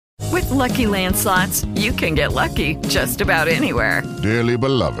Lucky Land Slots, you can get lucky just about anywhere. Dearly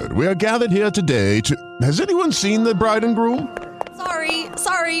beloved, we are gathered here today to... Has anyone seen the bride and groom?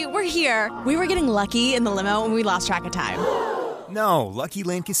 Sorry, we're here. We were getting lucky in the limo and we lost track of time. No, Lucky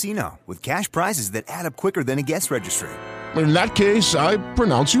Land Casino, with cash prizes that add up quicker than a guest registry. In that case, I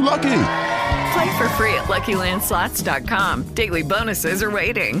pronounce you lucky. Play for free at LuckyLandSlots.com. Daily bonuses are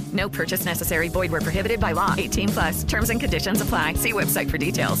waiting. No purchase necessary. Void where prohibited by law. 18+. Terms and conditions apply. See website for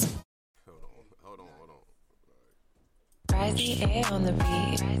details. Hold on. Rise the air on the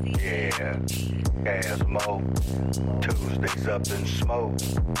beat. Yeah, Gas Mo, Tuesdays up in smoke.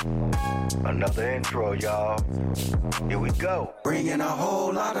 Another intro, y'all. Here we go. Bringing a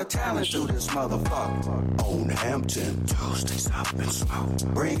whole lot of talent to this motherfucker. On Hampton, Tuesdays up in smoke.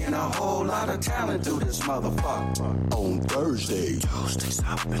 Bringing a whole lot of talent to this motherfucker. On Thursday, Tuesdays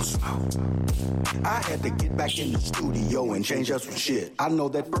up in smoke. I had to get back in the studio and change up some shit. I know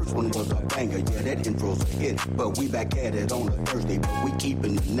that first one was a banger, yeah, that intro's a hit. But we back at it on a Thursday, but we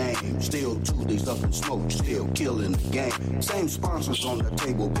keeping the name. Still Tuesdays up in smoke, still killing the game. Same sponsors on the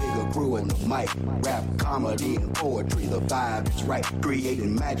table, bigger crew in the mic. Rap, comedy, and poetry, the vibe is right.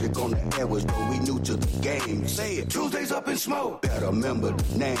 Creating magic on the airways, though we new to the game. Say it, Tuesdays up in smoke. Better remember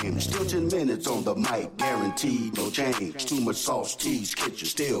the name. Still 10 minutes on the mic, guaranteed no change. Too much sauce, tease, kitchen,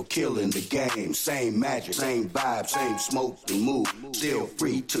 still killing the game. Same magic, same vibe, same smoke and move. Still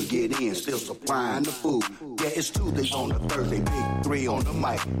free to get in, still supplying the food. Yeah, it's Tuesdays on the Thursday, big 3 on the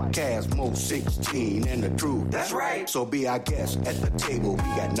mic. Casmo 16 and the truth. That's right. So be our guest at the table. We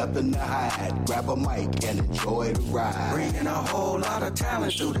got nothing to hide. Grab a mic and enjoy the ride. Bringing a whole lot of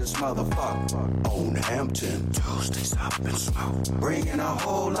talent to this motherfucker. On Hampton, Tuesdays up in smoke. Bringing a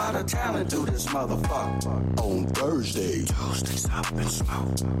whole lot of talent to this motherfucker. On Thursday, Tuesdays up in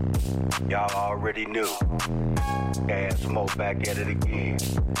smoke. Y'all already knew. Gas Mo back at it again.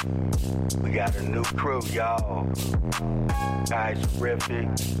 We got a new crew, y'all. Guys Terrific,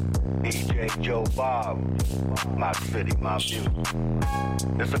 DJ Joe Bob, my city, my view.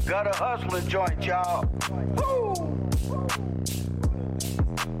 It's a gutter hustling joint, y'all. Woo!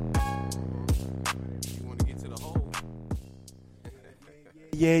 You want to get to the hole?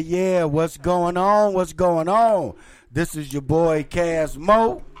 Yeah. What's going on? This is your boy Cas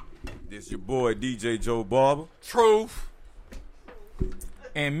Mo. This your boy DJ Joe Barber. Truth.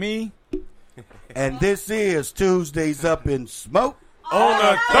 And me. And this is Tuesdays Up in Smoke. On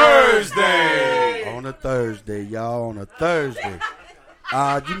a Thursday. On a Thursday, y'all. On a Thursday.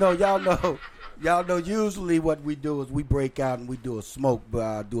 Y'all know. Usually, what we do is we break out and we do a smoke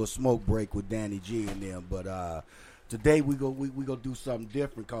break with Danny G and them. But today we go do something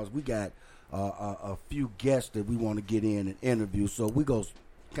different because we got a few guests that we want to get in and interview. So we go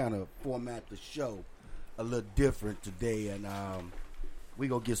kind of format the show a little different today, and we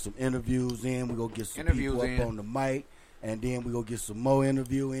go get some interviews in. We go get some people up on the mic. And then we go get some more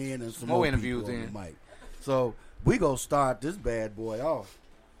interview in and some more interviews in on the mic. So we go start this bad boy off.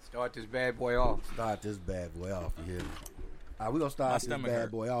 Start this bad boy off. You hear me? We gonna start this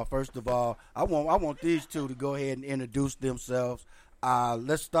bad boy off. First of all, I want these two to go ahead and introduce themselves.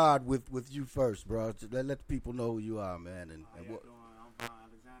 Let's start with you first, bro. Let the people know who you are, man. And what? I'm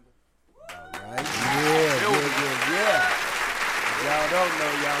Alexander. All right. Yeah. Y'all don't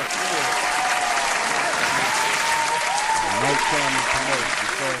know, y'all should.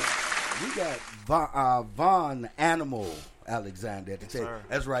 So we got Von Animal Alexander. Yes,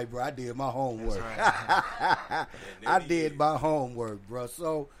 That's right, bro. I did my homework. Right. I did my homework, bro.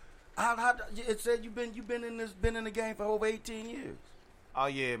 So, it said you've been in the game for over 18 years. Oh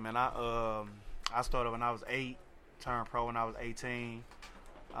yeah, man. I started when I was 8, turned pro when I was 18.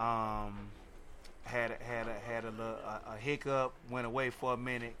 Had a hiccup, went away for a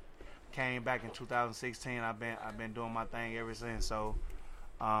minute. Came back in 2016. I've been doing my thing ever since. So,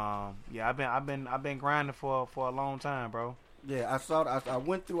 I've been grinding for a long time, bro. Yeah, I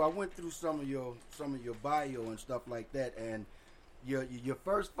went through some of your bio and stuff like that, and your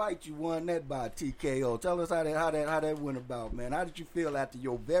first fight you won that by TKO. Tell us how that went about, man. How did you feel after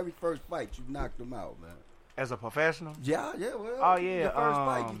your very first fight? You knocked him out, man. As a professional? Yeah. Well, oh yeah. Your first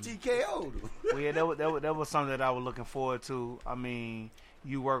fight, you TKO'd him. Well, yeah, that was something that I was looking forward to. I mean,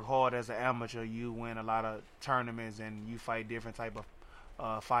 you work hard as an amateur. You win a lot of tournaments, and you fight different type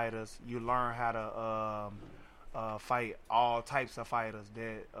of fighters. You learn how to fight all types of fighters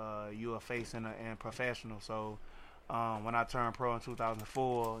that you are facing in professional. So when I turned pro in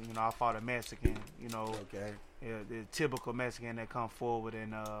 2004, I fought a Mexican. Okay. Yeah, the typical Mexican that come forward,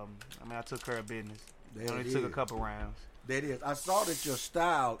 and I took care of business. It only took a couple rounds. That is. I saw that your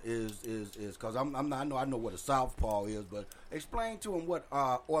style is because I know what a southpaw is, but explain to him what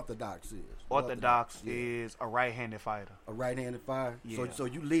orthodox is. Orthodox is a right-handed fighter. A right-handed fighter. Yeah. So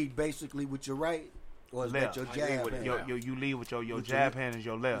you lead basically with your right, or is that your jab hand? You lead with your jab hand is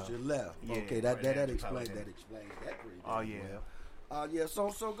your left. With your left. Yeah. Okay, that explains that pretty Oh well. Yeah.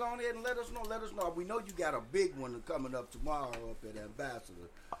 So go ahead and let us know. We know you got a big one coming up tomorrow up at Ambassador.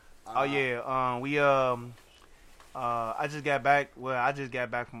 I just got back. Well, I just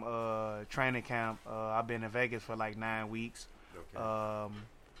got back from training camp. I've been in Vegas for like 9 weeks. Okay.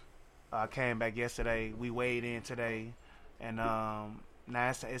 I came back yesterday. We weighed in today, and now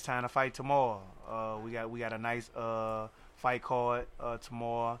it's time to fight tomorrow. We got a nice fight card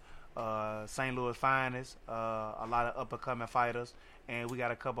tomorrow. St. Louis finest, a lot of up and coming fighters, and we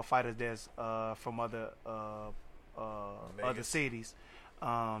got a couple fighters that's from other cities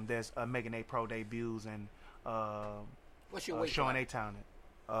that's making their pro debuts and what's your weight showing their talent.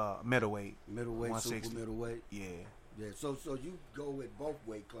 Middleweight, 160, super middleweight. Yeah. So you go with both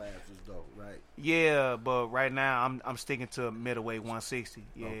weight classes though, right? Yeah, but right now I'm sticking to middleweight 160.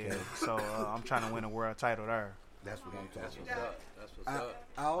 Yeah. Okay. So I'm trying to win a world title there. That's what I'm talking about. That's what's up.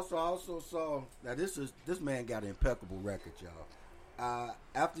 I also saw now this man got an impeccable record, y'all.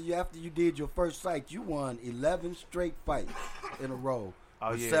 After you did your first fight, you won 11 straight fights in a row.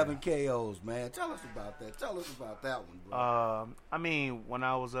 With 7 KOs, man. Tell us about that. Tell us about that one, bro. I mean, when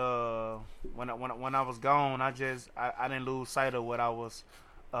I was when I was gone, I didn't lose sight of what I was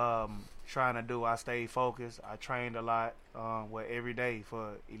trying to do. I stayed focused. I trained a lot, every day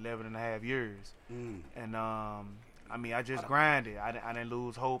for 11 and a half years. And I mean, I just grinded. I didn't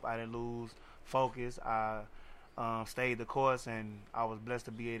lose hope. I didn't lose focus. I stayed the course, and I was blessed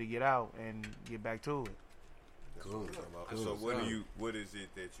to be able to get out and get back to it. Cool. So what is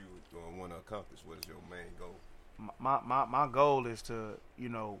it that you want to accomplish? What is your main goal? My goal is to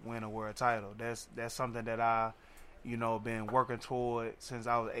win a world title. That's something that I been working toward since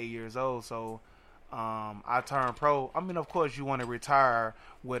I was 8 years old. So I turned pro. I mean, of course, you want to retire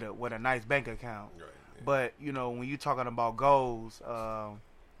with a nice bank account. Right, yeah. But when you're talking about goals,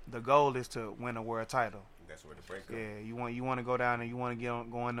 the goal is to win a world title. That's where the break comes. Yeah, you want to go down and you want to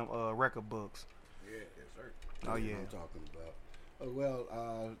go in the record books. Yeah, yes, sir. Oh yeah. I'm talking about.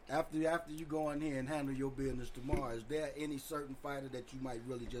 After you go in here and handle your business tomorrow, is there any certain fighter that you might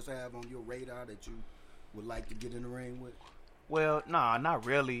really just have on your radar that you would like to get in the ring with? Well, nah, not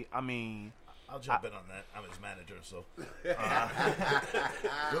really. I mean, I'll jump in on that. I'm his manager, so we're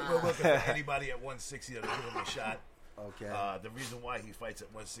looking for anybody at 160 to give him a shot. Okay. The reason why he fights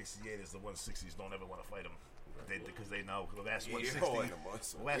at 168 is the 160s don't ever want to fight him. Because they know the last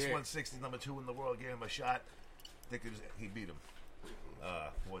 160, number 2 in the world, gave him a shot. He beat him.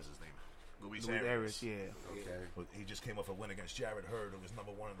 What was his name? Luis Arias. Yeah. Okay. But he just came off a win against Jared Hurd, who was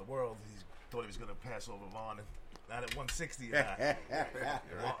number 1 in the world. He thought he was going to pass over Vaughn, and not at 160.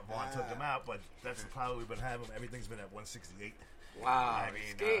 Vaughn took him out, but that's the problem we've been having. Everything's been at 168. Wow. I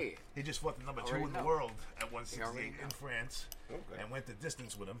mean, he just fought the number 2 in the world at 168 in France, and went the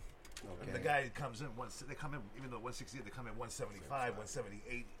distance with him. Okay. And the guy comes in, they come in, even though 168, they come in 175,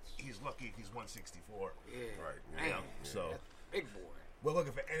 178. He's lucky if he's 164. Yeah. Right. So, big boy. We're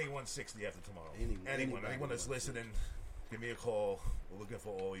looking for any 160 after tomorrow. Anyone that's listening, give me a call. We're looking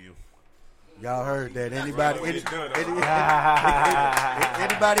for all of you. Y'all heard that? Anybody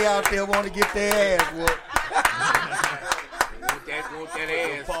out there want to get their ass whooped? Want that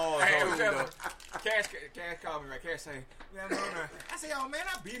ass. Cash called me. Right? Cash saying, "Yeah, no." I said, "Oh man,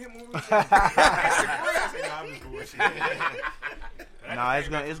 I beat him when we was." I said, "No, I'm just bullshit." No,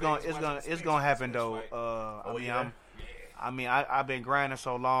 it's gonna happen though. I've been grinding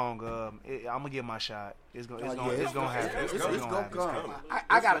so long. I'm gonna get my shot. It's gonna happen. It's gonna come.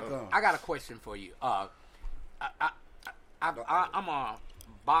 I got a question for you. I'm a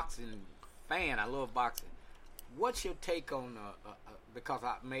boxing fan. I love boxing. What's your take on because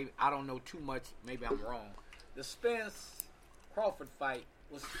I don't know too much. Maybe I'm wrong. The Spence Crawford fight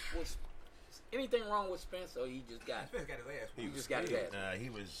was anything wrong with Spence, or he just got? Spence got his ass. He just got his ass. He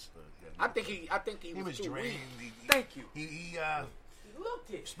was. I think he was too drained. weak. Thank you. He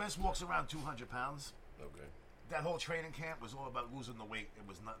looked it. Spence walks around 200 pounds. Okay. That whole training camp was all about losing the weight. It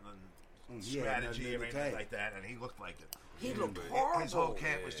was nothing strategy or anything like that, and he looked like it. He looked horrible. His whole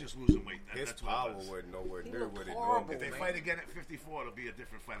camp was just losing weight. His That's power what it was. wasn't nowhere He near looked what it horrible, normally If they is. fight again at 54, it'll be a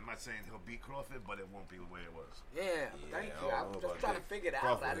different fight. I'm not saying he'll beat Crawford, but it won't be the way it was. Yeah, thank you. I was just trying to figure it out.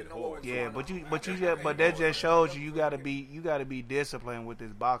 Crawford I didn't hit know what was hard. Yeah, but that just shows you gotta be disciplined with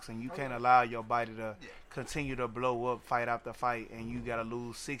this boxing. You can't allow your body to continue to blow up fight after fight, and you gotta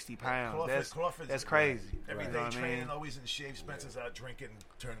lose 60 pounds. That's crazy. Every You day know what I training, mean? always in shape. Spencer's out drinking,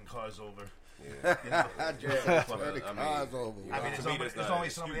 turning cars over. Yeah. Turning cars over. I mean, To me, that's there's not only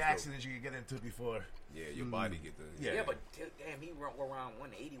an so many excuse, though. accidents you can get into before. Yeah, your body get the. Yeah, but damn, he went around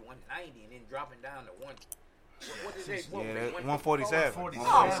 180, 190, and then dropping down to one. What did they? What, Yeah, 147.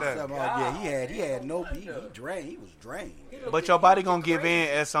 147. Yeah, he had no. He drained. He was drained. But your body gonna give in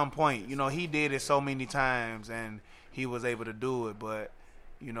at some point. You know, he did it so many times, and he was able to do it. But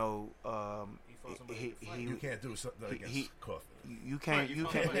you know, You can't do something against Crawford. You can't.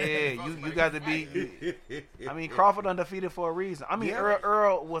 Yeah, you got to be. I mean, Crawford undefeated for a reason. I mean, Yeah.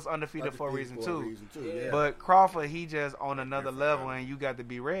 Earl was undefeated for a reason too. Yeah. But Crawford, he just on another level, and you got to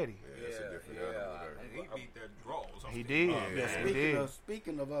be ready. It's a different animal. He beat the draws. He did. He did.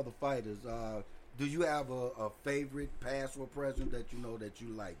 Speaking of other fighters, do you have a favorite past or present that you know that you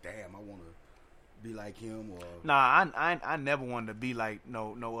like? Damn, I want to be like him. Or Nah, I never wanted to be like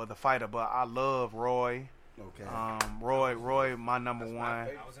no other fighter, but I love Roy. Okay. Roy, my number one. I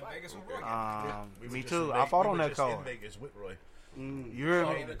was in Vegas with Roy. Me too. I fought on that card. In Vegas with Roy. You hear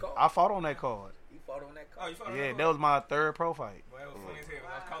me? I fought on that card. You fought on that Oh, card. you fought on Yeah, that that was my third pro fight. Well, it was funny as hell.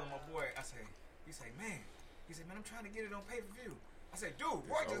 I was calling my boy. He said, man, I'm trying to get it on pay-per-view. I said, dude,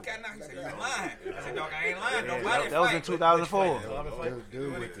 Roy just got out. He said, you lying. I said, dog, I ain't lying. Nobody That was in 2004.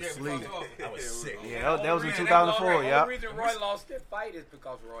 Dude with the sleep. I was sick. Yeah, that was in The 2004. only Yeah. reason Roy lost that fight is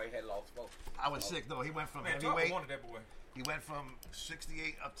because Roy had lost both. I was sick though. He went from Man, heavyweight. wanted that boy. He went from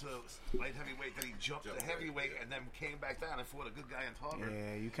 68 up to light heavyweight. Then he jumped to heavyweight and then came back down and fought a good guy in Tarver.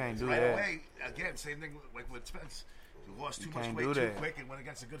 Yeah, you can't do Right that. away, again, same thing like with Spence. He lost too much can't weight do too that. quick and went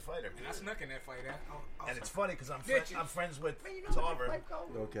against a good fighter. And I snuck in that fight. And it's funny because I'm friends with know Tarver,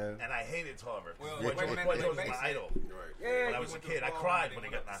 Okay. and I hated Tarver. Well, Roy wait, Jones was my idol. Right. When I was a kid, I cried when he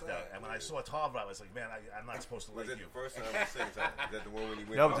got knocked out. And when I saw Tarver, I was like, man, I'm not supposed to Was like it you. the first time or the second time? Is that the one when he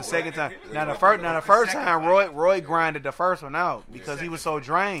went? That was the second time. Now the first time, Roy grinded the first one out because he was so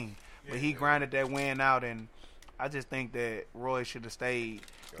drained. But he grinded that win out, and I just think that Roy should have stayed.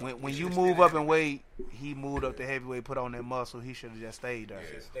 When you move up in weight, he moved up to heavyweight, put on that muscle. He should have just stayed there.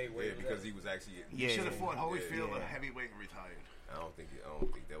 Yeah, because he was actually. Yeah. He should have fought Holyfield a heavyweight and retired. I don't think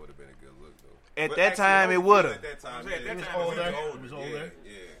that would have been a good look though. At But that actually, time, it Holyfield would have. At that time, At that he time, was he older. was older.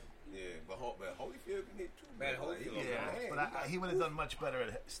 Yeah. But Holyfield can hit too. Man, But he would have done much better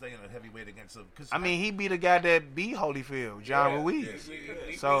at staying at heavyweight against him. I mean, he beat a guy that beat Holyfield, John Ruiz.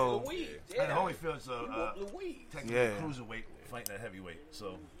 So, And Holyfield's a technically Yeah. cruiserweight fighting at heavyweight,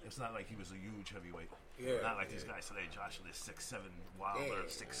 so it's not like he was a huge heavyweight. Not like these guys today, Josh, they're 6'7", Wilder,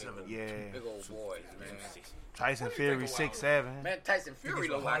 6'7". yeah. Big old boys, man. Tyson Fury 6'7". Man, Tyson Fury He's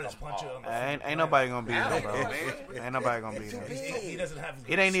the look like hardest a puncher ball. on the Ain't nobody gonna beat him, bro. Man. Ain't nobody gonna beat him. He doesn't have.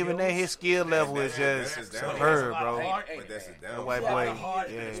 It ain't even that. His skill level is just superb, bro. But that's his That downfall. white boy,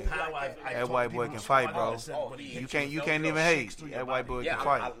 yeah. That white boy can fight, bro. You can't even hate. That white boy can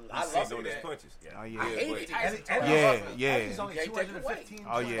fight. I He love sits on his that. punches. Oh I yeah. hated Tyson. Yeah. He's only Can't take 215.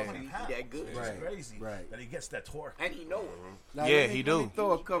 Oh, yeah. pounds. He that good. It's crazy Right. that he gets that torque. And he know it. Now, Yeah, let me- he let me do.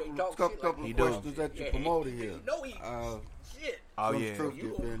 throw a couple He of do. questions at your Yeah, promoter he here. know he shit. Oh Some yeah. truth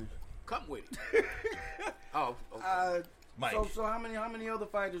get finished. Come with it. Oh, okay. Mike. So how many other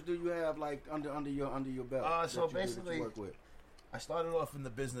fighters do you have like under your belt? So that you basically, work with? I started off in the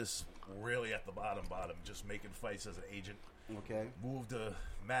business really at the bottom, just making fights as an agent. Okay. Moved to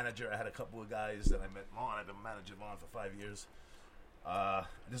manager. I had a couple of guys that I met. Vaughn, I've been manager Vaughn for 5 years.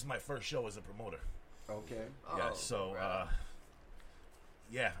 This is my first show as a promoter. Okay. Yeah, so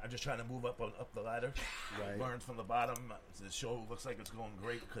I'm just trying to move up the ladder. Right. Learn from the bottom. The show looks like it's going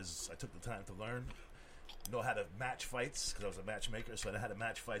great because I took the time to learn. Know how to match fights because I was a matchmaker, so I know how to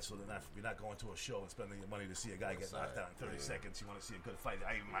match fights. So you're not going to a show and spending your money to see a guy get knocked out in 30 seconds. You want to see a good fight.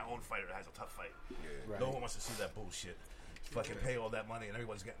 My own fighter has a tough fight. Right. No one wants to see that bullshit. Fucking pay all that money and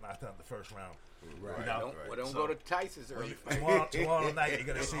everyone's getting knocked out in the first round. Right. You know? Don't go to Tyson's early fight. Tomorrow night you're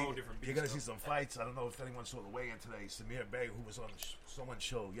gonna see some fights. I don't know if anyone saw the weigh-in today. Samir Bey, who was on someone's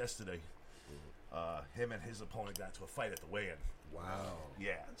show yesterday, him and his opponent got into a fight at the weigh-in. Wow.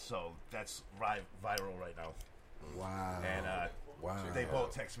 Yeah, so that's viral right now. Wow. And wow. they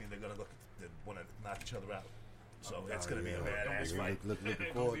both text me. They want to knock each other out. So that's gonna be a badass fight. Looking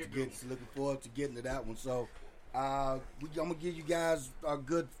forward to getting to that one. So I'm gonna give you guys a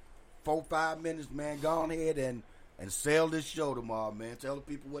good 4-5 minutes, man. Go on ahead and and sell this show tomorrow, man. Tell the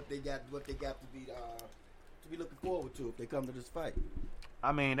people what they got to be looking forward to if they come to this fight.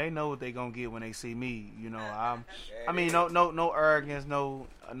 I mean, they know what they gonna get when they see me. You know, I mean, no arrogance, none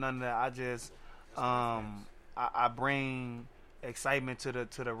of that. I just, I bring excitement to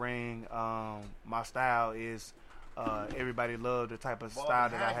the ring. My style is, everybody love the type of style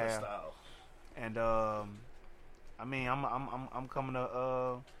that I have, and I mean, I'm coming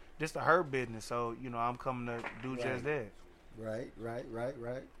to just the herb business. So you know, I'm coming to do just that. Right.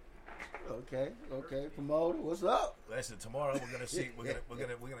 Okay. Promoter, what's up? Listen, tomorrow we're gonna see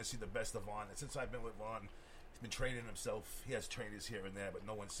the best of Vaughn. And since I've been with Vaughn, he's been training himself. He has trainers here and there, but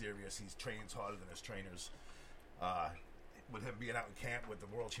no one's serious. He's trains harder than his trainers. With him being out in camp with the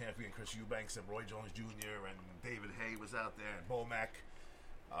world champion Chris Eubanks and Roy Jones Jr. and David Hay was out there and Bomac.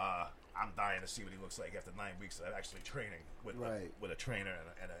 I'm dying to see what he looks like after 9 weeks of actually training with a trainer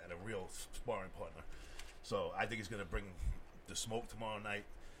and a real sparring partner. So I think he's gonna bring the smoke tomorrow night.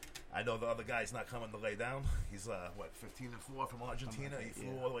 I know the other guy's not coming to lay down. He's 15-4 from Argentina. He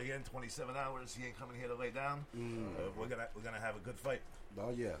flew all the way in 27 hours. He ain't coming here to lay down. We're gonna have a good fight.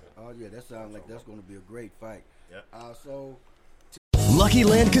 Oh yeah. That sounds like that's gonna be a great fight. Yeah. Lucky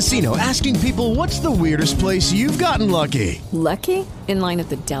Land Casino, asking people, what's the weirdest place you've gotten lucky? Lucky? In line at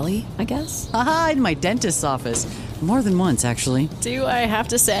the deli, I guess? Aha, in my dentist's office. More than once, actually. Do I have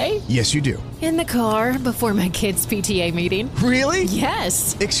to say? Yes, you do. In the car before my kids' PTA meeting. Really?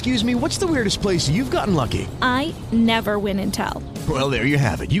 Yes. Excuse me, what's the weirdest place you've gotten lucky? I never win and tell. Well, there you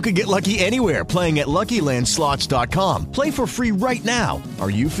have it. You can get lucky anywhere, playing at LuckyLandSlots.com. Play for free right now. Are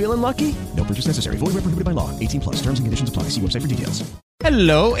you feeling lucky? No purchase necessary. Void where prohibited by law. 18+. Terms and conditions apply. See website for details.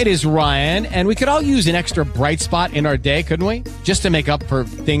 Hello, it is Ryan, and we could all use an extra bright spot in our day, couldn't we? Just to make up for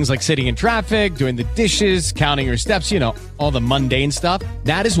things like sitting in traffic, doing the dishes, counting your steps, all the mundane stuff.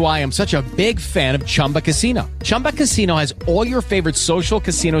 That is why I'm such a big fan of Chumba Casino. Chumba Casino has all your favorite social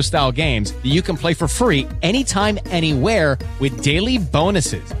casino-style games that you can play for free anytime, anywhere with daily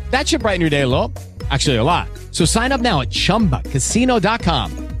bonuses. That should brighten your day a little. Actually, a lot. So sign up now at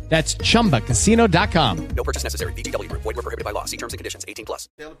ChumbaCasino.com. That's ChumbaCasino.com. No purchase necessary. VGW Group. Void where prohibited by law. See terms and conditions. 18+.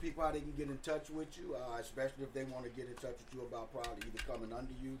 Tell the people how they can get in touch with you, especially if they want to get in touch with you about probably either coming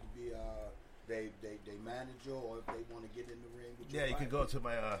under you to be they manager, or if they want to get in the ring with you. Yeah, you can go to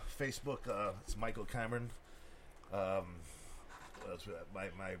my Facebook. It's Michael Cameron. My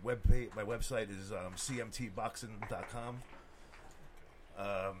website is cmtboxing.com.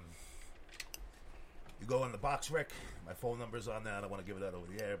 You go on the Box Rec. My phone number's on there. I don't want to give it out over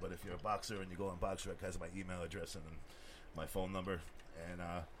the air, but if you're a boxer and you go on Box Rec, it has my email address and my phone number. And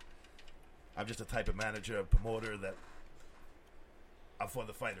I'm just a type of manager, promoter that I'm for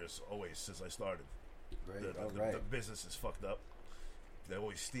the fighters always since I started. Great. The business is fucked up. They're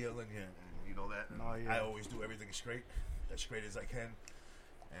always stealing, and you know that. And I always do everything straight, as straight as I can.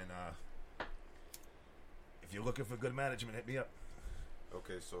 And if you're looking for good management, hit me up.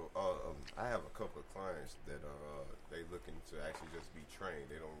 Okay, so I have a couple of clients that they looking to actually just be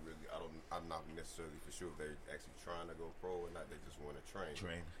trained. They don't really. I'm not necessarily for sure if they're actually trying to go pro or not. They just want to train.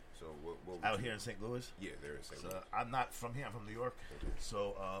 So what out here in St. Louis? Yeah, they're in St. Louis. I'm not from here. I'm from New York. Okay.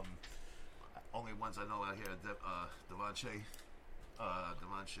 So only ones I know out here are Devonche. What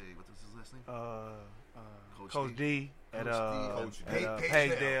was his last name? Coach D at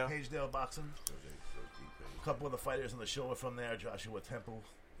Pagedale Boxing. A couple of the fighters on the show are from there. Joshua Temple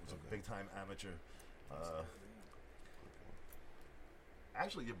was a big-time amateur.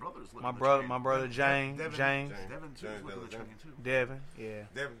 Actually, your brother's looking my to brother, train. my brother James. Devin too is looking to train too. Devin, yeah.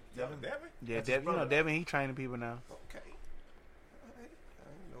 Devin? Yeah, Devin. You know, Devin, he training people now. Okay. All right. I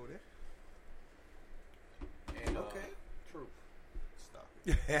know that. And, okay. True. Stop.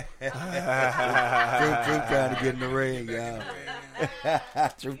 True trying to get in the ring, y'all.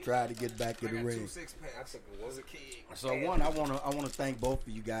 True trying to get back in the ring. So I want to thank both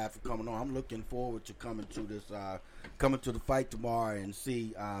of you guys for coming on. I'm looking forward to coming to the fight tomorrow and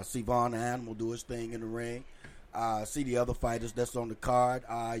see Vaughn the Animal do his thing in the ring. See the other fighters that's on the card.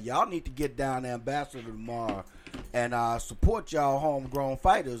 Y'all need to get down to Ambassador tomorrow and support y'all homegrown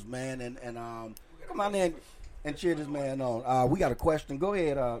fighters, man. And come on in and cheer this man on. We got a question. Go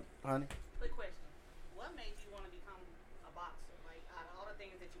ahead, honey. Quick question. What made you want to become a boxer? Like, out of all the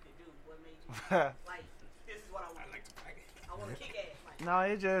things that you could do, what made you like, this is what I want to do. I want to kick ass. Like, No,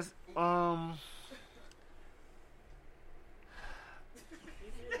 it just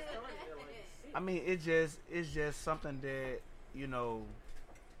I mean, it's just something that, you know,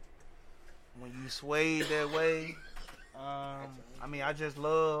 when you sway that way, I mean, I just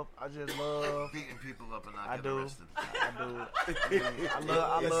love beating people up and not I getting do. arrested. I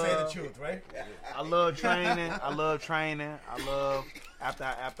love. Let's say the truth, right? I love training. I love after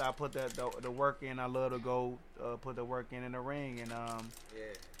I put the work in. I love to go put the work in the ring, and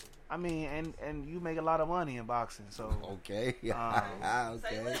I mean, and you make a lot of money in boxing, so okay.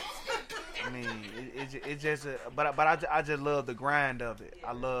 Okay. I mean, it's just, but I just love the grind of it.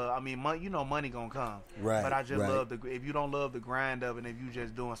 Money gonna come, right? But I just love if you don't love the grind of it, and if you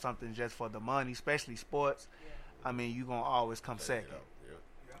just doing something just for the money, especially sports, I mean, you gonna always come second.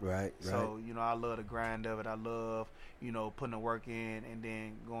 Right. So I love the grind of it. I love putting the work in and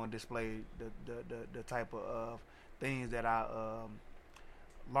then going to display the type of things that I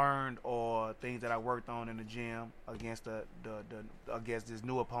learned or things that I worked on in the gym against against this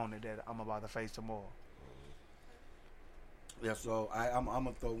new opponent that I'm about to face tomorrow. Yeah, so I'm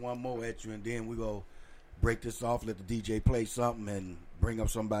gonna throw one more at you, and then we go break this off. Let the DJ play something and bring up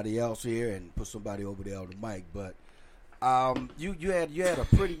somebody else here and put somebody over there on the mic. But you had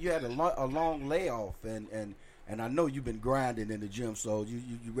a long layoff, and I know you've been grinding in the gym. So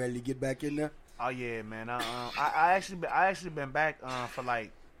you ready to get back in there? Oh yeah, man. I actually been back for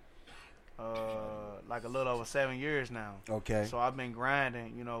like a little over 7 years now. Okay. So I've been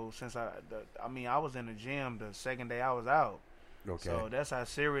grinding, since I was in the gym the second day I was out. Okay. So that's how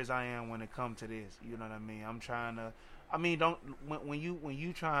serious I am when it comes to this. You know what I mean? I'm trying to. When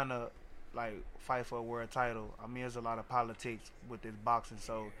you trying to like fight for a world title, I mean, there's a lot of politics with this boxing.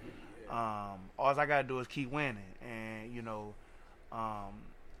 So all I gotta do is keep winning, and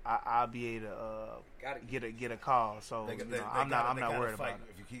I'll be able to get a call. So I'm not worried about it.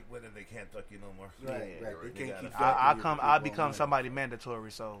 If you keep winning, they can't duck you no more. Right. They can't keep ducking you. I'll become somebody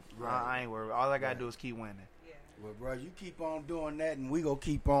mandatory. So I ain't worried. All I gotta do is keep winning. Well, bro, you keep on doing that, and we gonna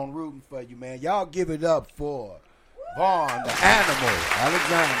keep on rooting for you, man. Y'all give it up for Vaughn, the Animal,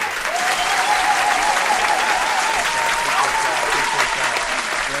 Alexander.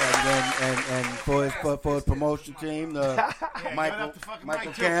 And for his promotion team, Michael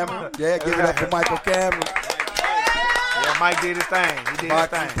Cameron. Yeah, give it up for Michael Cameron. Yeah, Mike did his thing. He did his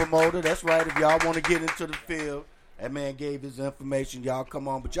thing. Promoter. That's right. If y'all want to get into the field, that man gave his information. Y'all come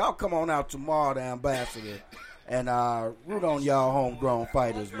on, but y'all come on out tomorrow, the Ambassador, and root on y'all homegrown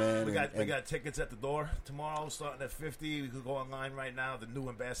fighters, man. We got tickets at the door tomorrow, starting at $50. You can go online right now, the new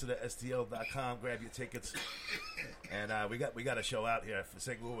Ambassador stl.com. Grab your tickets. And we got a show out here for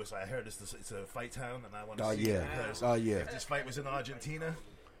St. Louis. I heard it's a fight town, and I want to see it. If this fight was in Argentina,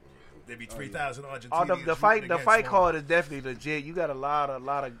 there'd be 3,000 Argentinians. The fight card is definitely legit. You got a lot of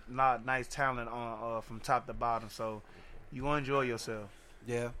nice talent on from top to bottom, so you gonna enjoy yourself.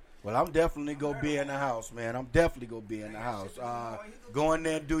 Yeah. Well, I'm definitely going to be in the house, man. I'm definitely going to be in the house. Go in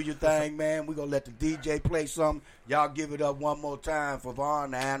there and do your thing, man. We're going to let the DJ play something. Y'all give it up one more time for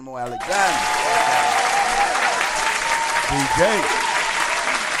Vaughn, the Animal, Alexander. DJ.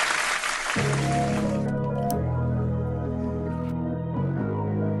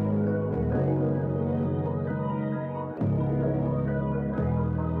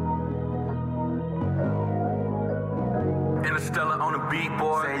 Interstellar on the beat,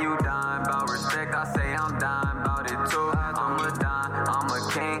 boy. Say you dying about respect, I say I'm dying about it too. I'm a dime, I'm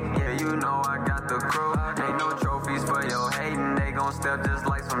a king, yeah, you know I got the crew. Ain't no trophies for your hating, they gon' step just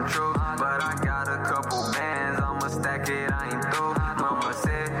like some truth. But I got a couple bands, I'ma stack it, I ain't through. Mama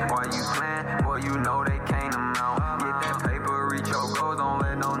said, why you playing? Boy, you know they can't amount. Get that paper, reach your goals, don't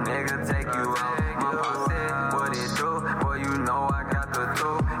let no nigga take you out. Mama said, what it do? Boy, you know I got the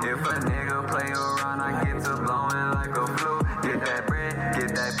two. If a nigga play around, I get to blowing like a flu. Get that bread,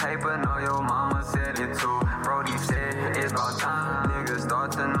 get that paper, know your mama said it too. Brody said, it's about time, niggas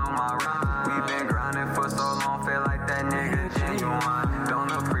start to know my rhyme. We been grinding for so long, feel like that nigga genuine.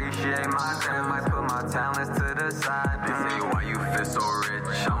 Don't appreciate my time, might put my talents to the side. They say, why you feel so rich?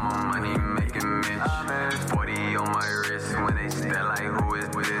 I'm a money making Mitch. 40 on my wrist, when they stare like, who is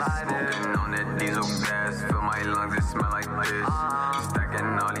this? Smoking on that diesel gas, fill my lungs, it smell like this.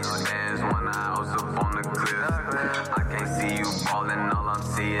 Stacking all these bands, when I house up on the cliff. I can't see you ballin', all I'm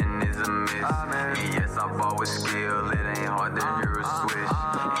seeing is a miss. And yes, I ball with skill, it ain't hard to hear a swish.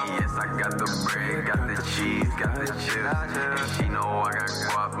 And yes, I got the bread, got the cheese, got the chips. And she know I got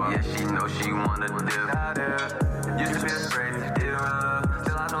guap, yeah, she know she wanna dip. Used to be afraid to deal with love,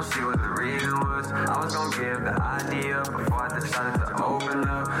 still I don't see what the reason was. I was gonna give the idea before I decided to open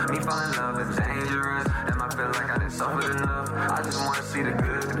up. Me falling in love is dangerous, and I feel like I didn't suffer enough. I just wanna see the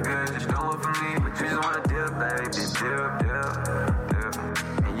good, just do it for me. But you just wanna dip, baby, dip.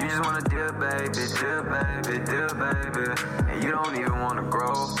 And you just wanna dip, baby, dip, baby. And and you don't even wanna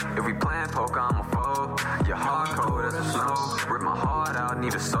grow. If we playing poker, I'm a foe. Your heart cold as the snow. Rip my heart out,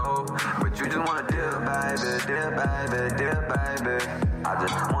 need a soul. But you just wanna deal, baby, deal, baby, deal, baby. I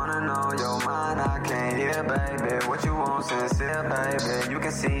just wanna know your mind, I can't hear, baby. What you want, sincere, baby. You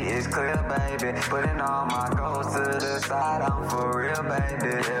can see it's clear, baby. Putting all my goals to the side, I'm for real,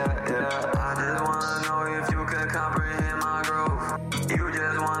 baby. Yeah, yeah. I just wanna know if you can comprehend my growth. You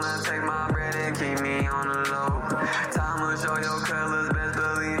just wanna take my bread and keep me on the low. Time will show your colors, best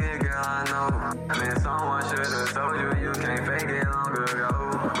believe it, girl, I know. Man, someone should've told you you can't fake it long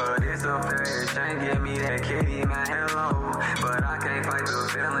ago. But it's a fair exchange, give me that kitty, man, hello. But I can't fight the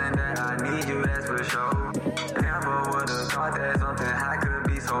feeling that I need you, that's for sure. Never would've thought that something high could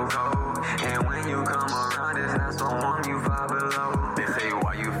be so cold. And when you come around, it's not so warm, you fall below. They say,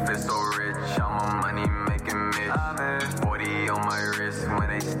 why you feel so rich? I'm a money making bitch. 40 on my wrist, when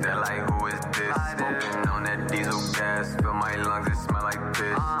they stare like, who is this? Smoking on that diesel gas, fill my lungs, it smell like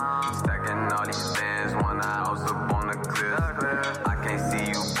piss. Stacking all these bands, one house up on the cliff. I can't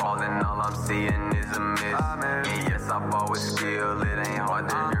see you falling, all I'm seeing is a miss. And yes, I've always skilled, it ain't hard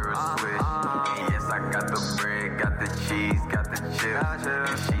to hear a switch. And yes, I got the bread, got the cheese, got the chips.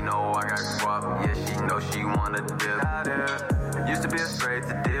 And she know I got guap, yeah, she know she wanna dip. Used to be afraid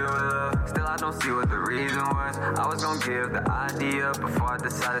to deal with love, still I don't see what the reason was. I was gonna give the idea before I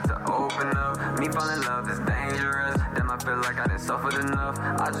decided to open up. Me falling in love is dangerous, damn I feel like I didn't suffer enough.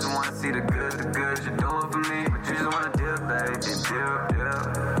 I just wanna see the good you're doing for me. But you just wanna dip, baby,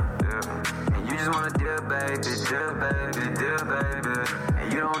 dip. And you just wanna dip, baby, dip, baby.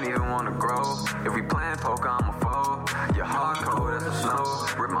 And you don't even wanna grow. If we playing poker, I'm a foe. Your heart cold as the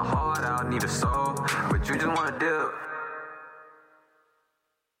snow. Rip my heart out, need a soul. But you just wanna dip.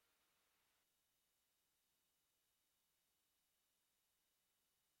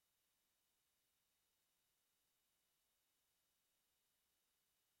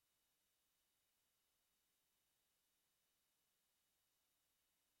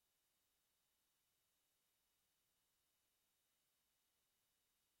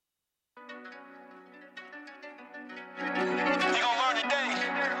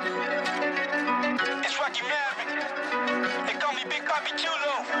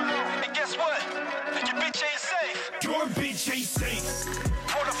 Your bitch ain't safe.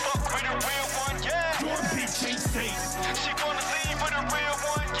 Wanna fuck with a real one, yeah. Your bitch ain't safe. She wanna leave with a real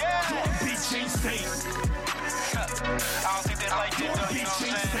one, yeah. Your bitch ain't safe. I don't think they like it though, you know what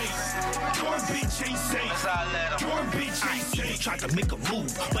I'm saying? Your bitch ain't safe. That's how I let 'em. Your bitch ain't safe. Tried to make a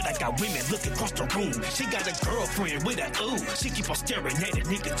move, but I got women looking across the room. She got a girlfriend with a ooh. She keep on staring at a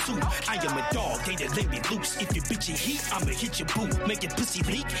nigga too. I am a dog, they done let me loose. If you bitch in heat, I'ma hit your boo. Make your pussy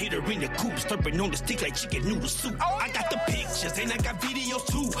leak, hit her in the coop. Stirring on the stick like chicken noodle soup. I got the pictures and I got videos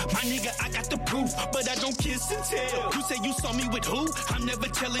too. My nigga, I got the proof, but I don't kiss and tell. You say you saw me with who? I'm never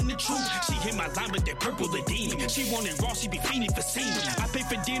telling the truth. She hit my line with that purple Ladine. She wanted raw, she be fiending for scene. I pay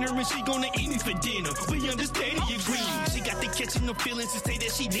for dinner and she gonna eat me for dinner. We understand and agree. She got the catching the feelings and say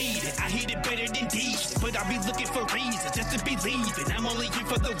that she need it. I hit it better than these, but I be looking for reasons just to believe it. I'm only here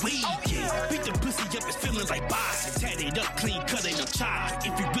for the weed, yeah. Beat the pussy up, it's feeling like boss. Tat it up, clean, cut it up, child.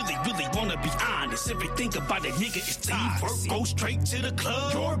 If you really, really wanna be honest, everything about a nigga is toxic. Go straight to the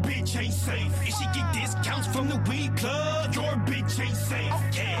club. Your bitch ain't safe. And she get discounts from the weed club. Your bitch ain't safe.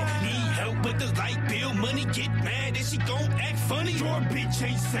 Yeah, need help with the light bill, money, get mad and she gon' act funny. Your bitch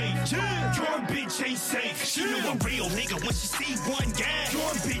ain't safe. Yeah. Your bitch ain't safe. She know a real nigga when she see one gas.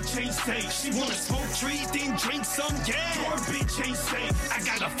 Your bitch ain't safe. She wanna smoke trees, then drink some gas. Your bitch ain't safe. I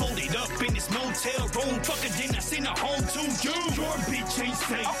got her folded up in this motel room. Fuck her, then I send her home to you. Your bitch ain't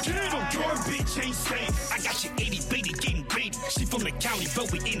safe. Get em. Your bitch ain't safe. I got your itty bitty getting greedy. She from the county,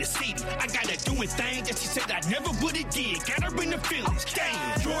 but we in the city. I got her doing things that she said I never would've did. Got her in the feelings.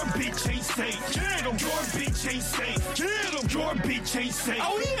 Damn. Your bitch ain't safe. Get em. Your bitch ain't safe. Get em. Your bitch ain't safe.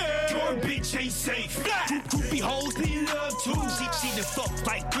 Oh yeah. Your bitch ain't safe. Groupie hoes need love too. She done fucked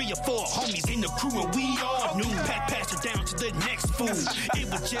like 3 or 4 homies in the crew and we all knew. Pass her down to the next fool. It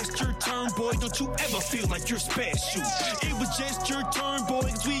was just your turn, boy. Don't you ever feel like you're special. It was just your turn, boy,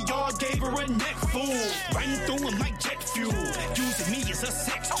 'cause we all gave her a neck full. Running through him like jet fuel. Using me as a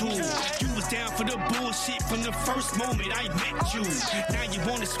sex tool. You was down for the bullshit from the first moment I met you. Now you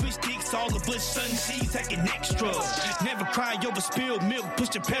wanna switch dicks, all of a sudden she's acting extra. Never cry over spilled milk, push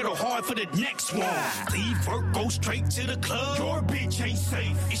the pedal hard for the next one. Leave work, go straight to the club. Your bitch ain't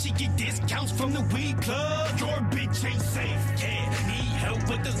safe. And she get discounts from the weed club. Your bitch ain't safe. Yeah, need help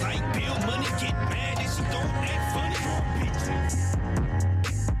with the light bill, money, get mad and she gon' act funny. Your bitch ain't safe.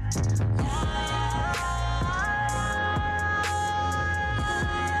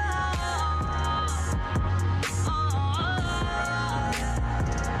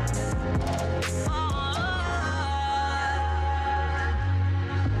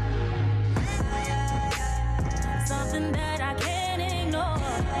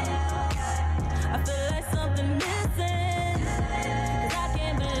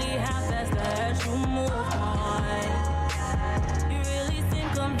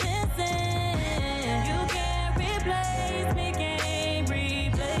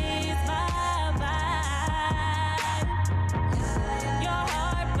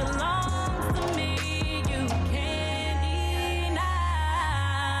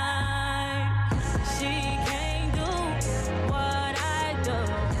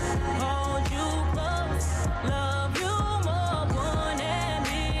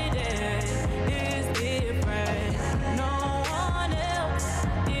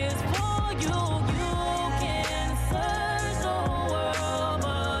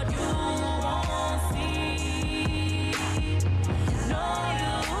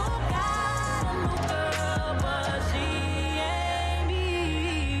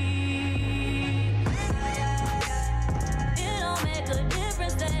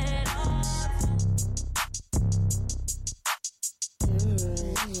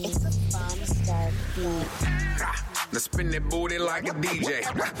 It's a bomb-star beat. Now spin that booty like a DJ.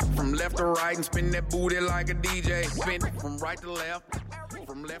 From left to right and spin that booty like a DJ. Spin it from right to left.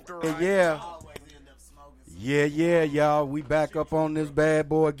 From left to right. Yeah, y'all. We back up on this bad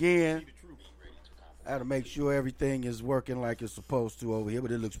boy again. I had to make sure everything is working like it's supposed to over here,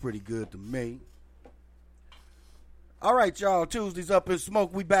 but it looks pretty good to me. All right, y'all. Tuesdays Up in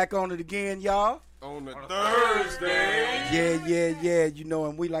Smoke. We back on it again, y'all. On the Thursday. Yeah. You know,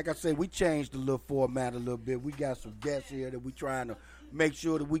 and we, like I said, we changed the little format a little bit. We got some guests here that we trying to make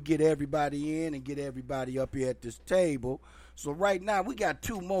sure that we get everybody in and get everybody up here at this table. So right now, we got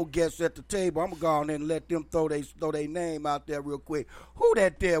two more guests at the table. I'm going to go on and let them throw their name out there real quick. Who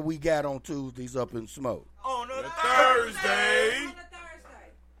that there we got on Tuesdays Up in Smoke? On the Thursday.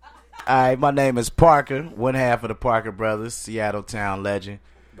 All right, my name is Parker, one half of the Parker Brothers, Seattle town legend.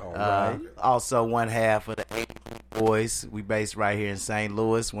 All right. Also one half of the 80 Boys. We based right here in St.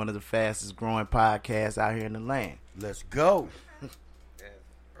 Louis, one of the fastest growing podcasts out here in the land. Let's go.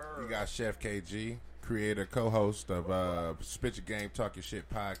 You got Chef KG, creator, co-host of Spit Your Game, Talk Your Shit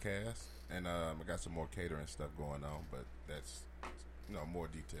podcast. And I got some more catering stuff going on, but that's, more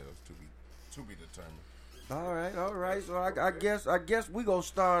details to be determined. All right. So I guess we gonna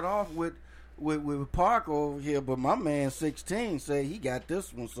start off with Parker over here, but my man 16 say he got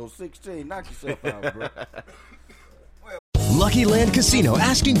this one. So 16, knock yourself out, bro. Lucky Land Casino,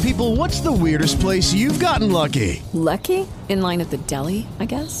 asking people, what's the weirdest place you've gotten lucky? Lucky? In line at the deli, I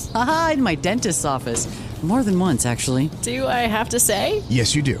guess? Aha, in my dentist's office. More than once, actually. Do I have to say?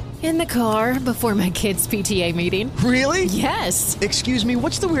 Yes, you do. In the car before my kids' PTA meeting. Really? Yes. Excuse me,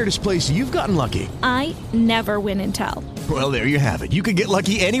 what's the weirdest place you've gotten lucky? I never win and tell. Well, there you have it. You can get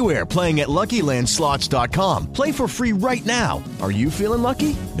lucky anywhere, playing at LuckyLandSlots.com. Play for free right now. Are you feeling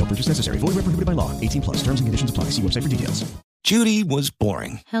lucky? No purchase necessary. Void where prohibited by law. 18 plus. Terms and conditions apply. See website for details. Judy was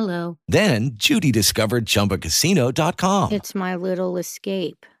boring. Hello. Then Judy discovered ChumbaCasino.com. It's my little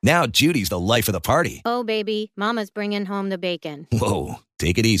escape. Now Judy's the life of the party. Oh, baby, mama's bringing home the bacon. Whoa,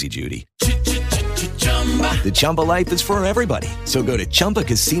 take it easy, Judy. The Chumba life is for everybody. So go to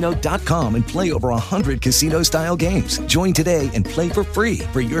ChumbaCasino.com and play over 100 casino-style games. Join today and play for free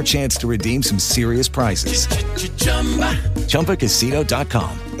for your chance to redeem some serious prizes.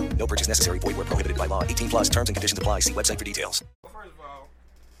 ChumbaCasino.com. No purchase necessary. Void where prohibited by law. 18 plus terms and conditions apply. See website for details. First of all,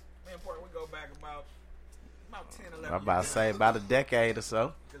 me and Porter, we go back about 10, 11 years. I'm about to say about a decade or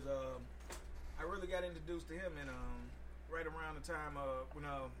so. Because I really got introduced to him right around the time when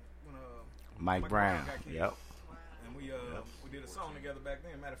Mike Brown. got killed. Yep. And we did a song together back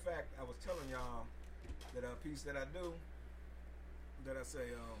then. Matter of fact, I was telling y'all that piece that I do, that I say,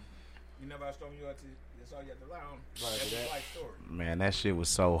 you never asked me what to. That's all you have to rely on. That's his life story. Man, that shit was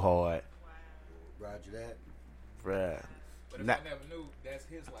so hard. Roger that. Bruh. But if I never knew, that's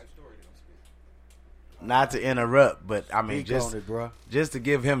his life story that I'm speaking. Not to interrupt, but I mean, just to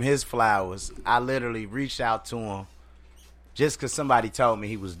give him his flowers, I literally reached out to him just because somebody told me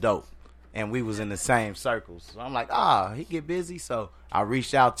he was dope. And we was in the same circles. So I'm like, he get busy. So I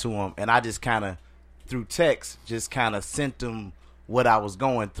reached out to him, and I just kind of, through text, just kind of sent him what I was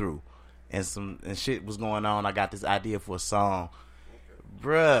going through. And shit was going on. I got this idea for a song.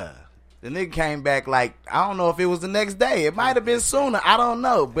 Bruh. The nigga came back like, I don't know if it was the next day. It might have been sooner. I don't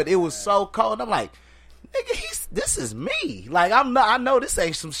know. But it was so cold. I'm like, nigga, this is me. Like, I know this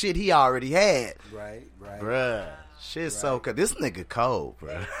ain't some shit he already had. Right. Bruh. Shit's so cold. This nigga cold,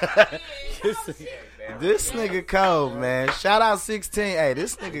 bro. This nigga cold, man. Shout out 16. Hey,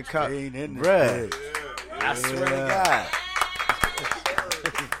 this nigga cold. Bruh. I swear to God.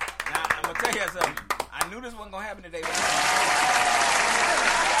 Now, I'm going to tell you something. I knew this wasn't going to happen today.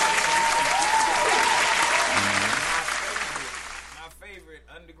 My favorite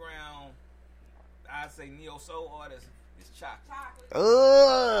underground, I'd say neo-soul artist is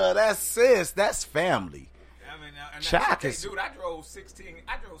Chocolate. That's sis. That's family. Chocolate. Dude, I drove 16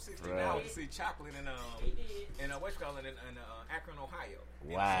 hours to see Chocolate in what's called in Akron, Ohio.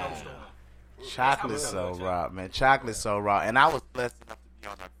 Wow. Chocolate's so raw, man. Chocolate's so raw. And I was blessed enough to be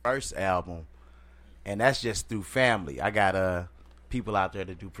on her first album, and that's just through family. I got people out there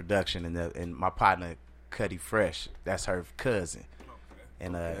that do production, and my partner Cuddy Fresh, that's her cousin.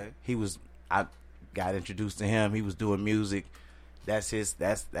 And I got introduced to him. He was doing music.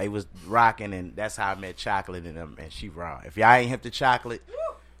 They was rocking, and that's how I met Chocolate and them, and she raw. If y'all ain't hip to Chocolate,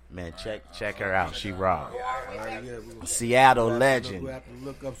 man, check her out. She raw. Seattle legend. We have to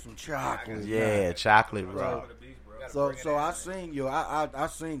look up some Chocolate. Yeah, Chocolate raw. So I seen your I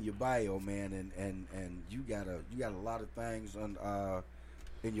seen your bio, man, and you got a lot of things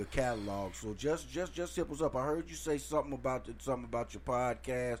in your catalog. So just hit us up. I heard you say something about your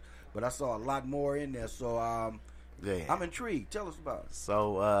podcast, but I saw a lot more in there. So I'm intrigued. Tell us about it.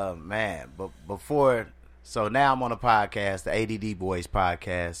 So so now I'm on a podcast, the ADD Boys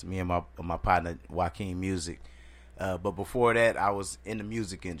podcast. Me and my partner Joaquin Music. But before that, I was in the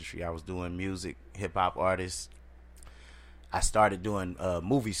music industry. I was doing music, hip hop artists. I started doing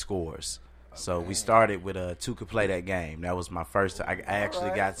movie scores. So we started with Two Could Play That Game. That was my first. I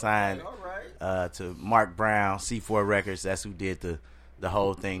actually got signed to Mark Brown, C4 Records. That's who did the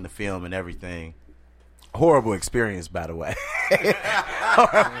whole thing, the film and everything. Horrible experience, by the way.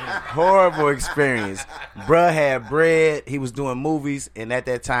 Horrible experience. Bruh had bread. He was doing movies, and at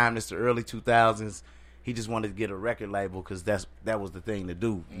that time, it's the early 2000s. He just wanted to get a record label because that was the thing to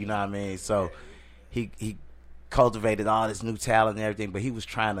do. You know what I mean? So he cultivated all this new talent and everything, but he was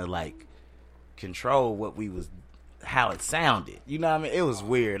trying to like control how it sounded. You know what I mean? It was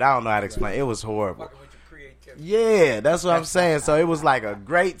weird. I don't know how to explain. It was horrible. Yeah, that's what I'm saying. So it was like a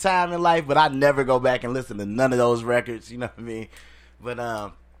great time in life, but I never go back and listen to none of those records. You know what I mean?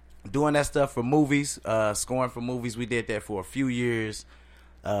 But doing that stuff for movies, scoring for movies, we did that for a few years.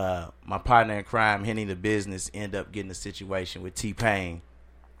 My partner in crime, Henny the Business, ended up getting a situation with T-Pain.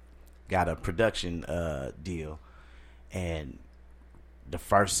 Got a production deal, and the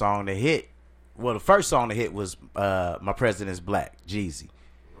first song to hit was My President's Black, Jeezy.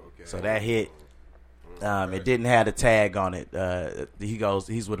 Okay. So that hit. It didn't have a tag on it.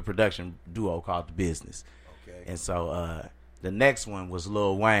 He's with a production duo called The Business. Okay. And so the next one was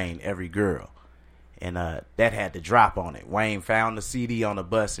Lil Wayne, Every Girl. And that had the drop on it. Wayne found the CD on the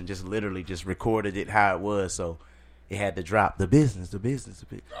bus and just literally just recorded it how it was. So it had to drop the business. You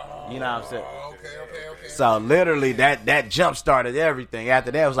know what I'm saying? Okay. So literally that jump started everything. After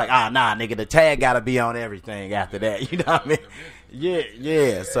that, it was like, nah, nigga, the tag got to be on everything after that. You know what I mean?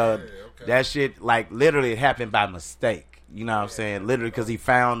 Yeah. So that shit, like, literally it happened by mistake. You know what I'm saying? Literally because he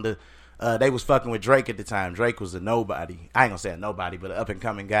found they was fucking with Drake at the time. Drake was a nobody. I ain't going to say a nobody, but an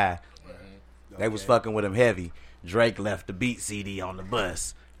up-and-coming guy. They was fucking with him heavy. Drake left the beat CD on the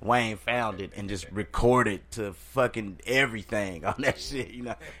bus. Wayne found it and just recorded to fucking everything on that shit, you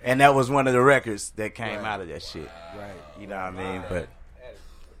know. And that was one of the records that came out of that shit. Right. You know what I mean? But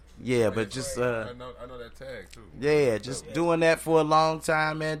yeah, but just I know that tag too. Yeah, just doing that for a long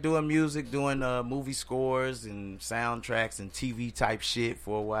time, man. Doing music, doing movie scores and soundtracks and TV type shit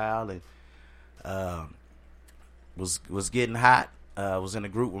for a while, and was getting hot. Was in a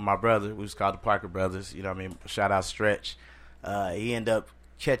group with my brother. We was called the Parker Brothers. You know what I mean? Shout out Stretch. He ended up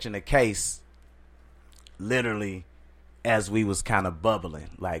catching a case literally as we was kind of bubbling.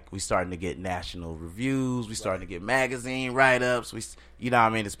 Like, we starting to get national reviews. We starting to get magazine write-ups. You know what I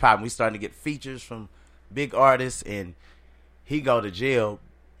mean? It's popping. We starting to get features from big artists. And he go to jail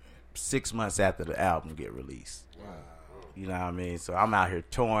 6 months after the album get released. Wow. You know what I mean? So I'm out here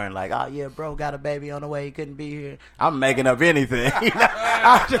touring like, oh, yeah, bro, got a baby on the way. He couldn't be here. I'm making up anything. You know?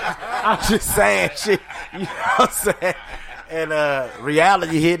 I'm just saying shit. You know what I'm saying? And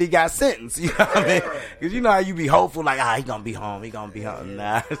reality hit, he got sentenced. You know what I mean? Because you know how you be hopeful, like, he going to be home. He going to be home.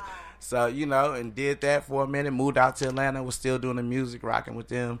 Nah. So, you know, and did that for a minute. Moved out to Atlanta. Was still doing the music, rocking with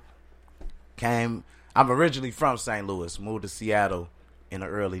them. I'm originally from St. Louis. Moved to Seattle in the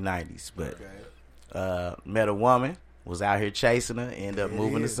early 90s. But met a woman. Was out here chasing her. Ended up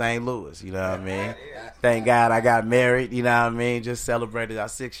moving to St. Louis. You know what I mean? Thank God I got married. You know what I mean? Just celebrated our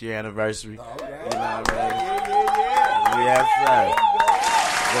 6-year anniversary. You know what I mean? Yes, sir.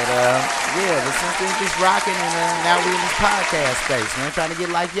 But since then just rocking, and now we in this podcast space, man, trying to get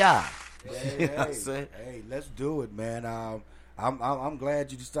like y'all. You know what I'm saying? Hey, let's do it, man. I'm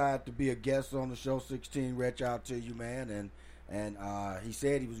glad you decided to be a guest on the show. 16 reach out to you, man, and he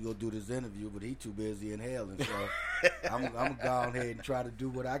said he was gonna do this interview, but he too busy inhaling. So I'm gonna go ahead and try to do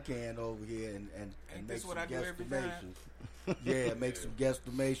what I can over here and make some guesstimations. Yeah, make some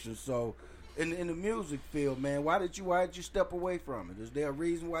guesstimations. So. In the music field, man, why did you step away from it? Is there a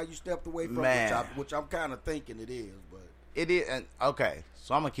reason why you stepped away from it? Which I'm kind of thinking it is, but it is. And okay,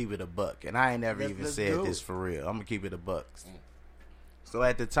 so I'm gonna keep it a buck, and I ain't never even said this for real. I'm gonna keep it a buck. So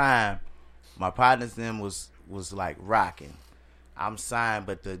at the time, my partners then was like rocking. I'm signed,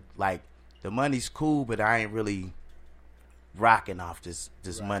 but the money's cool, but I ain't really rocking off this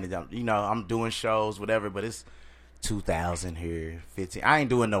money. You know, I'm doing shows, whatever, but it's 2,000 here, 15. I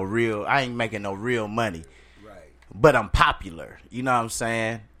ain't making no real money. Right. But I'm popular. You know what I'm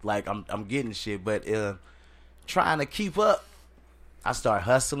saying? Like I'm getting shit, but trying to keep up. I start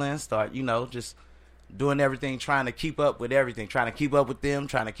hustling, just doing everything, trying to keep up with everything, trying to keep up with them,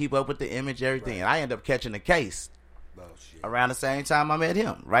 trying to keep up with the image, everything. Right. And I end up catching a case Oh, shit. Around the same time I met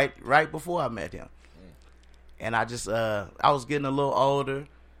him, right before I met him. And I just, I was getting a little older,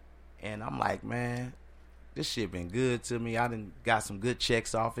 and I'm like, man, this shit been good to me. I done got some good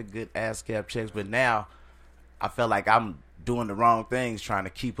checks off it, good ASCAP checks, but now I felt like I'm doing the wrong things, trying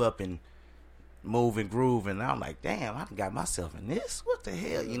to keep up and move and groove, and I'm like, damn, I done got myself in this? What the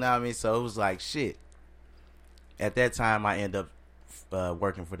hell? You know what I mean? So it was like, shit. At that time, I ended up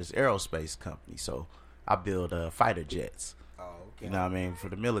working for this aerospace company, so I build fighter jets. Oh, okay. You know what I mean? For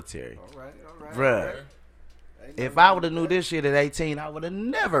the military. All right. Bruh. Okay. If I would have knew this shit at 18, I would have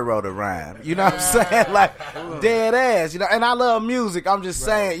never wrote a rhyme. You know what I'm saying? Like, dead ass. You know, and I love music. I'm just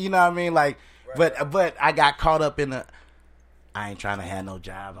saying, you know what I mean? Like, but I got caught up in the, I ain't trying to have no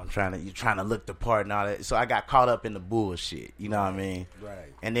job. You're trying to look the part and all that. So I got caught up in the bullshit. You know what I mean?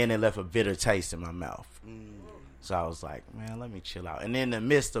 Right. And then it left a bitter taste in my mouth. So I was like, man, let me chill out. And in the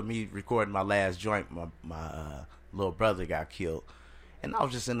midst of me recording my last joint, my little brother got killed. And I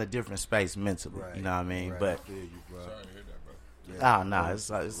was just in a different space mentally, you know what I mean? But Sorry to hear that, bro. oh no, it's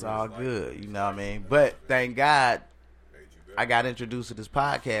all good, you know what I mean? But thank God I got introduced to this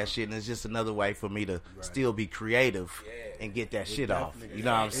podcast shit, and it's just another way for me to still be creative and get that shit off. You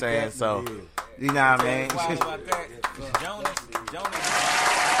know what I'm saying? So, you know what I mean?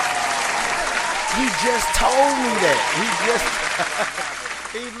 He just told me that.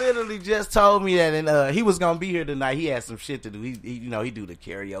 He literally just told me that, and he was gonna be here tonight. He had some shit to do. He do the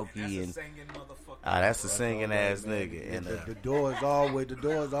karaoke and that's a singing ass nigga. And the door is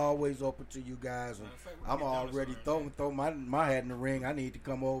always open to you guys. And I'm already throw my hat in the ring. I need to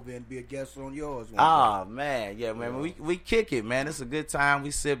come over and be a guest on yours. Oh man, yeah, man. We kick it, man. It's a good time.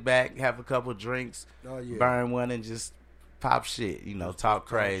 We sit back, have a couple drinks, burn one, and just pop shit. You know, talk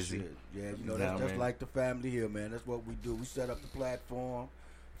crazy. Yeah, that's just like the family here, man. That's what we do. We set up the platform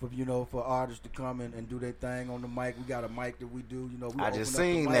for artists to come and do their thing on the mic. We got a mic that we do. We I just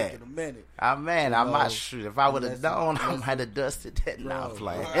seen that. In a minute. I'm not sure. If I would have known, I might have dusted that mouth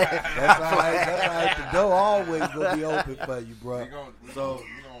like. That's all right. The door always gonna be open for you, bro. So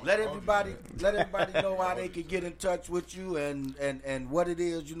let everybody know how they can get in touch with you and what it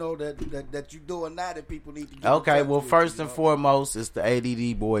is that you doing now that people need to get. Okay, in touch well, with first you, and foremost, it's the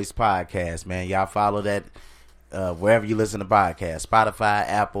ADD Boys podcast, man. Y'all follow that. Wherever you listen to podcasts, Spotify,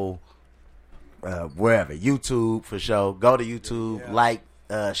 Apple, wherever, YouTube for sure. Go to YouTube, like,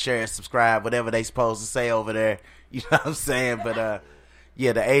 share, subscribe, whatever they supposed to say over there. You know what I'm saying? But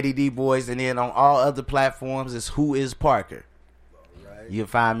the ADD Boys, and then on all other platforms is Who Is Parker. Right. You'll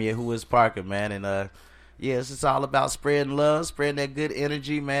find me at Who Is Parker, man, and it's just all about spreading love, spreading that good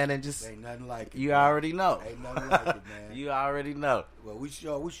energy, man, and just ain't nothing like it. You already know. Ain't nothing like it, man. You already know. Well, we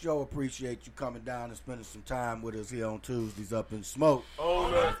sure appreciate you coming down and spending some time with us here on Tuesdays Up in Smoke.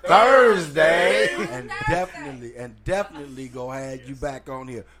 On Thursday. And definitely go have you back on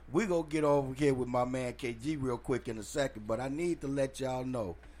here. We gonna get over here with my man KG real quick in a second, but I need to let y'all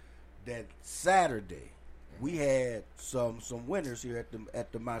know that Saturday we had some winners here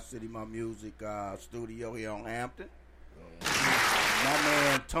at the My City My Music studio here on Hampton. My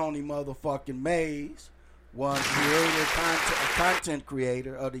man Tony motherfucking Mays won content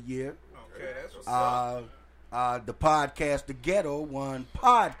creator of the year. Okay, that's what's up. The podcast The Ghetto won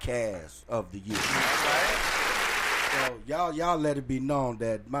podcast of the year. So y'all let it be known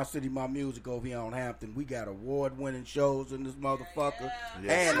that My City My Music over here on Hampton, we got award-winning shows in this motherfucker,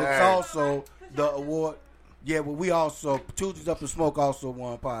 and it's also the award. Yeah, well, we also, Tuesdays Up in Smoke also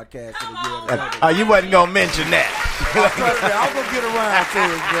won podcast of the year. You wasn't going to mention that. Trust me, I'm going to get around to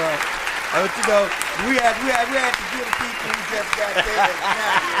it, bro. We had to get the people who just got there.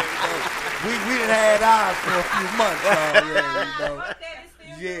 We done had ours for a few months.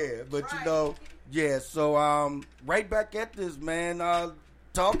 So, right back at this, man.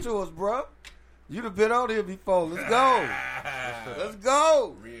 Talk to us, bro. You'd have been on here before. Let's go. Let's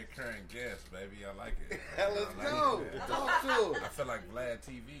go. Reoccurring guest, baby. I like it. Let's go. Talk to us. I feel like Vlad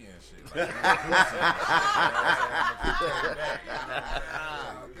TV and shit.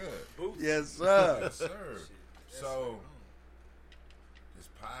 Good. Yes, sir. Yes, sir. So, this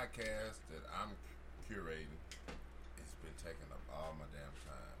podcast that I'm curating, it's been taking up all my damn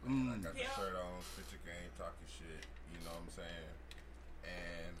time. I got the shirt on, spit your game, talk your shit. You know what I'm saying?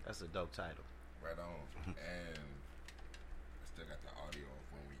 And that's a dope title. Right on. And I still got the audio of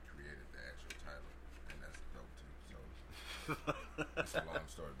when we created the actual title, and that's dope too. So it's a long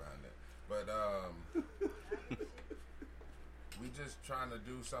story behind that. But we just trying to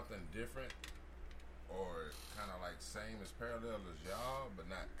do something different, or kind of like same as parallel as y'all, but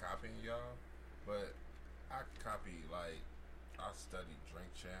not copying y'all. But I copy, like, I study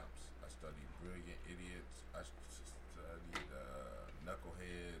Drink Champs, I study Brilliant Idiots, I studied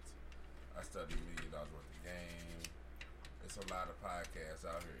Knuckleheads. I studied $1 Million Worth of Game. It's a lot of podcasts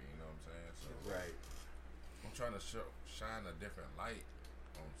out here, you know what I'm saying? So Right. I'm trying to shine a different light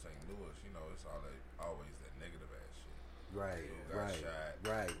on St. Louis. You know, it's always that negative ass shit. Right, Who got right, shot,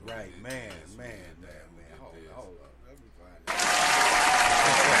 right, who right. did Man, this, who man, did that, man, who man. did this. Hold up. Let me find it.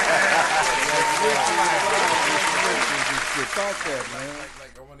 Talk that, man.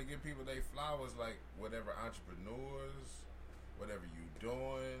 Like I want to give people their flowers. Like whatever entrepreneurs, whatever you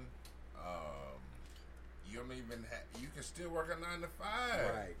doing, you don't even you can still work a 9 to 5,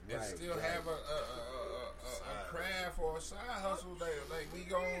 and still have a craft or a side hustle. Like we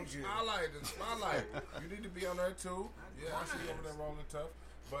gon' highlight and spotlight. You need to be on there too. Yeah, I see you over there rolling tough.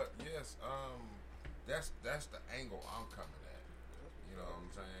 But yes, that's the angle I'm coming at. You know what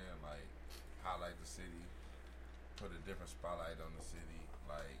I'm saying? Like highlight the city, put a different spotlight on the city.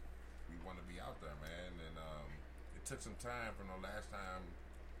 Like we want to be out there, man. And it took some time from the last time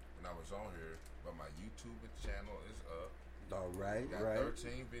when I was on here, but my YouTube channel is up. All right, got right.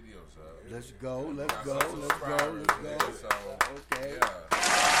 13 videos up. Let's go. Let's Got go. some Let's go. subscribers, Let's go. yeah, So Okay.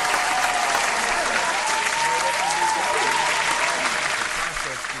 yeah.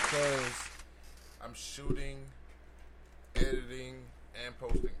 Because I'm shooting, editing, and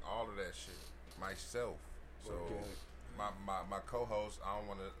posting all of that shit myself. So my co-host, I don't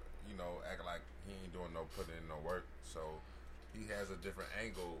want to act like he ain't doing put in no work. So he has a different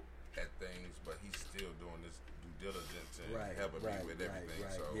angle at things, but he's still doing this due diligence and helping me with everything.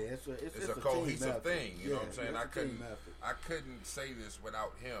 So yeah, it's a team cohesive effort. thing. You know what I'm saying? It's a team effort. I couldn't say this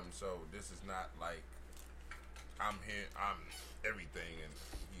without him. So this is not like I'm here, I'm everything, and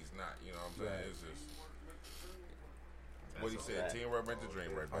he's not. You know what I'm saying? Right. It's just what he said. Teamwork makes the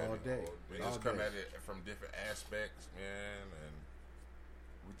dream work, baby. All day. We just come at it from different aspects, man, and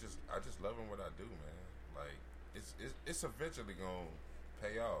I just loving what I do, man. Like it's eventually gonna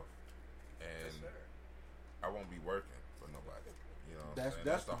pay off, and I won't be working for nobody. You know, what I'm saying?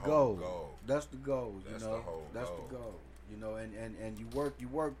 That's the whole goal. That's the goal. That's you know, the whole that's goal. the goal. You know, and you work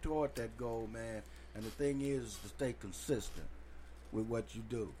toward that goal, man. And the thing is to stay consistent with what you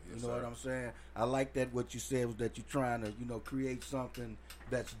do. Yes, you know sir. what I'm saying? I like that what you said was that you're trying to, create something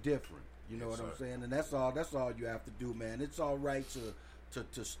that's different. You know Yes, what I'm sir. saying? And that's all you have to do, man. It's all right to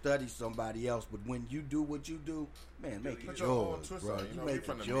study somebody else, but when you do what you do, man, make Put it your own yours, twist bro. on it. You You know, make we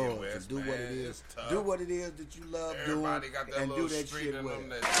from it the yours Midwest, and do what it man. is. It's tough. Do what it is that you love Everybody doing got that and little do that street shit in well. them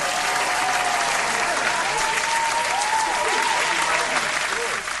that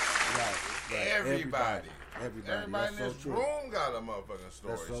Everybody in in this room got a motherfucking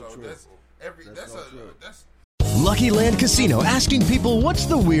story. That's so true. That's Lucky Land Casino, asking people, what's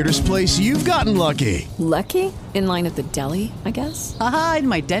the weirdest place you've gotten lucky? Lucky? In line at the deli, I guess? Aha, in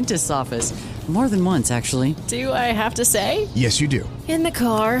my dentist's office. More than once, actually. Do I have to say? Yes, you do. In the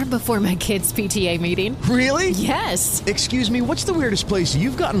car before my kids' PTA meeting. Really? Yes. Excuse me, what's the weirdest place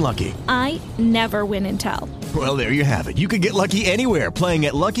you've gotten lucky? I never win and tell. Well, there you have it. You can get lucky anywhere, playing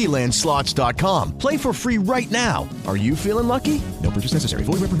at LuckyLandSlots.com. Play for free right now. Are you feeling lucky? No purchase necessary.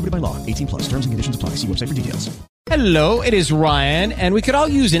 Void where prohibited by law. 18+. Terms and conditions apply. See website for details. Hello, it is Ryan, and we could all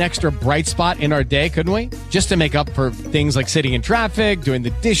use an extra bright spot in our day, couldn't we? Just to make up for things like sitting in traffic, doing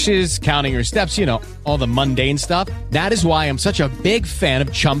the dishes, counting your steps, all the mundane stuff. That is why I'm such a big fan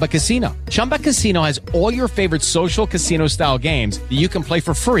of Chumba Casino. Chumba Casino has all your favorite social casino-style games that you can play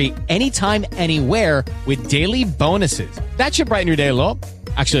for free anytime, anywhere with daily bonuses. That should brighten your day a little.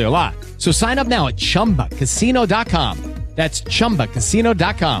 Actually, a lot. So sign up now at ChumbaCasino.com. That's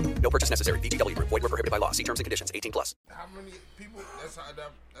ChumbaCasino.com. No purchase necessary. VGW Group. Void where prohibited by law. See terms and conditions. 18+. how many people?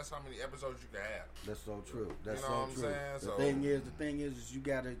 That's how many episodes you can have. That's so true. That's You know so what I'm true. saying? The So- thing is you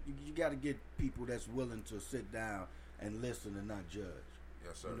gotta get people that's willing to sit down and listen and not judge.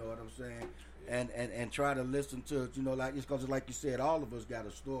 Yes, sir. You know what I'm saying? And try to listen to like it's because like you said, all of us got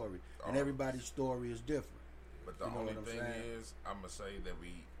a story, and everybody's story is different. But the You know only what I'm thing saying? is, I'm gonna say that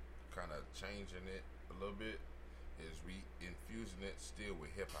we kind of changing it a little bit. Is we infusing it still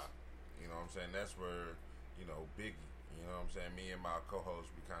with hip hop. You know what I'm saying? That's where Biggie. You know what I'm saying? Me and my co-host,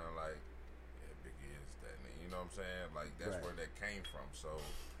 we kind of like, yeah, Biggie is that. You know what I'm saying? Like that's Right. where that came from. So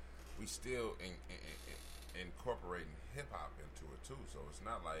we still incorporating hip hop into it too. So it's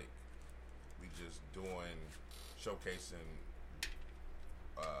not like we just showcasing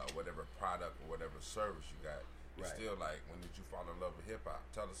whatever product or whatever service you got. It's Right. still like, when did you fall in love with hip hop?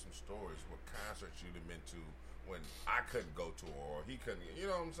 Tell us some stories. What concerts you'd have been to when I couldn't go to, or he couldn't. You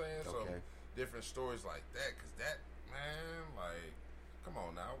know what I'm saying? Okay. So different stories like that. Cause that, man, like, come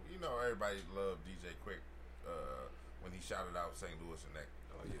on now. Everybody loved DJ Quick when he shouted out St. Louis and that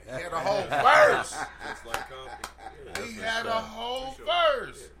He had a whole verse. Just like Compton. He had a whole Sure.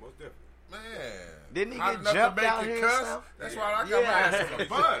 verse. Yeah, most definitely. Man. Didn't he Hot get enough to jumped make out you here? cuss? and stuff? That's why I got Yeah. my ass on the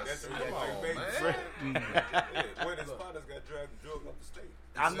bus. That's Come like on, baby man. One of his partners got drug up the state.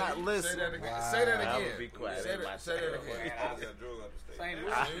 I'm not Say listening. that again. Say that I again. would be quiet. Say that again. Got drug up the state. St.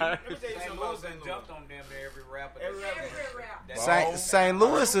 Louis. Let me tell you something about St. Jumped on them to every rapper. Every rapper. St.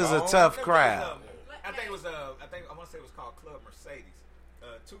 Louis is a tough crowd. I think it was I want to say it was called Club Mercedes.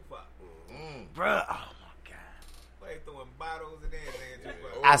 Tupac. Bruh, oh my God. They throwing bottles and everything.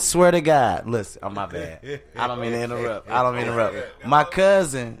 I swear to God. Listen, oh my bad. I don't mean to interrupt. My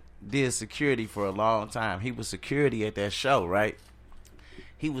cousin did security for a long time. He was security at that show, right?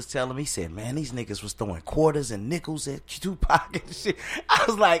 He was telling me, he said, man, these niggas was throwing quarters and nickels at Tupac and shit. I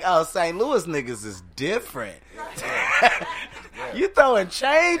was like, oh, St. Louis niggas is different. You throwing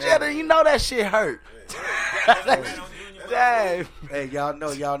change at her, you know that shit hurt. Damn. Hey,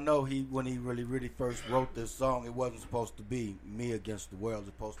 y'all know he when he really first wrote this song, it wasn't supposed to be me against the world.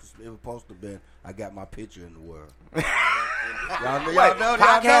 It was supposed to be I got my picture in the world. y'all know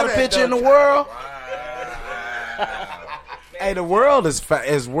Pac had a picture in the world. Hey, the world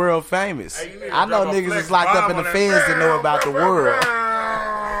is world famous. Hey, I know niggas is locked up in the feds to know about the world.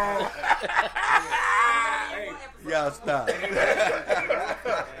 Y'all stop.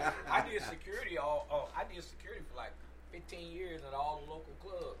 I did security for like 15 years at all the local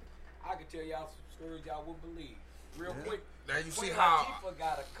clubs. I could tell y'all some stories y'all wouldn't believe. Real quick. Now you see Queen how Latifah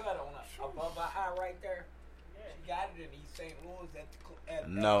got a cut on above her eye right there. She got it in East St. Louis at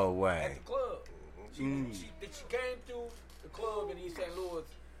No way. At the club. She came through the club in East St. Louis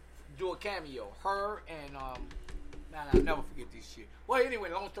do a cameo. Her and I'll never forget this shit. Well, anyway,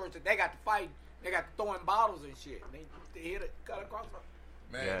 long story short, they got to fight. They got to throwing bottles and shit. They hit it, cut across the.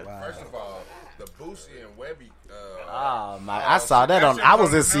 Man, first of all, the Boosie and Webby. I saw that on. I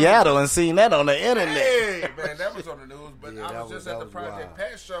was in Seattle and seen that on the internet. Hey, man, that was on the news. But I was just at the Project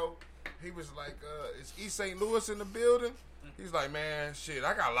Pat show. He was like, "Is East St. Louis in the building?" He's like, "Man, shit,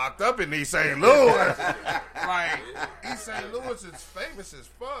 I got locked up in East St. Louis." Like, East St. Louis is famous as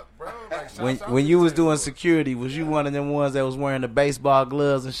fuck, bro. Like, When you was doing security, was you one of them ones that was wearing the baseball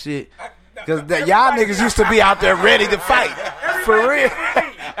gloves and shit? Because y'all niggas used to be out there ready to fight. For real.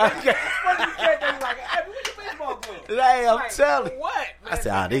 Hey, I'm telling you. What? I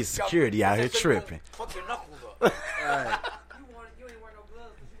said, oh, these security out here tripping. Fuck your knuckles up. You ain't wear no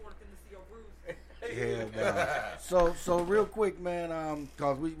gloves because you want them to see your bruise. Yeah, man. So real quick, man,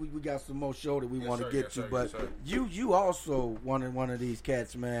 cause we got some more show that we want to get to, but you also one of these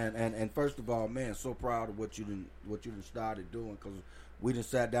cats, man, and first of all, man, so proud of what you done started doing, cause we done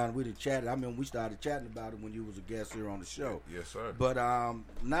sat down and we done chatted. I mean, we started chatting about it when you was a guest here on the show. Yes, sir. But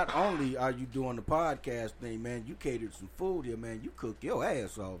not only are you doing the podcast thing, man, you catered some food here, man. You cook your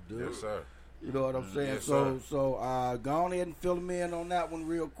ass off, dude. Yes, sir. You know what I'm saying? Yes, so sir. go on ahead and fill them in on that one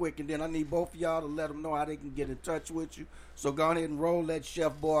real quick, and then I need both of y'all to let them know how they can get in touch with you. So go on ahead and roll that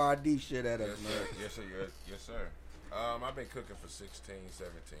Chef Boyardee shit at us, man. Yes, sir. Yes, sir. I've been cooking for 16,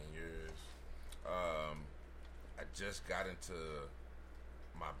 17 years. I just got into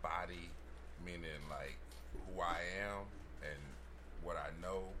my body, meaning like who I am and what I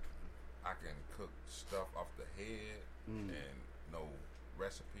know. I can cook stuff off the head and know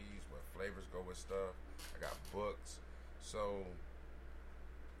recipes, what flavors go with stuff. I got books, so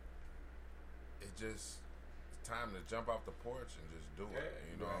it's just time to jump off the porch and just do it.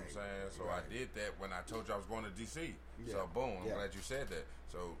 You know what I'm saying? So I did that when I told you I was going to DC. Yeah. So boom, I'm glad you said that.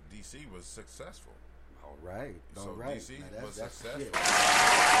 So DC was successful. All right. So DC was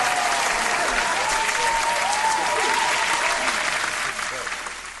successful.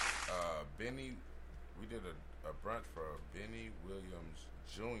 Benny, we did a brunch for Benny Williams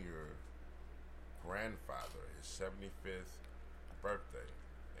Jr. grandfather, his 75th birthday.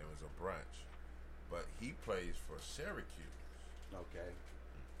 It was a brunch, but he plays for Syracuse. Okay.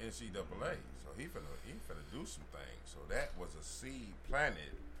 NCAA. So he finna do some things. So that was a seed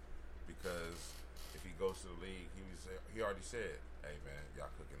planted because if he goes to the league, he already said, "Hey man,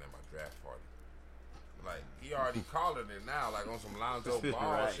 y'all cooking at my draft party." Like he already calling it now, like on some Lonzo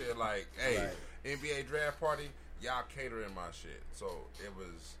Ball shit. Like, hey, NBA draft party, y'all catering my shit. So it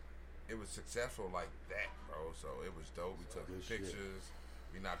was successful like that, bro. So it was dope. We took pictures.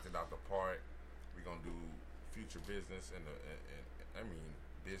 We knocked it out the park. We gonna do future business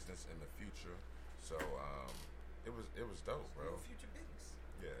business in the future. So it was dope, bro. Future business.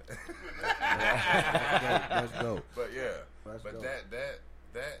 Yeah. That's dope. But yeah, That's but dope.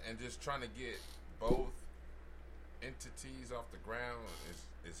 that and just trying to get both entities off the ground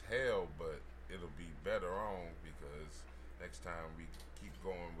is hell, but it'll be better on because next time we keep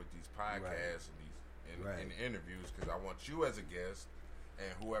going with these podcasts and these and interviews, because I want you as a guest and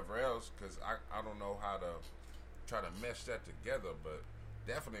whoever else, because I don't know how to try to mesh that together, but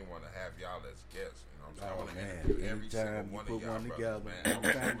definitely want to have y'all as guests. You know what I'm saying? I want to interview every single one of y'all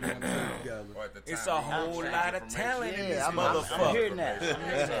brothers, man. It's a whole lot of talent in this I'm hearing that.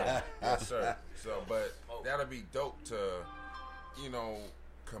 Yes, sir. So, but that'll be dope to,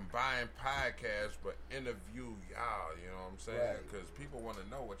 combine podcasts, but interview y'all. You know what I'm saying? Because people want to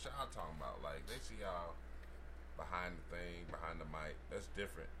know what y'all talking about. Like, they see y'all behind the thing, behind the mic. That's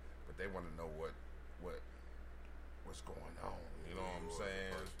different. But they want to know what's going on. You know what I'm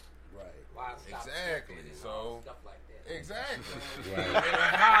saying? Right. Exactly. So. Stuff like that. Exactly. Right.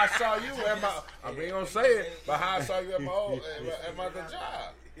 How I saw you at my, I mean, gonna say it, but how I saw you at my other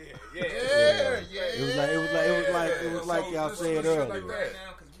job. Yeah. It was like y'all said earlier. Like right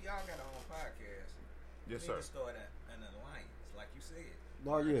now, because we all got our own podcast. Yes, we sir. need to start an alliance, like you said.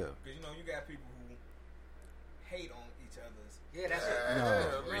 Oh yeah. Because you got people who hate on each other's. Yeah, that's it. No,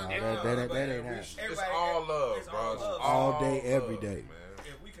 that ain't happening. It's all love, bro. All day, every day.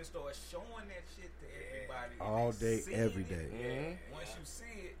 If we can start showing that shit to everybody, all day, every day. Once you see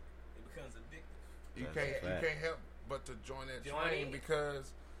it, it becomes addictive. You can't help but to join that train,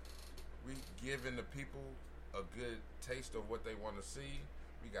 because we giving the people a good taste of what they want to see.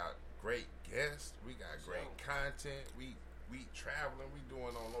 We got great guests. We got great content. We traveling. We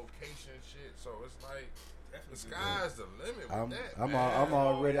doing on location shit. So it's like the sky's the limit with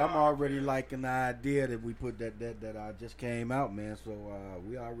that. I'm already liking the idea that we put that I just came out, man. So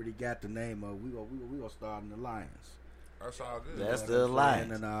we already got the name of. We gonna start an alliance. That's all good. That's the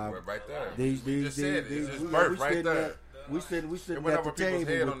alliance. And, right there. These right there. We sitting at the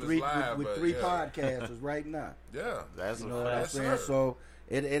table with three podcasters right now. Yeah, that's what I'm saying. So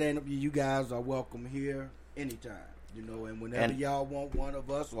it ain't, you guys are welcome here anytime. And whenever y'all want one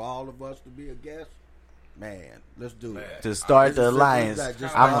of us or all of us to be a guest, man, let's do it. To start the alliance,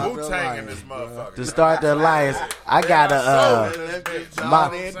 I'm Wu-Tang in this motherfucker. To start the alliance, I got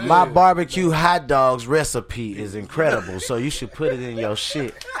my barbecue hot dogs recipe is incredible, so you should put it in your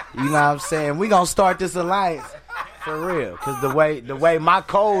shit. You know what I'm saying? We gonna start this alliance. For real, because the way my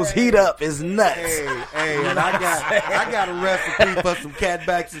coals heat up is nuts. Hey, and I got a recipe for some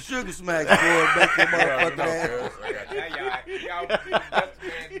catbacks and sugar smacks, boy. Make your motherfucking ass.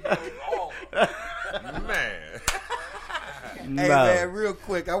 Man, real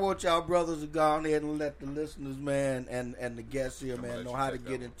quick, I want y'all brothers to go on ahead and let the listeners, man, and the guests here, man, know how to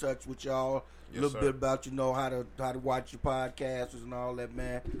get in touch with y'all. A little bit about how to watch your podcasts and all that,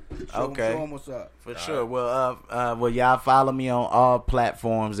 man. Show them what's up. For sure. Well, y'all follow me on all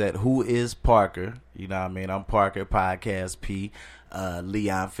platforms at Who Is Parker. You know what I mean? I'm Parker Podcast P.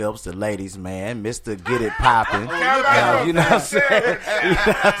 Leon Phelps, the ladies man, Mr. Get It Poppin'. You know what I'm saying?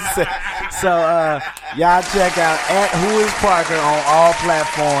 So y'all check out at Who Is Parker on all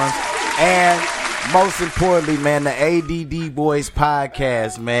platforms, and most importantly, man, the ADD Boys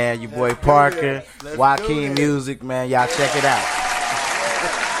podcast, man. Your boy Parker, Joaquin Music, man. Y'all check it out.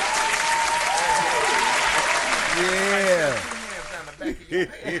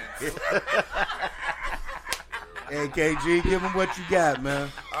 Hey, KG, give them what you got,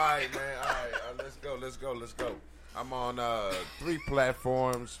 man. All right, man. All right. Let's go. I'm on 3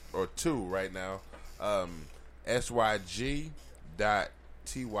 platforms, or 2 right now. syg.tys.podcast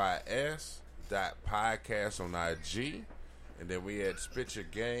on IG. And then we had Spit Your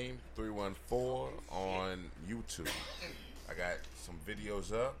Game 314 on YouTube. I got some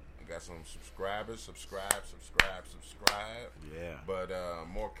videos up. I got some subscribers. Subscribe. Yeah. But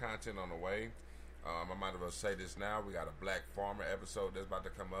more content on the way. I might as well say this now. We got a Black Farmer episode that's about to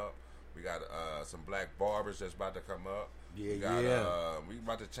come up. We got some Black Barbers that's about to come up. We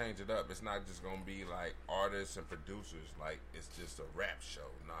about to change it up. It's not just gonna be like artists and producers. Like it's just a rap show.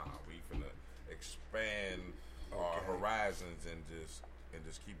 Nah, we finna expand our horizons and just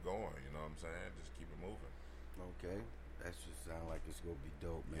keep going. You know what I'm saying? Just keep it moving. Okay. That just sound like it's gonna be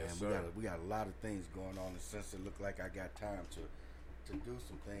dope, man. Yes, sir. We got a lot of things going on, and since it looked like I got time to do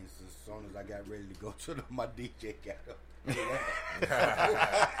some things as soon as I got ready to go to my DJ got up.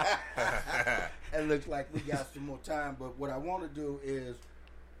 It looks like we got some more time, but what I want to do is,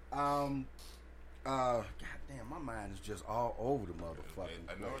 God damn, my mind is just all over the motherfucking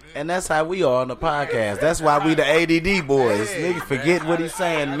place. And that's how we are on the podcast. That's why we the ADD boys. Nigga forget what he's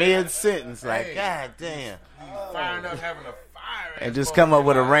saying mid-sentence. Like, God damn. Firing up, having a fire. And just come up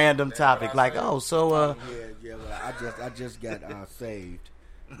with a random topic like, well, I just got saved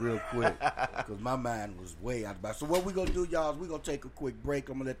real quick because my mind was way out of bounds. So what we gonna do, y'all, is we gonna take a quick break.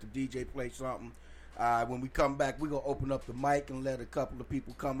 I'm gonna let the DJ play something. When we come back, we're going to open up the mic and let a couple of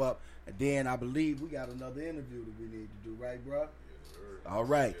people come up. And then I believe we got another interview that we need to do, right, bro? Yes, all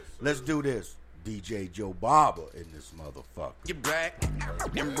right. Let's do this. DJ Joe Barber in this motherfucker. Get back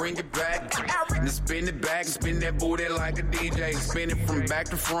and bring it back. And spin it back, spin that booty like a DJ. Spin it from back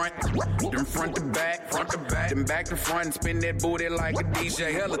to front, then front to back, then back to front. And spin that booty like a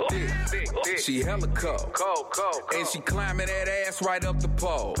DJ. Hella thick, she hella cold. And she climbing that ass right up the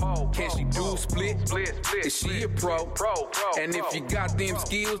pole. Can she do split? Is she a pro? And if you got them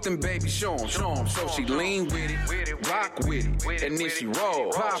skills, then baby show 'em. So she lean with it, rock with it, and then she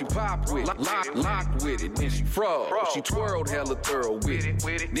roll. She pop with it. Lock with it, then she froze. She twirled hella thorough with it.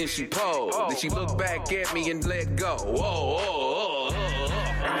 Then she posed. Then she looked back at me and let go.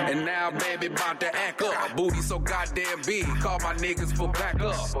 And now baby bout to act up. Booty so goddamn big, call my niggas for back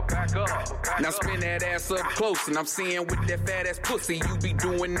up. Now spin that ass up close, and I'm seeing with that fat ass pussy you be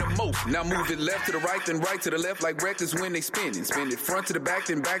doing the most. Now move it left to the right, then right to the left like records when they spinning. Spin it front to the back,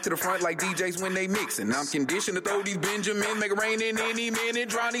 then back to the front like DJs when they mixing. I'm conditioned to throw these Benjamins, make it rain in any minute,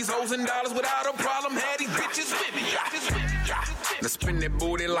 drown these hoes in dollars without a problem. Had these bitches swimming. Now spin that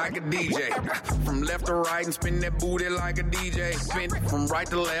booty like a DJ. From left to right and spin that booty like a DJ. Spin it from right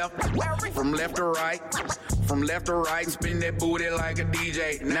to left, from left to right, from left to right and spin that booty like a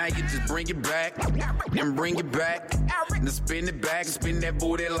DJ. Now you just bring it back, then bring it back. Then spin it back and spin that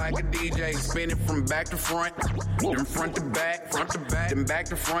booty like a DJ. Spin it from back to front, then front to back, then back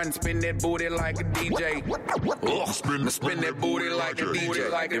to front and spin that booty like a DJ. Spin that booty like a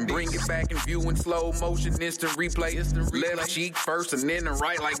DJ. Then bring it back in view in slow motion, instant replay. Left cheek first and then the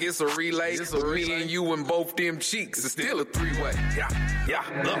right like it's a relay. Me and you and both them cheeks. It's still a three-way.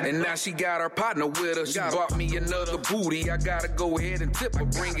 And now she got her partner with her. She bought me another booty. I gotta go ahead and tip her.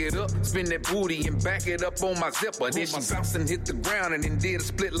 Bring it up, spin that booty and back it up on my zipper. Then she bounced and hit the ground and then did a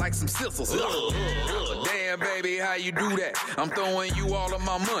split like some scissors. Damn, baby, how you do that? I'm throwing you all of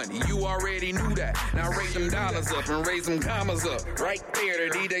my money. You already knew that. Now raise them dollars up and raise them commas up. Right there,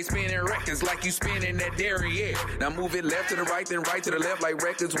 the DJ spinning records like you spinning that derriere. Now move it left to the right, then right to the left like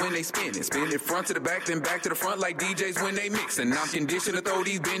records when they spinning. Spin it front to the back, then back to the front like DJs when they mixing. I'm conditioned to throw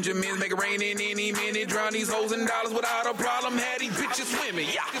these Benjamins, make it rain in any minute, drown these hoes in dollars without a problem. Had these bitches swimming.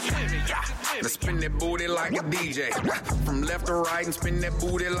 Now spin that booty like a DJ. From left to right and spin that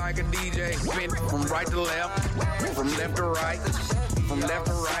booty like a DJ. Spin it from right to left, from left to right, from left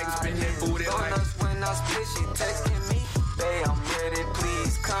to right and spin that booty like. When I split, she texting me, babe, I'm ready,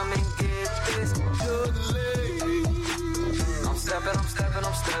 please come and get this. You're the lady. I'm stepping.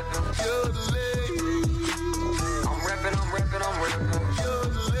 You're the lady. I'm repping. You're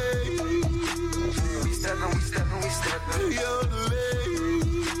the lady. We stepping. You're the lady.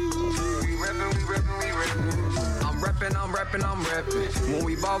 We repping. I'm repping. When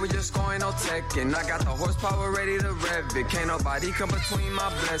we ball, we just going no teching. I got the horsepower ready to rev it. Can't nobody come between my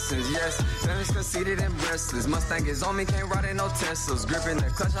blessings. Yes, feelings conceited and restless. Mustang is on me, can't ride in no Teslas. Gripping the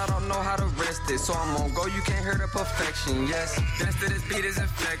clutch, I don't know how to rest it. So I'm on go, you can't hear the perfection. Yes, dance to this beat is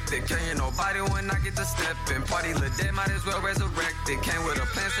infected. Can't hear nobody when I get to stepping. Party the dead, might as well resurrect it. Came with a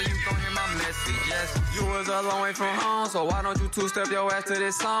plan, so you gon' hear my message. Yes, you was a long way from home, so why don't you two-step your ass to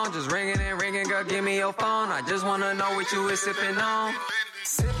this song? Just ringing, girl, give me your phone. I just wanna know what you is sipping on.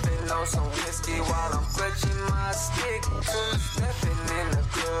 Sipping on some whiskey while I'm clutching my stick. Stepping in the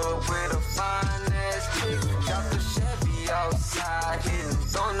club with a fine ass chick. Got the Chevy outside hitting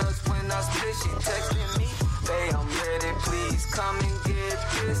donuts when I split. She texting me, babe, I'm ready, please come and get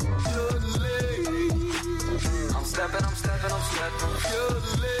this. You're the lady. I'm stepping. You're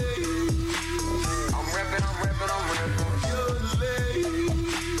the lady. I'm repping. You're the lady.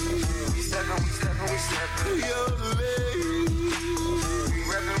 We stepping. You're the lady.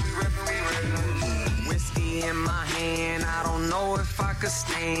 We reppin'. Whiskey in my hand, I don't know if I could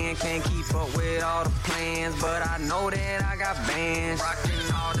stand. Can't keep up with all the plans, but I know that I got bands.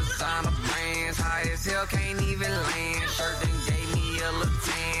 Rockin' all designer brands, high as hell, can't even land. Shirt then gave me a little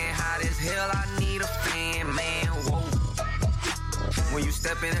tan. Hot as hell, I need a fan, man, whoa. When you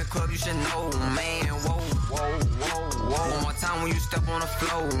step in the club, you should know, man, whoa. One more time when you step on the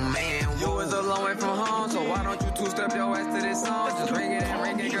floor, man, whoa. You was a long way from home, so why don't you two-step your ass to this song? Just ring it,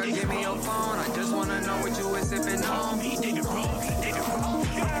 girl, give me your phone. I just wanna know what you was sipping on. Call me nigga rough.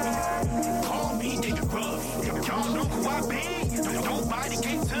 Call me nigga rough. Y'all know who I be. Nobody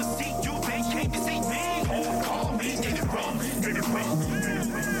came to see you, they came to see me. Call me nigga rough.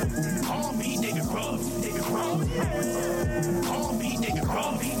 Call me nigga rough. Call me nigga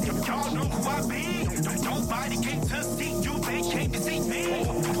rough. Y'all know who I be. Nobody came to see you, they came to see me.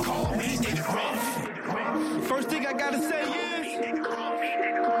 Call me nigga rough. First thing I gotta say is,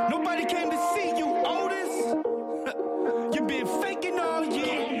 nobody came to see you.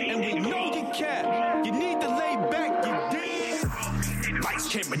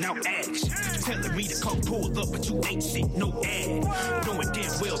 without action. Telling me to come pull up, but you ain't seen no ad. Knowing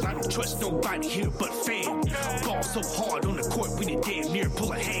damn well I don't trust nobody here but fam. Ball so hard on the court, we done damn near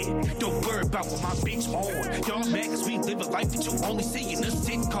pull a hand. Don't worry about what my bitch on. Y'all mad cause we live a life that you only see in a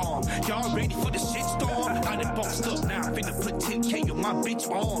sitcom. Y'all ready for the shit storm? I done bossed up now, finna put 10K on my bitch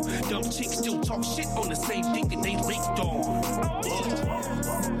arm. Dumb chicks still talk shit on the same thing that they linked on.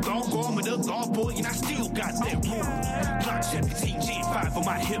 Gone with a law boy and I still got that room. Glock 17, G5 on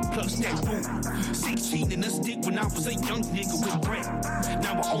my hip plus that room. 16 in a stick when I was a young nigga with bread.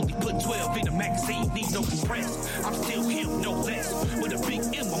 Now I only put 12 in a magazine, need no compress. I'm still him, no less, with a big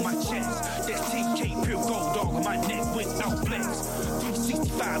M on my chest. That's 10K pure gold all on my neck without flex.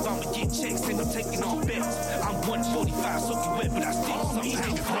 365, I'ma get checks and I'm taking off bets. I'm 145, soaking wet, but I still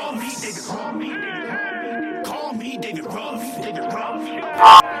somehow call me David, call me David. Call me David Ruff, David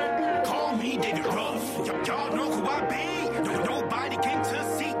Ruff. Call me David Ruff. Y'all know who I be. Nobody came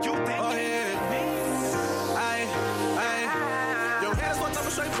to see you. They Your head's fucked up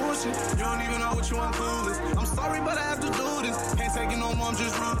and straight bullshit. You don't even know what you want clueless. I'm sorry, but I have to do this. Can't take it no more, I'm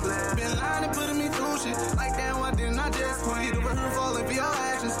just ruthless. Been lying and putting me through shit. Like damn, why didn't I just quit? Over here falling for your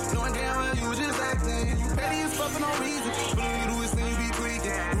actions. Knowing damn well you was just acting. You petty as fuck for no reason. But when you do this thing, you be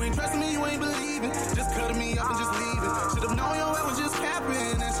tweaking. You ain't trusting me, you ain't believing. Just cutting me up and just leaving. Should've known your way was just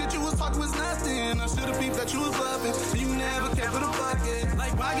capping. That shit you was talking was nothing. I should've peeped that you was bluffing. You never kept for the bucket.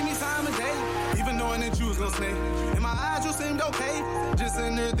 Like why give me time of day? Even knowing that you was gonna stay. In my eyes you seemed okay. Just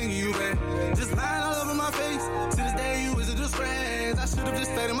sitting there thinking you bad. Just lying all over my face. To this day you was a disgrace. I should've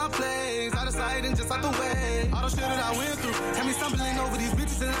just stayed in my place. Out of sight and just out the way. All the shit that I went through had me stumbling over these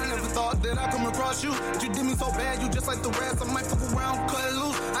bitches, and I never thought that I'd come across you. But you did me so bad, you just like the rest. I might fuck around, cut it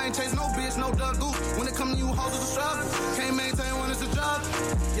loose. I ain't chase no bitch, no duck goose. When it come to you, hoes is a struggle. Can't maintain when it's a job.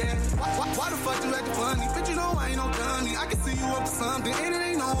 Yeah, why the fuck you acting funny? Bitch, you know I ain't no dummy. I can see you up to something, and it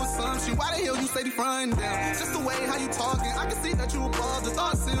ain't no assumption. Why the hell you say the front down? Just the way how you talking. I can see that you a ball. The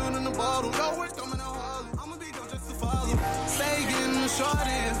thought sealed in the bottle. Your words coming out hard. I'ma be gone just to follow. Stay getting the short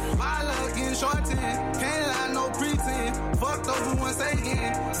end. My luck in short end. Can't lie, no pretend. Fucked over once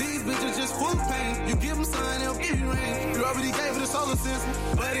again. These bitches just full of pain. You give them sun, they'll give you rain. You already gave it a solar system,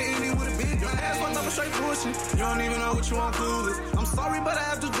 but it ended with a big bang. Your ass fucked up and straight pushing. You don't even know what you want clueless. I'm sorry, but I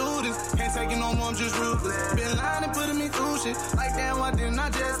have to do this. Can't take it no more, I'm just ruthless. Been lying and putting me through shit. Like damn, why didn't I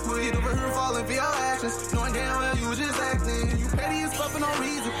just quit? Over here falling for your actions. Knowing damn well you was just acting. You petty as fuck for no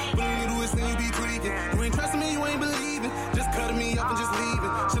reason. But when you do this thing, you be tweaking. You ain't trusting me, you ain't believing. Just cutting me up and just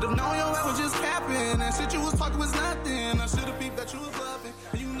leaving. Should've known your ass was just capping. That shit you was talking was nothing. I should've peeped that you was bluffing.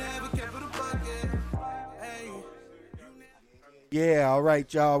 You never kept for the bucket. Hey. Yeah, all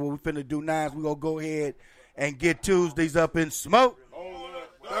right, y'all. What we finna do now is we gonna go ahead and get Tuesdays up in smoke.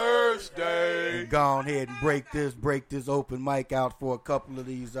 Thursday. And go ahead and break this open mic out for a couple of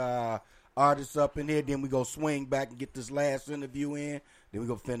these artists up in here. Then we go swing back and get this last interview in. Then we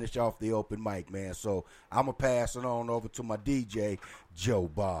gonna finish off the open mic, man. So I'm gonna pass it on over to my DJ, Joe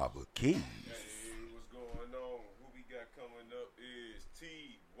Barber Keys. What's going on? Who we got coming up is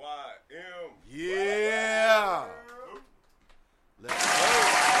TYM. Yeah. Let's go.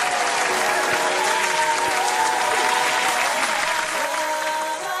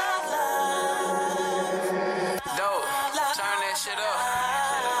 Dope, turn that shit up.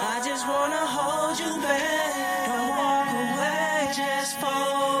 I just wanna hold you back. Don't walk away, just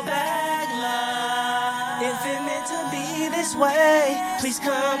fall back, love. If it meant to be this way, please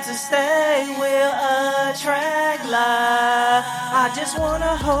come to stay. We'll attract love. I just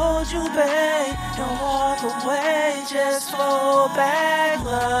wanna hold you back. Don't walk away, just fall back,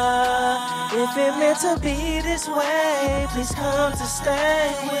 love. If it meant to be this way, please come to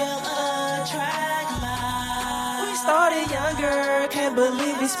stay. We'll attract love. We started younger, can't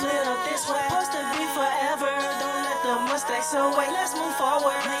believe we split up this way. Supposed to be forever, don't let the mistakes away. Let's move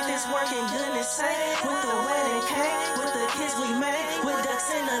forward, make this work in goodness sake. With the wedding cake, with the kids we made, with ducks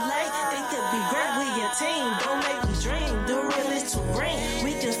in the lake, it could be great. We a team, don't make me dream. The real is to bring.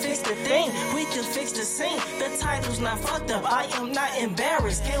 We can fix the thing, we can fix the scene. The title's not fucked up, I am not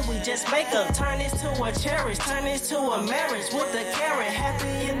embarrassed. Can we just make up? Turn this to a cherish, turn this to a marriage. With the carrot,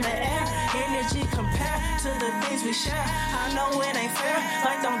 happy in the air. Energy compared to the things we share. I know it ain't fair,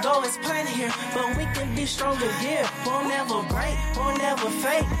 like don't go as planned here, but we can be stronger here. Won't ever break, won't ever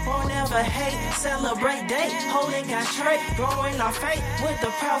fade, won't ever hate. Celebrate day, holding God straight, growing our faith with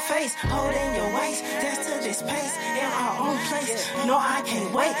a proud face, holding your waist. Dance to this pace in our own place. No, I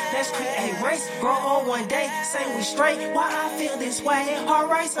can't wait. Let's create race, grow old one day. Say we straight. Why I feel this way? Heart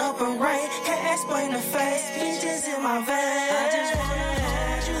rise up and rain. Can't explain the face. Beaches in my veins. I just wanna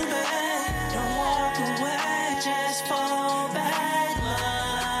hold you back. Don't walk away. Just fall back,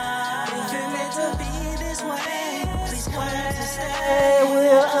 love. this way, please come to stay.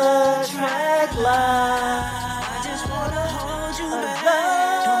 We'll attract love. I just wanna hold you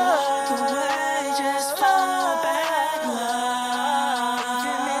back. Don't walk away, just fall back, love. If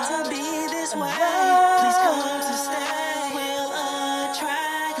you're meant to be this way, please come to stay. We'll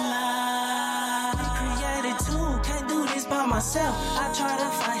attract love. We created two, can't do this by myself. I try to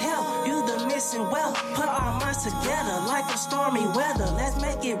find help, you the missing well. Put our minds together like a stormy weather. Let's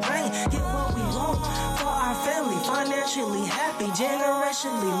make it rain, get what we want for our family. Financially happy,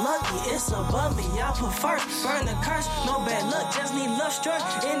 generationally lucky. It's above me, I put first. Burn the curse, no bad luck, just need love struck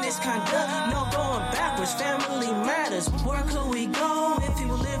in this conduct. No going backwards, family matters. Where could we go if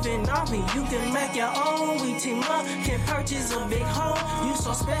you living off me? You can make your own. We team up, can purchase a big home. You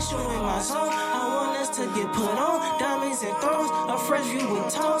so special in my zone. I want us to get put on, diamonds and thrones, a fresh view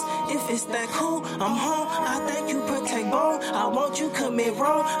with toes. If it's that cool, I'm home. I think you protect bone. I want you commit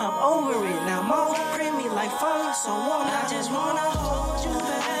wrong. I'm over it now, more creamy like phone. So I just wanna hold you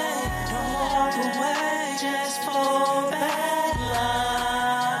back. Don't walk away, just fall back,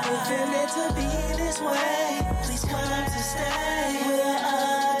 love. If you're meant to be this way, please come to stay. We'll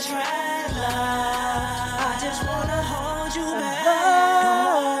attract love. I just wanna hold you back. Don't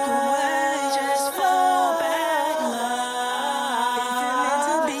walk away, just fall back, love. If you're meant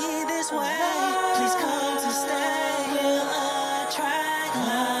to be this way, please come to stay. We'll attract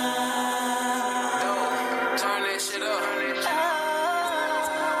love. Turn that shit up.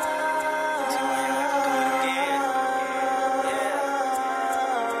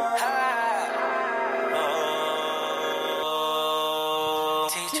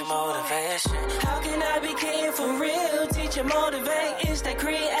 Teacher motivation. How can I be king for real? Teacher motivate. It's that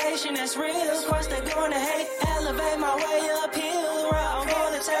creation that's real. Of course they're gonna hate. Elevate my way uphill. The route I'm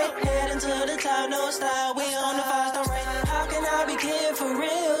gonna take. Heading to the top, no style. We on the 5-star rate. How can I be king for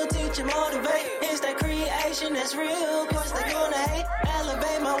real? Teacher motivate. It's that creation that's real. Of course they're gonna hate.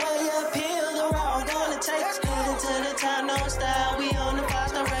 Elevate my way uphill. The route I'm gonna take. Heading to the top, no style. We on the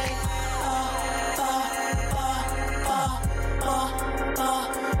 5-star rate.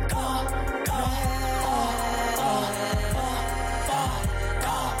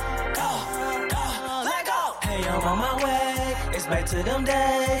 Hey, I'm on my way. It's back to them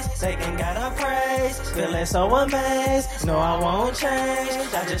days. Taking God I praise. Feeling so amazed. No, I won't change.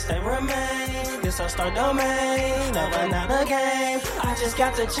 I just stay remain. This a star domain of another game. I just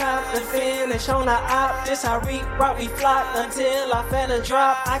got to chop the finish on the op. This how rock we flop until I fed a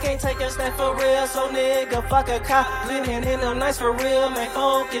drop. I can't take a step for real, so nigga fuck a cop. Living in them nights for real, man.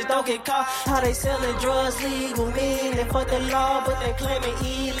 Focus, don't get caught. How they selling drugs legal, meaning fuck the law, but they claim it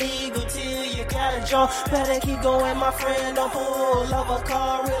illegal till you gotta draw. Better keep going, my friend. Don't pull love a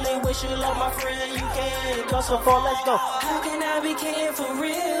car. Really wish you love my friend. You can't go so far. Let's go. How can I be king for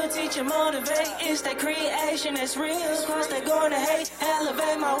real? Teach and motivate. It's that creation that's real. Cause they're gonna hate.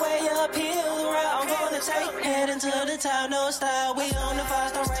 Elevate my way uphill. The route I'm gonna take. Heading to the top, no style. We on the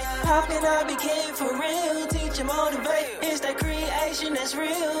 5-star rate. How can I be king for real? Teach and motivate. It's that creation that's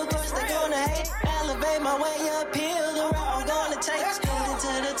real. Cause they're gonna hate. Elevate my way uphill. The route I'm gonna take. Heading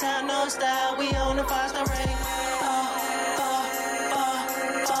to the top, no style. We on the 5-star rate.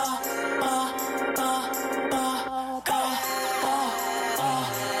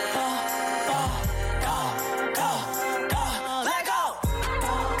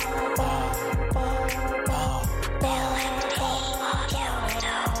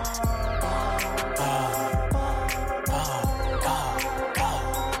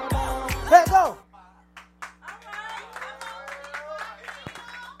 Let go.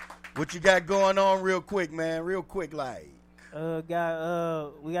 What you got going on real quick, man? Real quick, like. We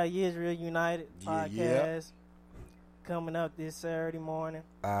got Israel United podcast coming up this Saturday morning.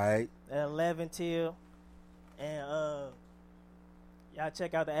 All right. At 11 till. And y'all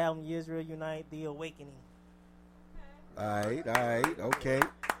check out the album Israel Unite, The Awakening. All right.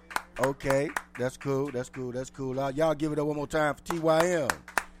 Okay. That's cool. Y'all give it up one more time for TYM.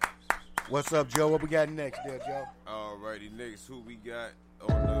 What's up, Joe? What we got next there, Joe? Alrighty, next, who we got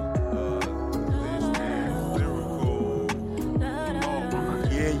on the list there? Lyrical.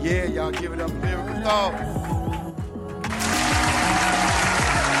 Yeah, y'all give it up, Lyrical Thought.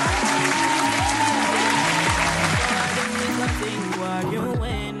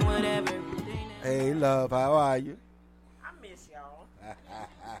 Hey, love, how are you? I miss y'all.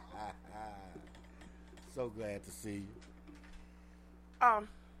 So glad to see you.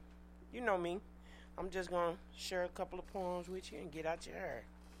 You know me. I'm just gonna share a couple of poems with you and get out your hair.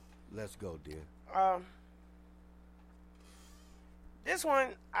 Let's go, dear. This one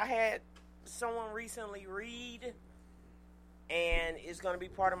I had someone recently read, and it's gonna be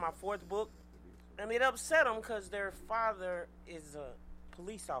part of my 4th book. And it upset them because their father is a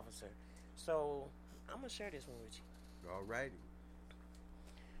police officer. So I'm going to share this one with you. All righty.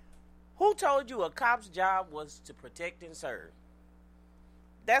 Who told you a cop's job was to protect and serve?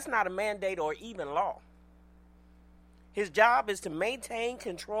 That's not a mandate or even law. His job is to maintain,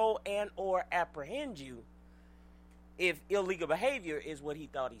 control, and or apprehend you if illegal behavior is what he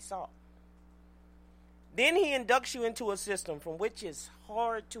thought he saw. Then he inducts you into a system from which it's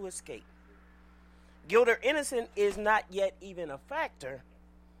hard to escape. Guilt or innocent is not yet even a factor,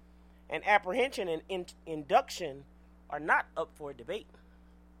 and apprehension and induction are not up for debate.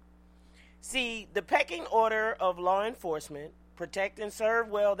 See, the pecking order of law enforcement, protect and serve,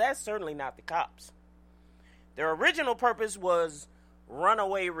 well, that's certainly not the cops. Their original purpose was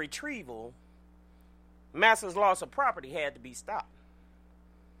runaway retrieval. Massive loss of property had to be stopped.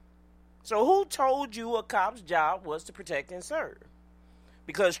 So who told you a cop's job was to protect and serve?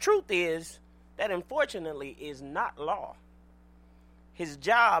 Because truth is, that unfortunately is not law. His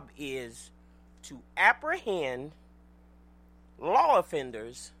job is to apprehend law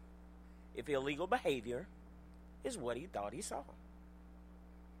offenders if illegal behavior is what he thought he saw.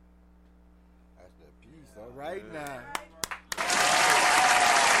 That's that piece. All right now.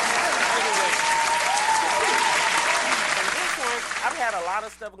 I've had a lot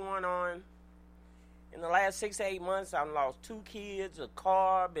of stuff going on. In the last 6 to 8 months, I've lost 2 kids, a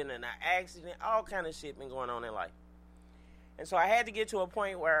car, been in an accident, all kind of shit been going on in life. And so I had to get to a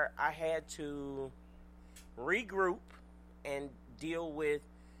point where I had to regroup and deal with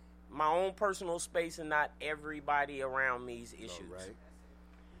my own personal space and not everybody around me's issues. Right.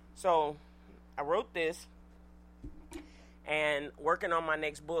 So I wrote this, and working on my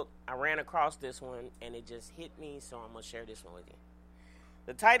next book, I ran across this one, and it just hit me, so I'm going to share this one with you.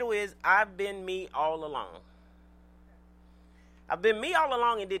 The title is, I've Been Me All Along. I've been me all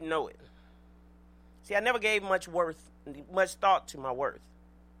along and didn't know it. See, I never gave much thought to my worth.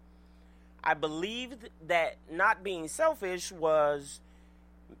 I believed that not being selfish was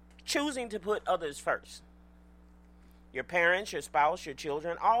choosing to put others first. Your parents, your spouse, your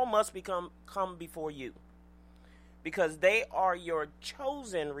children, all must come before you, because they are your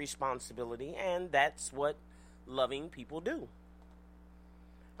chosen responsibility, and that's what loving people do.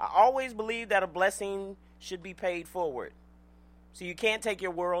 I always believe that a blessing should be paid forward. So you can't take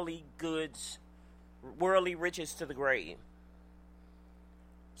your worldly goods, worldly riches to the grave.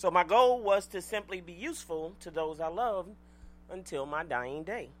 So my goal was to simply be useful to those I loved until my dying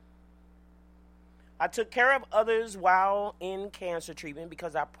day. I took care of others while in cancer treatment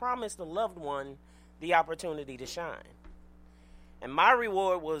because I promised a loved one the opportunity to shine. And my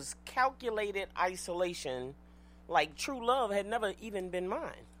reward was calculated isolation, like true love had never even been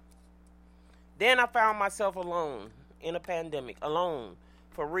mine. Then I found myself alone in a pandemic, alone,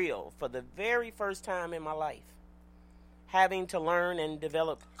 for real, for the very first time in my life, having to learn and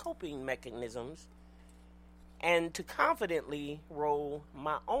develop coping mechanisms and to confidently roll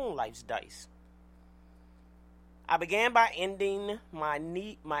my own life's dice. I began by ending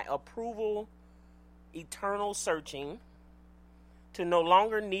my approval, eternal searching, to no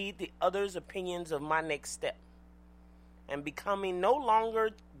longer need the others' opinions of my next step, and becoming no longer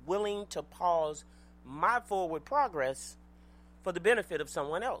willing to pause my forward progress for the benefit of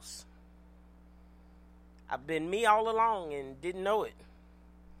someone else. I've been me all along and didn't know it.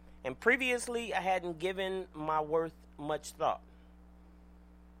 And previously, I hadn't given my worth much thought.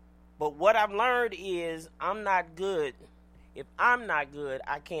 But what I've learned is I'm not good. If I'm not good,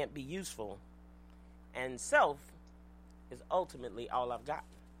 I can't be useful. And self is ultimately all I've got.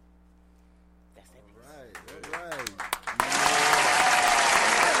 That's it. All right.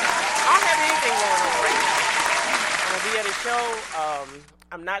 I don't have anything going on right now. I'm going to be at a show.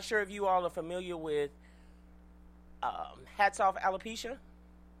 I'm not sure if you all are familiar with Hats Off Alopecia.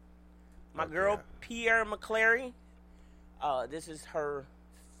 My girl, Pierre McClary. This is her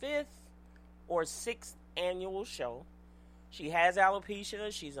 5th or 6th annual show. She has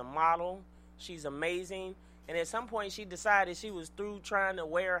alopecia. She's a model. She's amazing. And at some point, she decided she was through trying to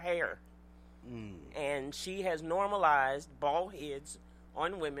wear hair. And she has normalized bald heads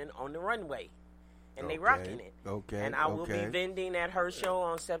on women on the runway. And they rocking it. And I will be vending at her show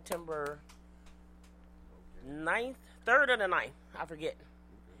on September 9th, 3rd or the 9th. I forget.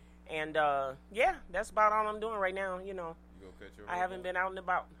 And, yeah, that's about all I'm doing right now, you know. You gonna cut your I haven't been out and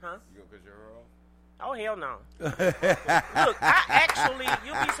about, huh? You gonna cut your hair off? Oh, hell no. Look, I actually,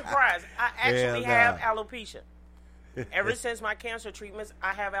 you'll be surprised, I actually have alopecia. Ever since my cancer treatments,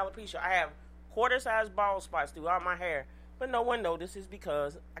 I have alopecia. I have quarter-sized bald spots throughout my hair, but no one notices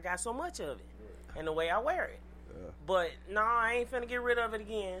because I got so much of it and the way I wear it. But no, I ain't finna get rid of it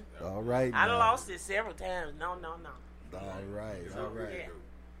again. All right. I done now. lost it several times. No. All right. So, All right. yeah.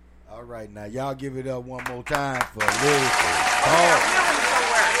 All right. Now y'all give it up one more time for Lyrical.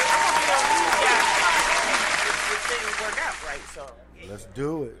 Let's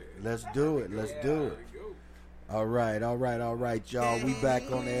do it. All right, y'all. We back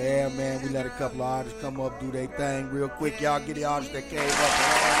on the air, man. We let a couple of artists come up, do their thing real quick. Y'all get the artists that came up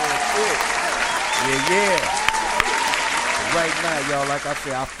real quick. Yeah. Right now, y'all, like I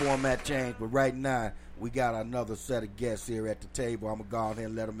said, our format changed, but right now, we got another set of guests here at the table. I'm going to go ahead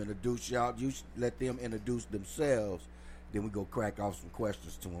and let them introduce y'all. You let them introduce themselves. Then we go crack off some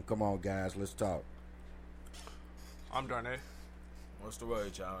questions to them. Come on, guys. Let's talk. I'm Darnay. What's the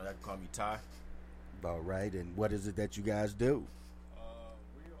word, y'all? Y'all can call me Ty. All right, and what is it that you guys do?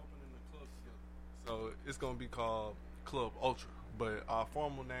 We're opening the club together. So it's going to be called Club Ultra, but our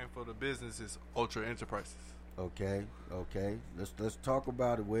formal name for the business is Ultra Enterprises. Okay. Let's talk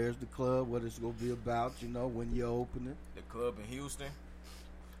about it. Where's the club? What it's going to be about, when you open it? The club in Houston.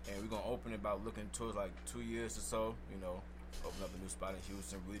 And we're going to open it about looking towards like 2 years or so, open up a new spot in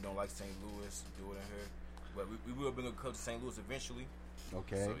Houston. Really don't like St. Louis, do it in here. But we will bring a club to St. Louis eventually.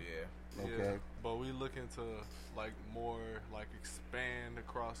 Okay. So, yeah. Okay. Yeah, but we looking to more expand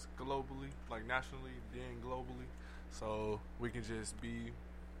across globally, nationally, then globally. So we can just be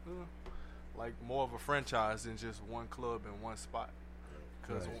more of a franchise than just one club in one spot.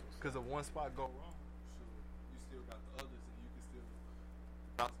 Because if one spot go wrong, you still got the others, and you can still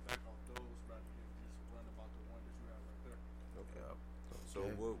bounce back off those rather than just run about the one that you have right there. Okay. So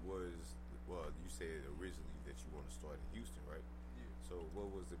what was, you said originally that you want to start in Houston, right? Yeah. So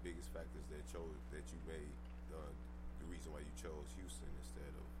what was the biggest factors that you made the reason why you chose Houston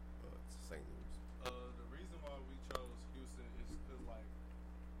instead of St. Louis? The reason why we chose Houston is because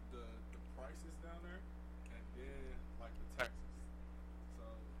the prices down there, and then the taxes. So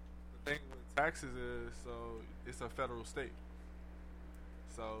the thing with taxes is, it's a federal state.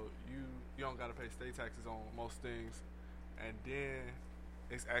 So you don't got to pay state taxes on most things, and then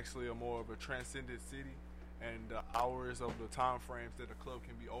it's actually more of a transcendent city, and the hours of the time frames that a club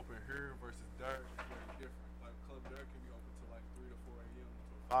can be open here versus there is very different. Club there can be open to 3 to 4 a.m.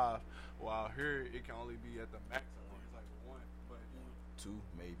 until 5, while here it can only be at the max. I think it's 1, but 2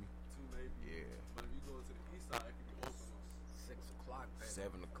 maybe. Yeah. But if you go to the east side, it can be open on 6 o'clock,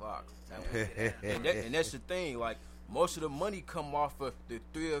 7 o'clock. And that's the thing. Most of the money come off of the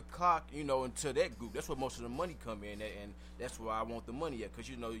 3 o'clock, into that group. That's where most of the money come in, and that's where I want the money at. Because,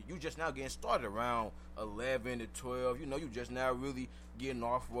 you just now getting started around 11 to 12. You just now really getting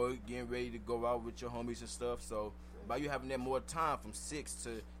off work, getting ready to go out with your homies and stuff. So by you having that more time from 6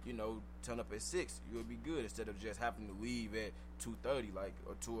 to, turn up at 6, you'll be good instead of just having to leave at 2:30,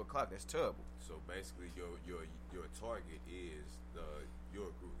 or 2 o'clock. That's terrible. So basically, your target is your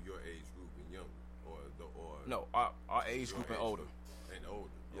group, your age group and younger. No, our age group and older. And older.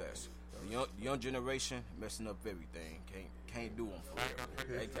 Yes. Okay. The young generation messing up everything. Can't do them for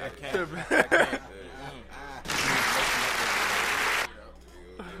real. I can't.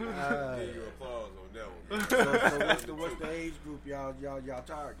 Give you applause on that one. So what's the age group y'all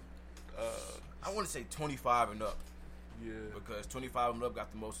target? I want to say 25 and up. Yeah. Because 25 and up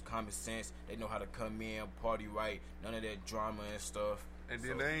got the most common sense. They know how to come in, party right, none of that drama and stuff. And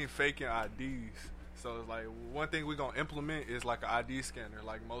then they ain't faking IDs. So it's one thing we're going to implement is an ID scanner,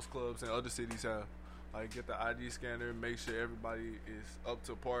 like most clubs and other cities have. Get the ID scanner, make sure everybody is up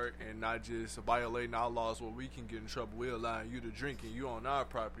to par and not just violating our laws where we can get in trouble. We're allowing you to drink and you on our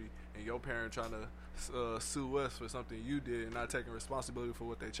property, and your parent trying to sue us for something you did and not taking responsibility for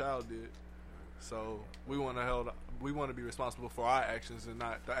what their child did. So we want to be responsible for our actions and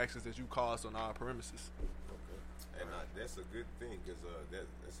not the actions that you caused on our premises. Okay. And that's a good thing, because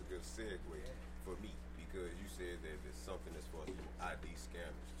that's a good segue for me, because you said that there's something as far as ID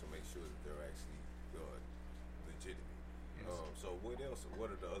scammers to make sure that they're actually legitimate. Yes. So what else? What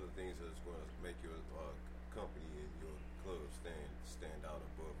are the other things that's going to make your company and your club stand out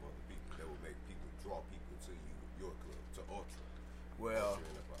above other people? That will make people draw people to your club, to Ultra. Well,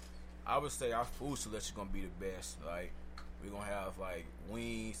 I would say our food selection is going to be the best. We're going to have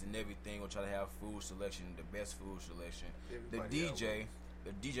wings and everything. We'll try to have food selection, the best food selection. The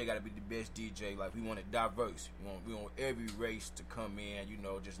DJ got to be the best DJ. We want it diverse. We want every race to come in.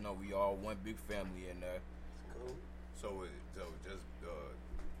 Just know we all one big family in there. Cool. So just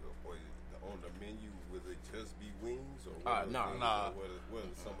on the menu, will it just be wings, or nah. What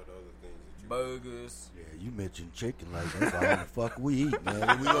are some of the other things that you burgers? Yeah, you mentioned chicken. That's all the fuck we eat,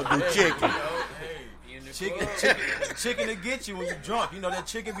 man. We gonna do chicken. chicken to get you when you drunk. You know that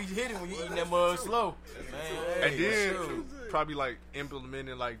chicken be hitting when you eating that mug slow. Man, And then probably like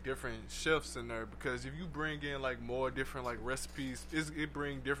implementing like different chefs in there, because if you bring in like more different like recipes, it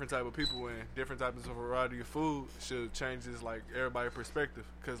bring different type of people in, different types of variety of food should change this like everybody's perspective.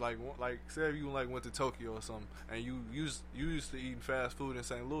 Because like say if you like went to Tokyo or something and you used to eating fast food in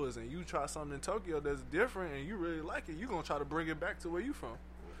St. Louis and you try something in Tokyo that's different and you really like it, you gonna try to bring it back to where you from.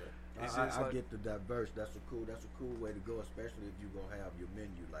 I get the diverse. That's a cool way to go, especially if you gonna have your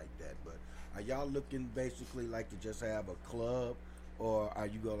menu like that. But are y'all looking basically like to just have a club, or are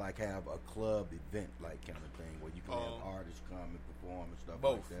you gonna like have a club event like kind of thing where you can have artists come and perform and stuff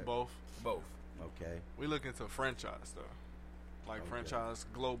like that? Both. Okay. We looking to franchise though, like franchise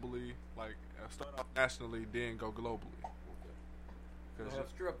globally, like start off nationally, then go globally. We'll have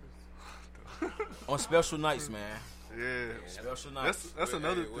strippers on special nights, man. Yeah, special nights. That's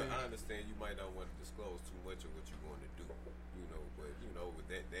another thing. I understand you might not want to disclose too much of what you're going to do, but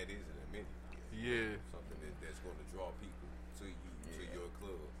that is an amenity. Yeah, something that's going to draw people to you, to your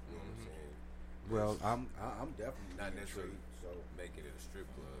club. You know what I'm saying? Well, I'm definitely not necessarily so making it a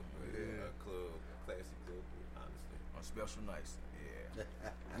strip club, but a club, classy club. I understand. On special nights, yeah.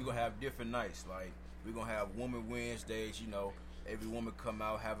 We gonna have different nights. Like we gonna have Woman Wednesdays. Every woman come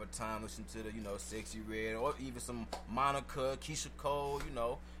out, have a time, listen to the, Sexy Red, or even some Monica, Keisha Cole,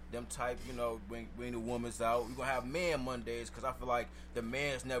 them type, bring the women's out. We're going to have Man Mondays, because I feel like the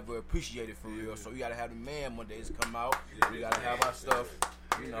man's never appreciated for real, so we got to have the Man Mondays come out. We got to have our stuff,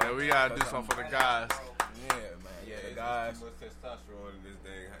 Yeah, we got to do something for the guys. Yeah, man. Yeah, the guys. Too much testosterone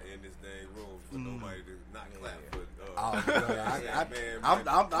in this dang room for nobody to not clap. But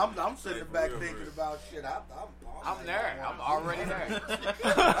I'm sitting back thinking about shit. I'm there. I'm already there.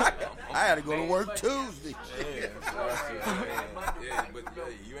 I had to go to work Tuesday. But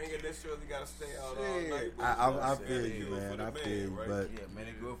you ain't necessarily got to stay out all night. I feel you, man. I feel you, but yeah, man,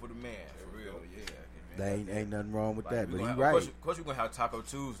 it's good for the man, for real. Yeah. There ain't nothing wrong with that, but you're right. Of course, we're going to have Taco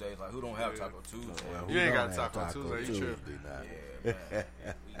Tuesdays. Like, who don't have Taco Tuesdays? Well, you ain't got Taco Tuesday. You tripping. Yeah, man.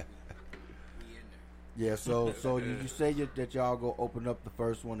 Yeah, so you say that y'all go open up the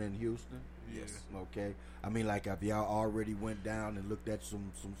first one in Houston? Yes. Okay. I mean, like, have y'all already went down and looked at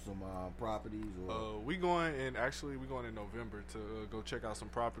some properties? Or? We going in November to go check out some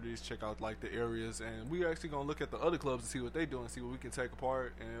properties, check out like the areas, and we actually gonna look at the other clubs and see what they do and see what we can take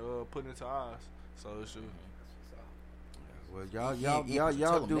apart and put into ours. So it should. Well, y'all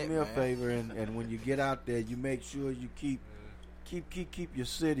do me a favor, and when you get out there, you make sure you keep your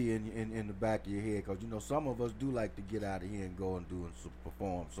city in the back of your head, because some of us do like to get out of here and go and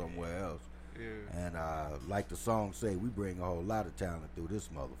perform somewhere else. Yeah. And like the song say, we bring a whole lot of talent through this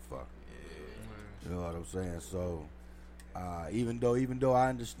motherfucker. Yeah. You know what I'm saying? So even though I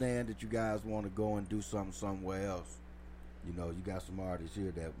understand that you guys want to go and do something somewhere else, you got some artists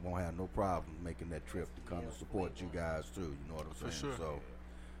here that won't have no problem making that trip to come and support you guys too. You know what I'm saying? For sure.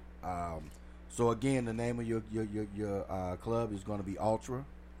 So, so again, the name of your club is going to be Ultra.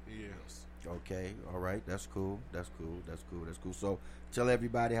 Yes. Okay. All right. That's cool. So tell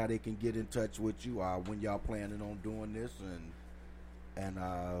everybody how they can get in touch with you. When y'all planning on doing this, and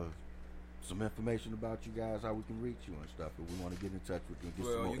some information about you guys, how we can reach you and stuff. If we want to get in touch with you and get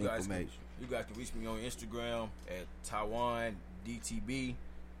some more information. You guys can reach me on Instagram at Taiwan DTB,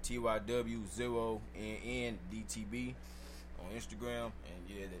 TYW0NN DTB on Instagram, and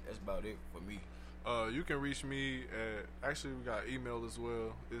yeah, that's about it for me. You can reach me at, actually we got email as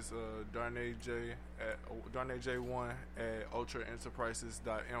well. It's darnayj1 at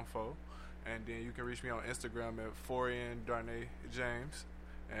ultraenterprises.info, and then you can reach me on Instagram at 4N Darnay James,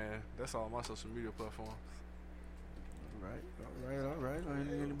 and that's all my social media platforms. All right.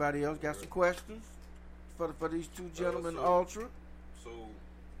 Anybody else got some questions for these two gentlemen, Ultra? So,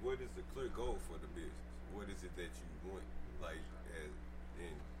 what is the clear goal for the business? What is it that you want, like,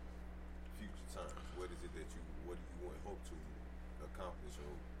 in future times? What do you hope to accomplish, or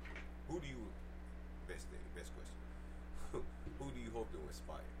who do you best question? Who do you hope to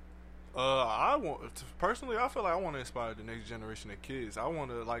inspire? I feel like I want to inspire the next generation of kids. I want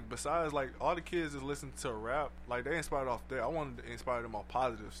to, like, besides, like, all the kids that listen to rap, like, they inspired off there. I want to inspire them on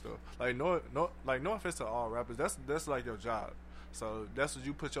positive stuff. Like, no offense to all rappers, that's like your job. So that's what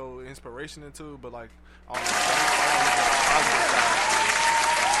you put your inspiration into. But like, I want to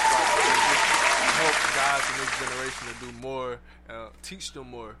help guys in this generation to do more, teach them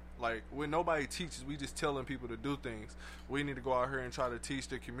more. Like, when nobody teaches, we just telling people to do things. We need to go out here and try to teach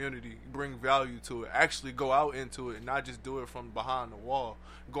the community, bring value to it, actually go out into it, and not just do it from behind the wall.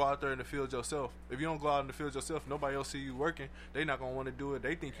 Go out there in the field yourself. If you don't go out in the field yourself, nobody else see you working. They not gonna want to do it.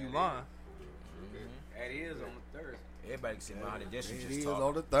 They think you lying. That is on the Thursday. Everybody can sit behind the desk and It just is talk.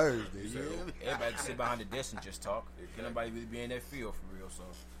 on the Thursday. Yeah. Everybody can sit behind the desk and just talk. Can nobody really be in that field for real? So,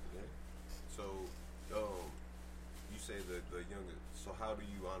 So, you say the younger. So, how do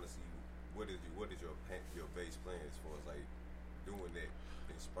you honestly? What is your base plan as far as like doing that,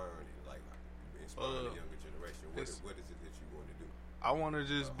 inspiring the younger generation? What is it that you want to do? I want to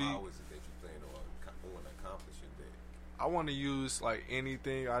just be. How is it that you plan on accomplishing that? I want to use like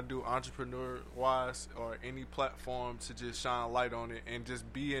anything I do entrepreneur wise or any platform to just shine a light on it and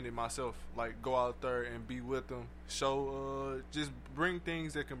just be in it myself. Like go out there and be with them. Show just bring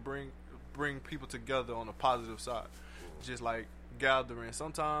things that can bring people together on a positive side. Just like gathering.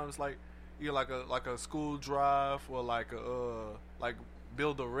 Sometimes like either like a school drive or like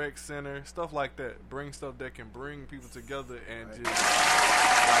build a rec center, stuff like that. Bring stuff that can bring people together and just like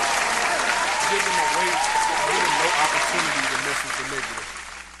give them a way, give them no opportunity to mess with the negative.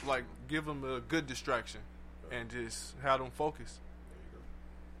 Like give them a good distraction and just have them focus.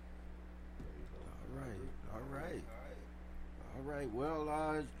 All right.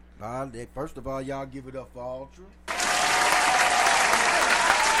 Well, first of all, y'all give it up for Ultra.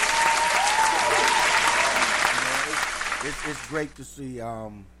 It's great to see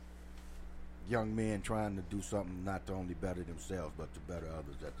young men trying to do something not to only better themselves but to better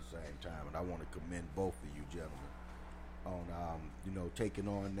others at the same time. And I want to commend both of you gentlemen on taking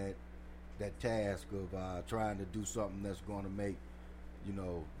on that task of trying to do something that's going to make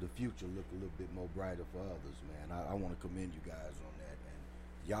the future look a little bit more brighter for others, man. I want to commend you guys on that,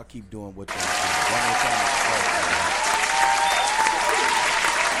 and y'all keep doing what y'all do. One more time.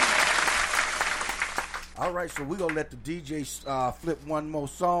 All right, so we're going to let the DJ flip one more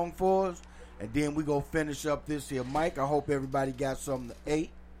song for us, and then we're going to finish up this here. Mike, I hope everybody got something to eat.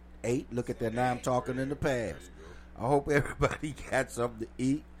 Look at that, now I'm talking in the past. I hope everybody got something to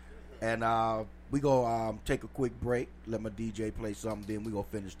eat, and we go take a quick break, let my DJ play something, then we go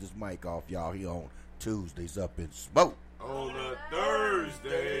finish this mic off, y'all, here on Tuesdays Up in Smoke. On a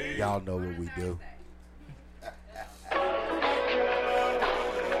Thursday. Y'all know what we do.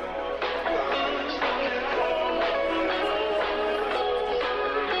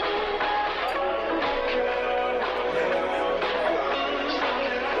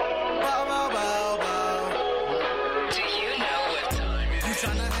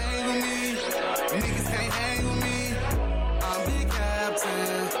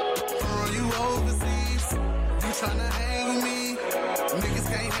 Tryna hang with me, niggas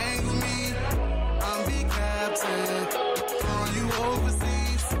can't hang with me. I'm big captain, throwing you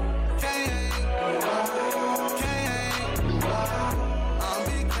overseas. Can't hang. I'm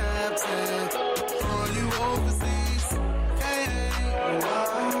big captain, throwing you overseas. Can't hang.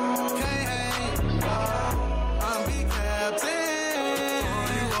 I'm big captain,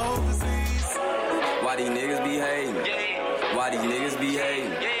 throwing you overseas. Why these niggas be hating? Why these niggas be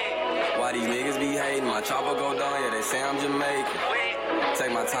hating? Why these niggas be hating? My chopper go down, yeah, they say I'm Jamaican.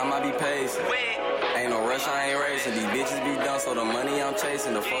 Take my time, I be pacing. Ain't no rush, I ain't racing. These bitches be done, so the money I'm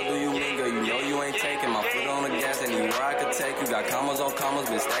chasing. The fuck do you mean, girl? You know you ain't taking. My foot on the gas, anywhere I could take you. Got commas on commas,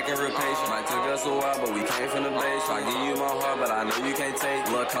 been stacking real patient. Might took us a while, but we came from the base. I give you my heart, but I know you can't take.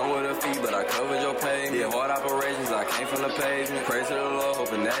 Look, come with a fee, but I covered your pay. Did hard operations, I came from the pavement. Praise to the Lord,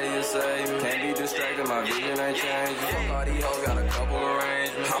 hoping that he'll save me. Can't be distracted, my vision ain't changing. Fuck all these hoes, got a couple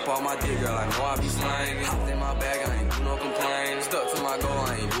arrangements. Hop on my dick, girl, I know I be slanging. Hopped in my bag, I ain't do no complaining. Stuck to my goal,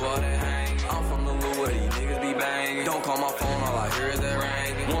 I ain't do all that hanging. I'm from the Lou where these niggas be banging. Don't call my phone, all I hear is that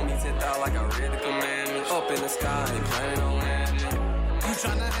ringing. Want me 10,000 like I read the commandments. Up in the sky, ain't planning on landing. You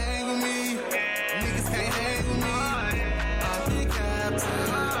tryna hang with me, niggas can't hang with me. I'm big captain,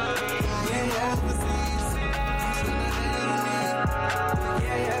 throwing you overseas. You tryna hang with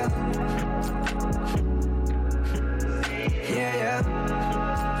me, yeah.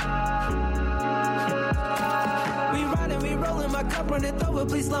 We rolling, my cup running over,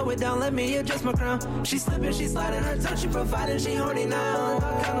 please slow it down, let me adjust my crown. She slipping, she sliding, her touch, she providing, she horny now.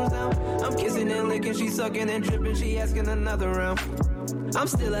 I'm kissing and licking, she sucking and dripping, she asking another round. I'm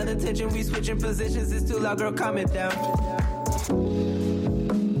still at attention, we switching positions, it's too loud, girl, calm it down.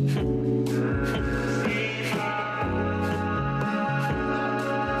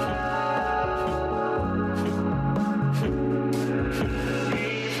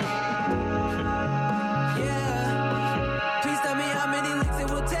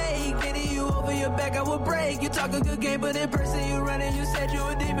 You talk a good game, but in person you running. You said you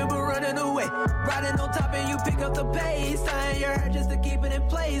a demon, but running away. Riding on top of and you pick up the pace. Tying your hair just to keep it in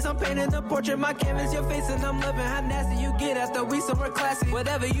place. I'm painting the portrait, my canvas, your face, and I'm loving how nasty you get after we somewhere classy.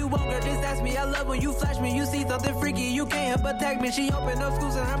 Whatever you want, girl, just ask me. I love when you flash me. You see something freaky, you can't help but tag me. She opened up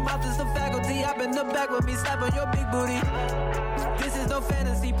schools and her mouth is the faculty. I've been the back with me, slap on your big booty. This is no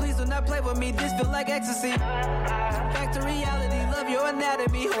fantasy, please do not play with me. This feel like ecstasy. Back to reality, love your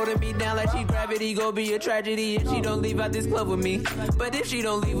anatomy. Holding me down like she gravity, gon' be a tragedy if she don't leave out this club with me. But if she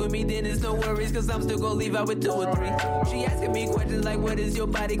don't leave with me, then it's no worries, cause I'm still gon' leave out with 2 or 3. She asking me questions like, what is your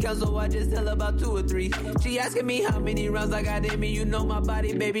body count? So I just tell her about 2 or 3. She asking me how many rounds I got in me. You know my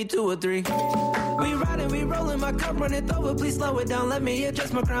body, baby, 2 or 3. We riding, we rolling, my cup running over. Please slow it down, let me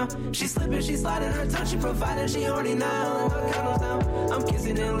adjust my crown. She slipping, she sliding her tongue, she providing, she horny now. Her candles down. I'm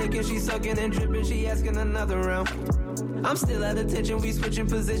kissing and licking, she sucking and dripping, she asking another round. I'm still at attention, we switching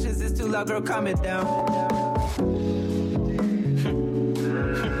positions. It's too loud, girl, calm it down.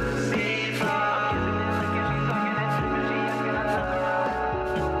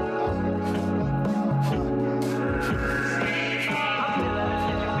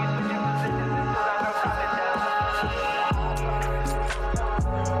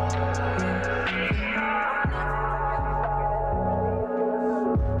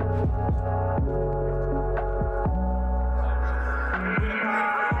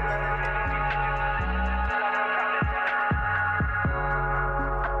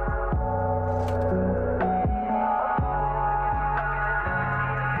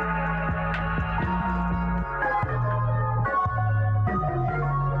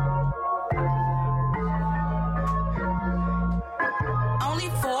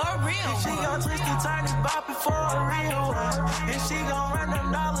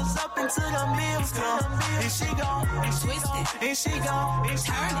 And she gon'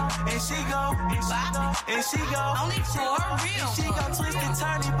 turn it, and she gon' bop it, and she gon' only for real. And she gon' twist it,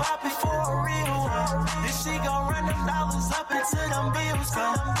 turn it, bop it for a real one. And she gon' run them dollars up until them bills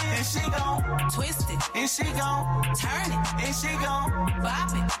come. And she gon' twist it, and she gon' turn it, and she gon'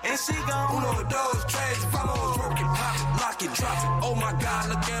 bop it, and she gon' Uno of those trades, follows, work it, pop it, lock it, drop it. Oh my God,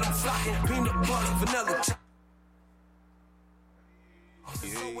 look at them flocking, peanut butter, vanilla.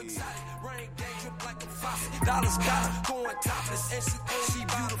 So excited, rain day drip like a faucet. Dollars got her going topless, and she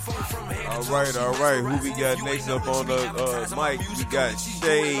beautiful from head to toe. All right. Who we got next up on the mic? We got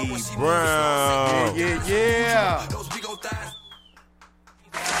Shay Brown. Yeah. Those big old thighs.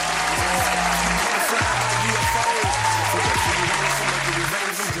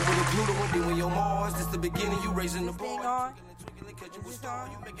 This the beginning, you raising the bar.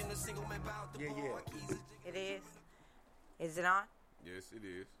 Yeah. It is. Is it on? Yes, it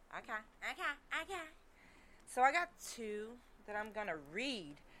is. Okay. So I got 2 that I'm going to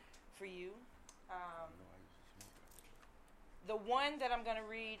read for you. The one that I'm going to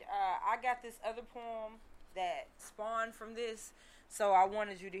read, I got this other poem that spawned from this, so I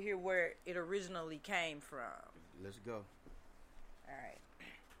wanted you to hear where it originally came from. Let's go. All right.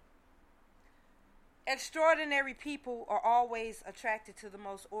 Extraordinary people are always attracted to the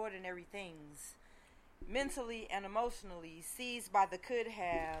most ordinary things. Mentally and emotionally seized by the could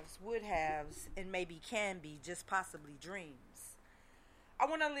haves, would haves, and maybe can be, just possibly dreams. I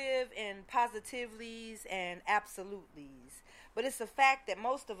want to live in positivities and absolutely's, but it's a fact that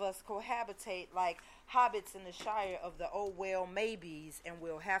most of us cohabitate like hobbits in the Shire of the oh well maybes and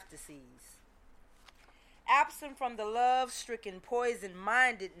will have to seize. Absent from the love-stricken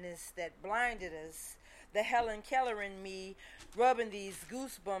poison-mindedness that blinded us, the Helen Keller in me rubbing these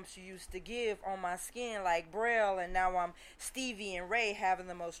goosebumps you used to give on my skin like Braille, and now I'm Stevie and Ray having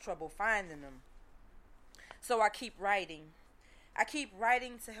the most trouble finding them. So I keep writing. I keep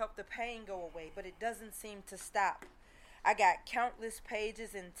writing to help the pain go away, but it doesn't seem to stop. I got countless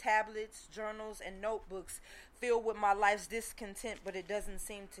pages in tablets, journals, and notebooks filled with my life's discontent, but it doesn't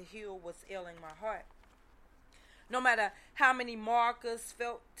seem to heal what's ailing my heart. No matter how many markers,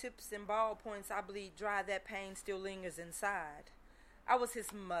 felt tips, and ballpoints I bleed dry, that pain still lingers inside. I was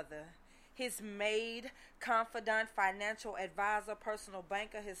his mother, his maid, confidant, financial advisor, personal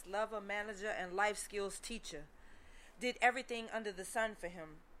banker, his lover, manager, and life skills teacher. Did everything under the sun for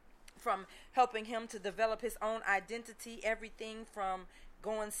him, from helping him to develop his own identity, everything from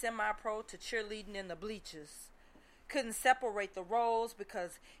going semi-pro to cheerleading in the bleachers. Couldn't separate the roles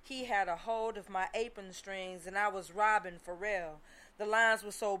because he had a hold of my apron strings and I was Robin for real. The lines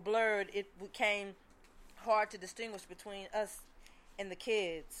were so blurred it became hard to distinguish between us and the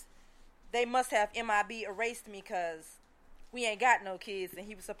kids. They must have MIB erased me because we ain't got no kids, and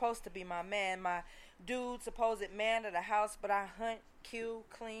he was supposed to be my man, my dude, supposed man of the house, but I hunt, kill,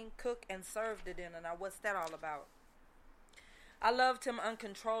 clean, cook, and serve the dinner. Now what's that all about? I loved him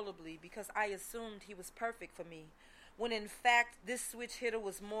uncontrollably because I assumed he was perfect for me, when in fact this switch hitter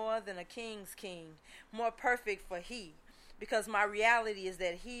was more than a king's king, more perfect for he, because my reality is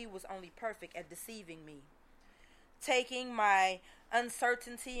that he was only perfect at deceiving me. Taking my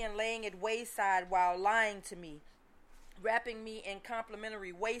uncertainty and laying it wayside while lying to me, wrapping me in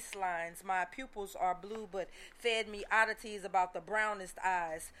complimentary waistlines. My pupils are blue, but fed me oddities about the brownest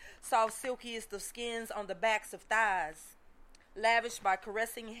eyes, soft silkiest of skins on the backs of thighs, lavished by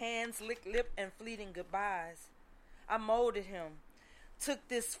caressing hands, licked lip, and fleeting goodbyes. I molded him, took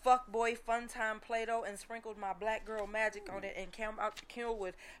this fuckboy fun time Play-Doh and sprinkled my black girl magic on it and came out the kiln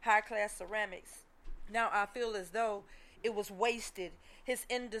with high-class ceramics. Now I feel as though it was wasted. His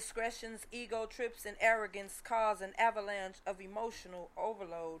indiscretions, ego trips, and arrogance caused an avalanche of emotional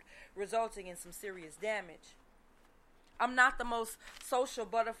overload, resulting in some serious damage. I'm not the most social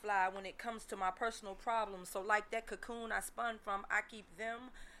butterfly when it comes to my personal problems, so like that cocoon I spun from, I keep them,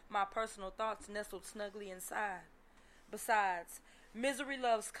 my personal thoughts, nestled snugly inside. Besides, misery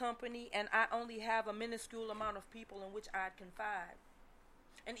loves company, and I only have a minuscule amount of people in which I'd confide.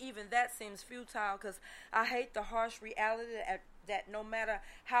 And even that seems futile, because I hate the harsh reality that no matter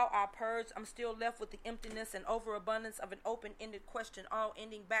how I purge, I'm still left with the emptiness and overabundance of an open-ended question, all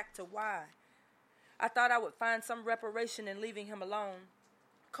ending back to why. I thought I would find some reparation in leaving him alone.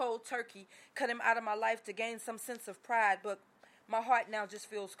 Cold turkey, cut him out of my life to gain some sense of pride, but my heart now just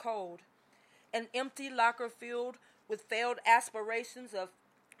feels cold. An empty locker filled with failed aspirations of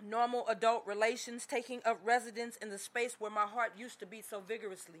normal adult relations taking up residence in the space where my heart used to beat so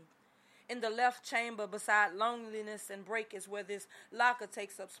vigorously. In the left chamber beside loneliness and break is where this locker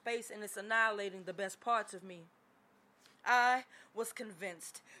takes up space, and it's annihilating the best parts of me. I was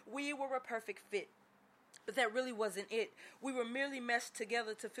convinced we were a perfect fit, but that really wasn't it. We were merely meshed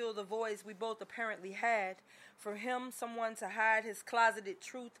together to fill the voids we both apparently had. For him, someone to hide his closeted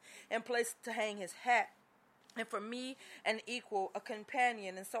truth and place to hang his hat. And for me, an equal, a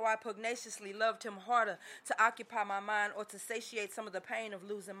companion, and so I pugnaciously loved him harder to occupy my mind or to satiate some of the pain of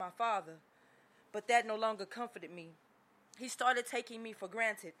losing my father. But that no longer comforted me. He started taking me for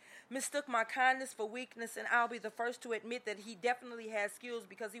granted, mistook my kindness for weakness, and I'll be the first to admit that he definitely had skills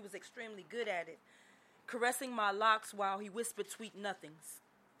because he was extremely good at it. Caressing my locks while he whispered sweet nothings.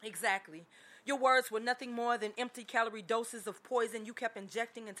 Exactly. Your words were nothing more than empty calorie doses of poison you kept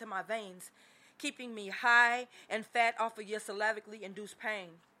injecting into my veins, keeping me high and fat off of your slavically induced pain.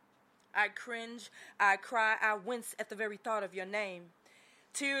 I cringe, I cry, I wince at the very thought of your name.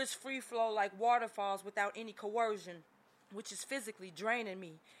 Tears free flow like waterfalls without any coercion, which is physically draining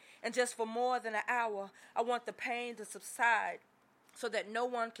me. And just for more than an hour, I want the pain to subside so that no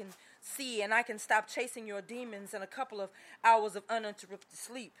one can see and I can stop chasing your demons in a couple of hours of uninterrupted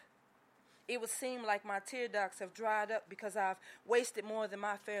sleep. It would seem like my tear ducts have dried up because I've wasted more than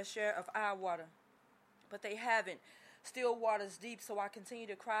my fair share of eye water. But they haven't. Still water's deep, so I continue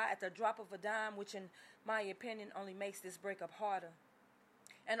to cry at the drop of a dime, which in my opinion only makes this breakup harder.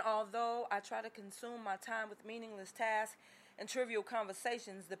 And although I try to consume my time with meaningless tasks and trivial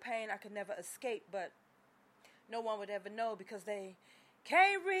conversations, the pain I could never escape, but no one would ever know because they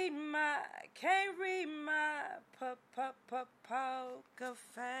can't read my poker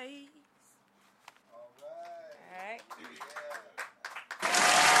face. All right.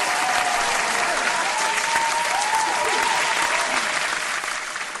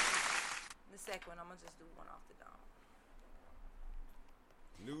 The second one, I'm gonna just do one off the dome.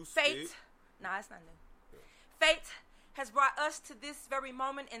 New Fate. stick. Nah, it's not new. Fate has brought us to this very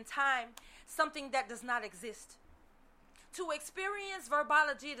moment in time, something that does not exist. To experience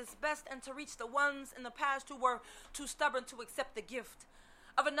verbology at its best and to reach the ones in the past who were too stubborn to accept the gift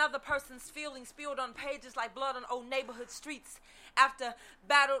of another person's feelings spilled on pages like blood on old neighborhood streets after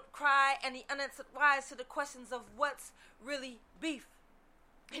battled cry and the unanswered whys to the questions of what's really beef.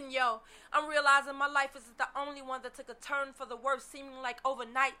 And yo, I'm realizing my life isn't the only one that took a turn for the worse, seeming like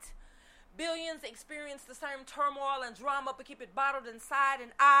overnight. Billions experienced the same turmoil and drama but keep it bottled inside,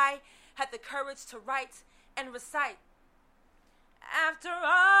 and I had the courage to write and recite. After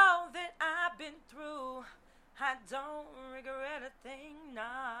all that I've been through, I don't regret a thing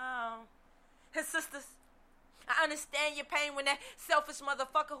now. And sisters, I understand your pain when that selfish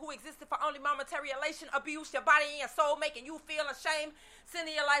motherfucker who existed for only momentary elation abused your body and your soul, making you feel ashamed,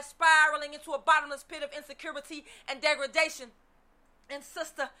 sending your life spiraling into a bottomless pit of insecurity and degradation. And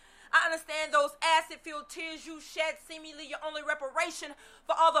sister, I understand those acid-filled tears you shed, seemingly your only reparation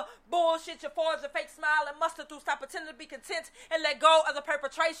for all the bullshit you forged a fake smile and muster through. Stop pretending to be content and let go of the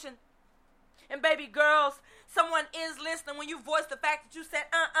perpetration. And baby girls, someone is listening when you voice the fact that you said,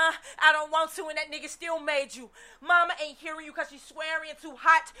 I don't want to, and that nigga still made you. Mama ain't hearing you because she's swearing you're too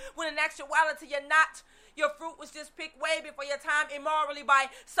hot, when in actuality you're not. Your fruit was just picked way before your time immorally by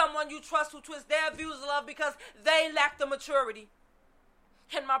someone you trust who twists their views of love because they lack the maturity.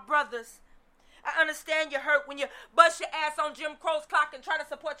 And my brothers, I understand you hurt when you bust your ass on Jim Crow's clock and try to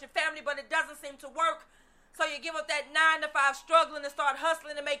support your family, but it doesn't seem to work. So you give up that 9-to-5 struggling and start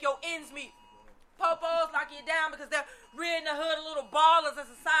hustling to make your ends meet. Popos lock you down because they're rearing the hood of little ballers and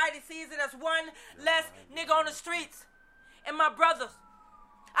society sees it as one less nigga on the streets. And my brothers,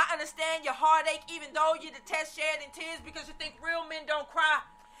 I understand your heartache even though you detest shedding tears because you think real men don't cry.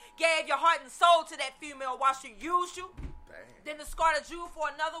 Gave your heart and soul to that female while she used you. Then discarded you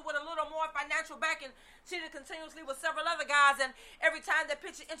for another with a little more financial backing. Cheated continuously with several other guys, and every time that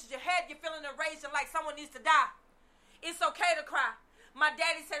picture enters your head, you're feeling enraged and like someone needs to die. It's okay to cry. My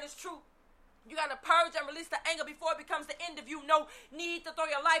daddy said it's true. You gotta purge and release the anger before it becomes the end of you. No need to throw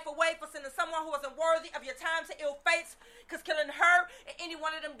your life away for sending someone who wasn't worthy of your time to ill fates. Cause killing her and any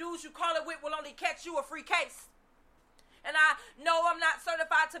one of them dudes you call it with will only catch you a free case. And I know I'm not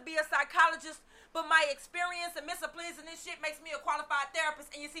certified to be a psychologist, but my experience and misapplies in this shit makes me a qualified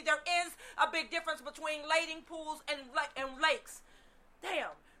therapist. And you see, there is a big difference between lading pools and lakes.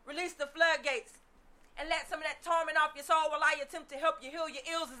 Damn, release the floodgates. And let some of that torment off your soul while I attempt to help you heal your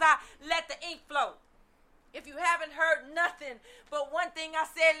ills as I let the ink flow. If you haven't heard nothing but one thing I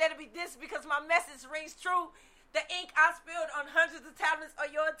said, let it be this because my message rings true. The ink I spilled on hundreds of tablets are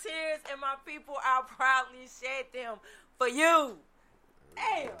your tears, and my people, I proudly shed them for you.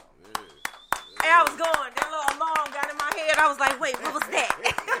 Damn. Hey, I was going. That little alarm got in my head. I was like, wait, what was that?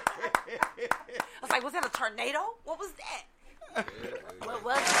 I was like, was that a tornado? What was that? What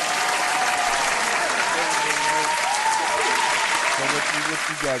was it? So what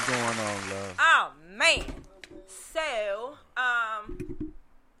you got going on, love? Oh man. So,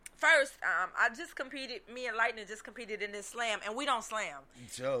 first, I just competed. Me and Lightning just competed in this slam, and we don't slam.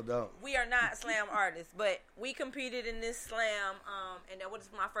 Sure don't. We are not slam artists, but we competed in this slam, and that was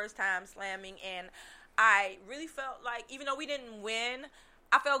my first time slamming, and I really felt like, even though we didn't win,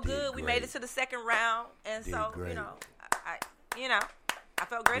 I felt good. We made it to the second round, and so great. I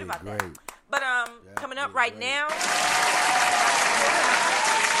felt great about that. But coming up right now,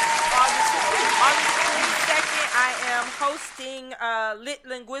 August 22nd, I am hosting Lit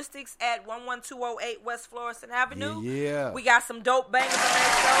Linguistics at 11208 West Florissant Avenue. Yeah. We got some dope bangers on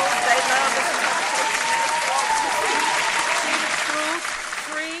that show. They love this interpretation,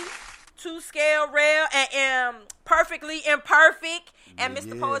 metaphor, 2-scale, rail, and perfectly imperfect, and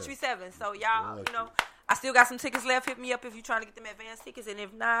Mr. Poetry 7. So y'all, I still got some tickets left. Hit me up if you're trying to get them advance tickets. And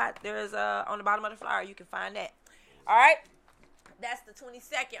if not, there's on the bottom of the flyer, you can find that. All right? That's the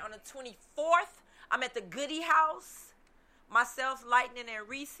 22nd. On the 24th, I'm at the Goody House. Myself, Lightning, and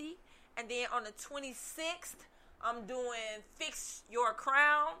Reese. And then on the 26th, I'm doing Fix Your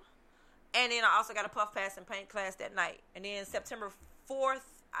Crown. And then I also got a puff pass and paint class that night. And then September 4th,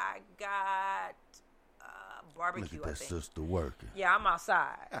 I got barbecue. Look at that sister working. Yeah, I'm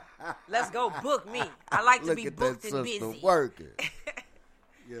outside. Let's go book me. I like to be booked and busy. Look at that sister working.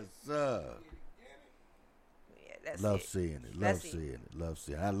 Yes, sir. Yeah, that's love it. seeing it. Love seeing it. Love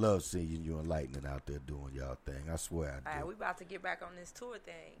seeing it. I love seeing you and Lightning out there doing y'all thing. I swear I do. All right, we about to get back on this tour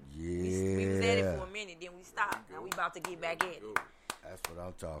thing. Yeah. We was at it for a minute, then we stopped. Now we about to get back at it. That's what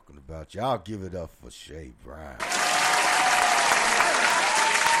I'm talking about. Y'all give it up for Shay Brown.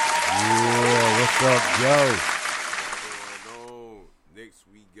 Yeah, what's up, Joe? What's going on? Next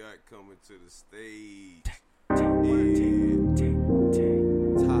we got coming to the stage.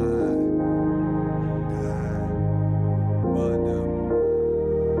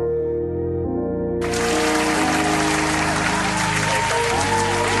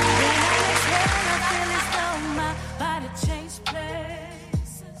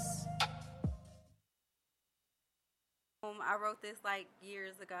 I wrote this like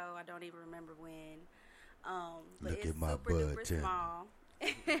years ago. I don't even remember when. But Look it's at my super bud, duper Tim. small.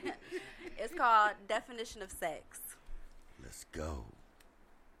 It's called Definition of Sex. Let's go.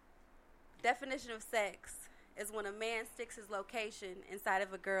 Definition of sex is when a man sticks his location inside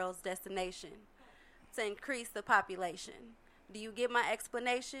of a girl's destination to increase the population. Do you get my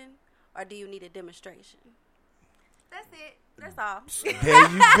explanation, or do you need a demonstration? That's it. That's all. There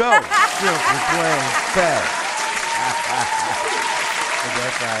you go. Simple, plain, fact.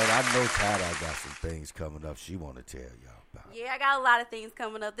 That's all right. I know Ty got some things coming up she want to tell y'all about. Yeah, I got a lot of things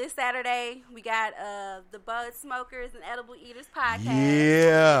coming up. This Saturday, we got the Bud Smokers and Edible Eaters podcast.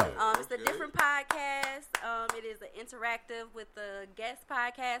 Yeah. It's a different podcast. It is an interactive with the guest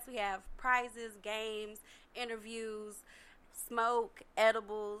podcast. We have prizes, games, interviews, smoke,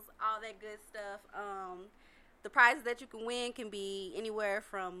 edibles, all that good stuff. The prizes that you can win can be anywhere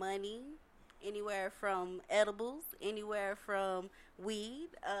from money, anywhere from edibles, anywhere from weed,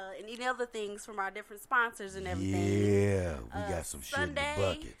 and any other things from our different sponsors and everything. Yeah, we got some Sunday, shit in the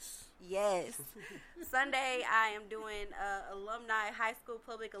buckets. Yes. Sunday, I am doing high school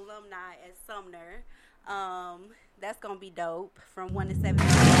public alumni at Sumner. That's going to be dope from 1 to 7.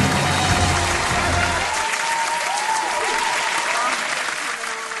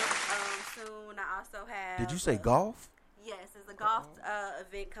 Soon, I also have... Did you say golf? Yes, there's a golf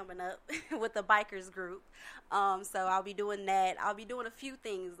event coming up with the bikers group. So I'll be doing that. I'll be doing a few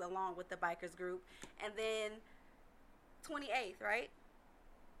things along with the bikers group. And then 28th, right?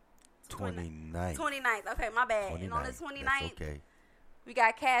 29th. 29th. Okay, my bad. 29th. And on the 29th, okay. We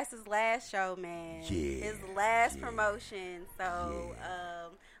got Cass's last show, man. Yeah. His last promotion. So,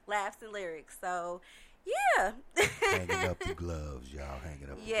 laughs and lyrics. So, yeah. Hanging up the gloves, y'all. Hanging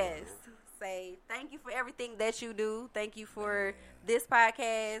up the gloves. Say thank you for everything that you do. Thank you for this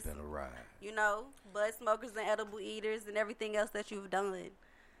podcast. It's been a ride. You know, bud smokers and edible eaters and everything else that you've done.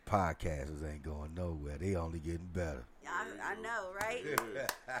 Podcasters ain't going nowhere. They only getting better. I know, right?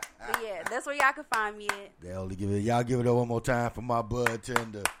 But yeah, that's where y'all can find me at. They only give it. Y'all give it up one more time for my bud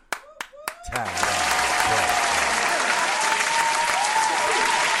tender.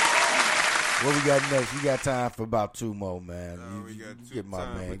 What we got next? We got time for about 2 more, man. We got get my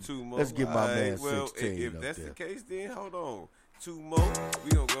man. 2 more. Let's get my man well, 16. If that's the case, then hold on. 2 more.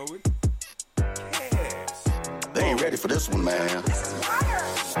 We gonna go with Cass. They ain't ready for this one, man.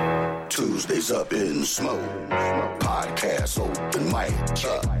 Tuesdays up in smoke. Podcast open mic.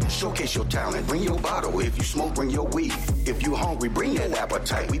 Showcase your talent. Bring your bottle. If you smoke, bring your weed. If you hungry, bring your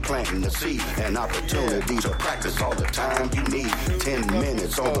appetite. We planting the seed. An opportunity to practice all the time you need. 10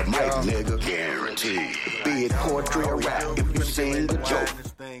 minutes on the mic, nigga. Guaranteed. Be it poetry or rap. If you sing the joke.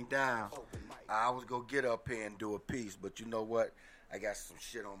 This thing down. I was gonna get up here and do a piece, but you know what? I got some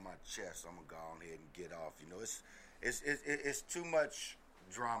shit on my chest. I'm gonna go on ahead and get off. You know, it's too much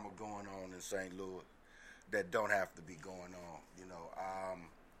drama going on in St. Louis that don't have to be going on. You know,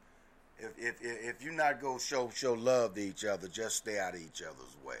 if you not go show love to each other, just stay out of each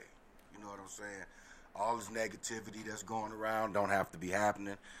other's way. You know what I'm saying? All this negativity that's going around don't have to be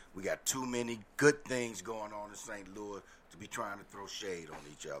happening. We got too many good things going on in St. Louis to be trying to throw shade on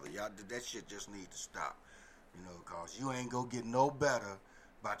each other. Y'all, that shit just need to stop. You know, cause you ain't gonna get no better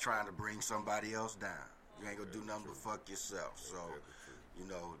by trying to bring somebody else down. You ain't gonna do nothing but fuck yourself. So, you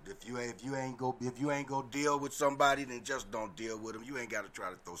know, if you ain't go deal with somebody, then just don't deal with them. You ain't gotta try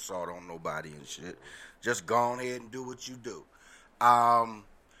to throw salt on nobody and shit. Just go on ahead and do what you do.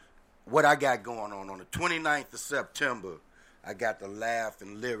 What I got going on the 29th of September, I got the Laugh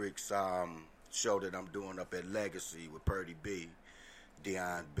and Lyrics show that I'm doing up at Legacy with Purdy B,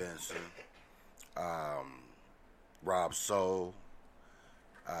 Deion Benson, Rob Soul,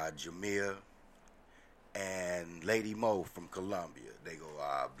 Jameer, and Lady Mo from Columbia. They go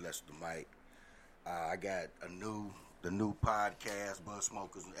bless the mic. I got the new podcast, Bud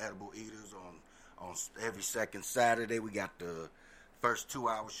Smokers and Edible Eaters, on every second Saturday. We got the first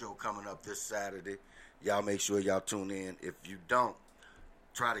 2-hour show coming up this Saturday. Y'all make sure y'all tune in. If you don't,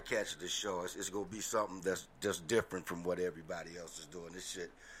 try to catch this show. It's going to be something that's just different from what everybody else is doing. This shit,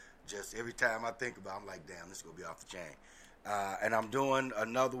 just every time I think about it, I'm like, damn, this is going to be off the chain. And I'm doing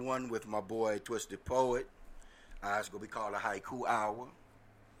another one with my boy Twisted Poet. It's going to be called a Haiku Hour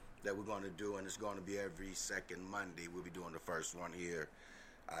that we're going to do, and it's going to be every second Monday. We'll be doing the first one here.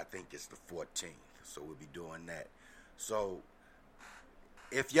 I think it's the 14th, so we'll be doing that. So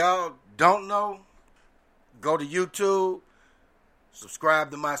if y'all don't know, go to YouTube, subscribe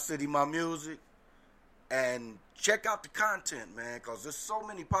to My City, My Music, and check out the content, man, because there's so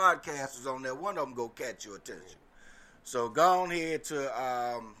many podcasters on there. One of them go catch your attention. So go on here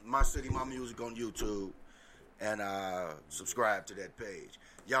to My City, My Music on YouTube and subscribe to that page.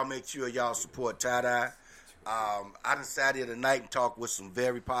 Y'all make sure y'all support Tie-Dye. I done sat here tonight and talked with some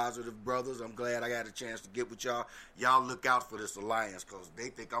very positive brothers. I'm glad I got a chance to get with y'all. Y'all look out for this alliance because they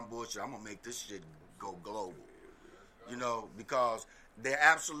think I'm bullshit. I'm going to make this shit go global. You know, because they're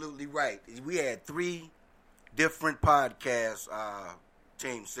absolutely right. We had 3 different podcast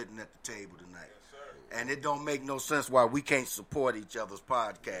teams sitting at the table tonight. And it don't make no sense why we can't support each other's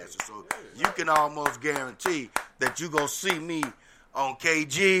podcasts. So you can almost guarantee that you go see me on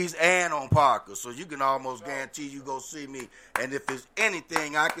KG's and on Parker. So you can almost guarantee you go see me. And if there's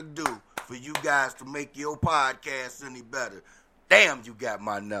anything I can do for you guys to make your podcast any better, damn, you got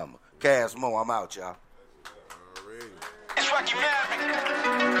my number. Cass Mo, I'm out, y'all. It's Rocky Maverick.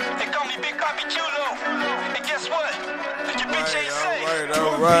 They call me Big Papi Chulo. And guess what? Your bitch ain't safe.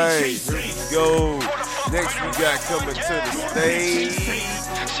 All right. Here we go. Next we got coming to the stage is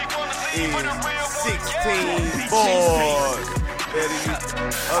 16 Boys,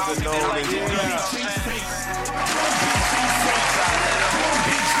 other known as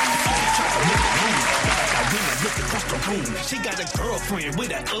Look across the room. She got a girlfriend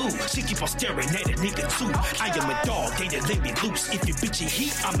with a ooh. She keep on staring at a nigga too. I am a dog, they done let me loose. If you bitch in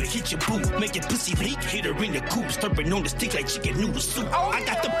heat, I'ma hit your boo. Make your pussy leak, hit her in the coop. Stirring on the stick like chicken noodle soup. I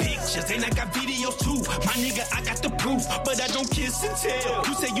got the pictures and I got videos too. My nigga, I got the proof, but I don't kiss and tell.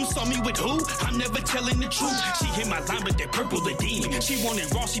 You say you saw me with who? I'm never telling the truth. She hit my line with that purple Ladine. She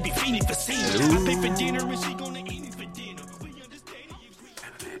wanted raw, she be fiending for scene. I pay for dinner and she gonna eat it for dinner.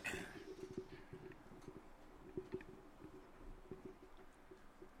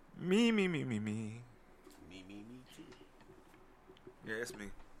 Me. Me too. Yeah, it's me.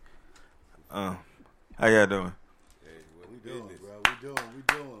 How y'all doing? Hey, what we doing, bro? We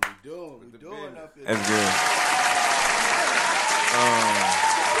doing up here. That's good.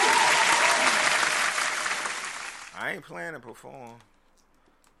 I ain't planning to perform.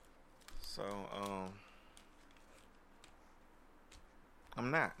 So,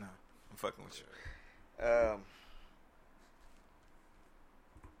 I'm not. No, I'm fucking with you.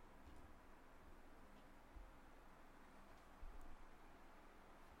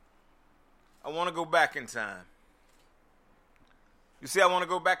 I want to go back in time. You see, I want to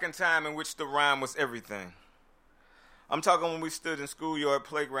go back in time in which the rhyme was everything. I'm talking when we stood in schoolyard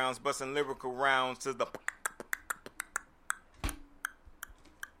playgrounds busting lyrical rounds to the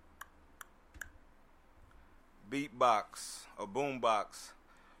beatbox or boombox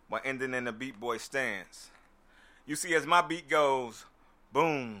while ending in a beat boy stance. You see, as my beat goes,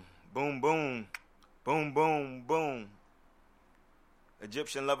 boom, boom, boom, boom, boom, boom.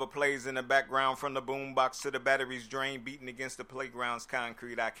 Egyptian lover plays in the background from the boombox to the batteries drain, beating against the playground's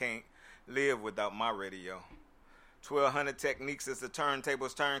concrete. I can't live without my radio. 1200 techniques as the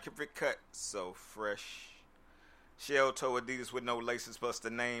turntables turn, keep it cut so fresh. Shell toe Adidas with no laces plus the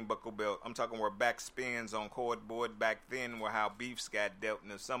name buckle belt. I'm talking where back spins on cordboard back then were how beefs got dealt.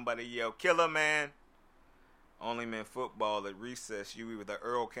 And if somebody yelled, "Killer man," only meant football at recess. You either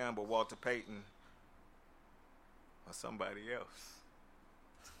Earl Campbell, Walter Payton, or somebody else.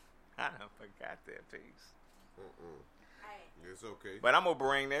 I done forgot that piece. It's okay. But I'm going to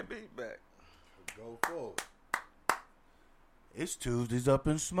bring that beat back. Go forward. It's Tuesdays Up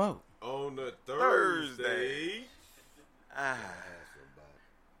in Smoke. On the Thursday. Walter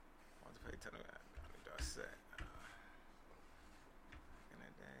Payton, tell me what I said. In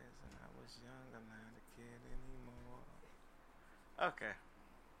the days when I was young, I'm not a kid anymore. Okay.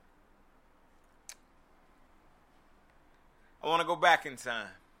 I want to go back in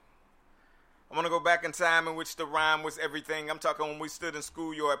time. I want to go back in time in which the rhyme was everything. I'm talking when we stood in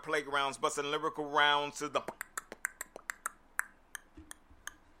schoolyard playgrounds, busting lyrical rounds to the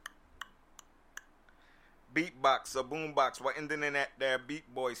beatbox or boombox while ending in that there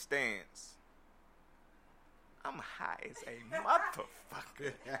beat boy stance. I'm high as a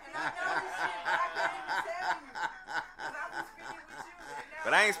motherfucker.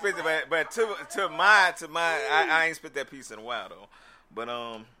 But I ain't spit that. But to my, I ain't spit that piece in a while though. But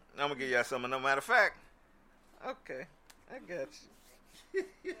I'm gonna give y'all something. No matter of fact, okay, I got you.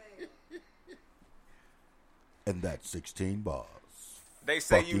 And that's 16 bars. They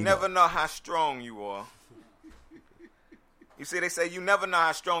say Fucking you never up. know how strong you are. You see, they say you never know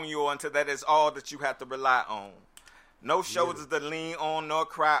how strong you are until that is all that you have to rely on. No shoulders to lean on, nor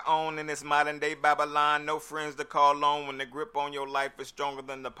cry on in this modern day Babylon. No friends to call on when the grip on your life is stronger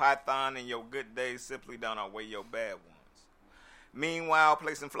than the python, and your good days simply don't outweigh your bad ones. Meanwhile,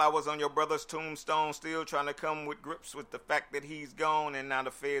 placing flowers on your brother's tombstone, still trying to come with grips with the fact that he's gone and now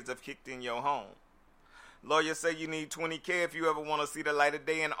the feds have kicked in your home. Lawyers say you need 20K if you ever want to see the light of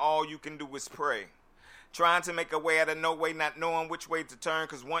day, and all you can do is pray. Trying to make a way out of no way, not knowing which way to turn,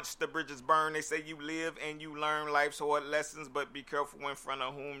 because once the bridges burn, they say you live and you learn life's hard lessons, but be careful in front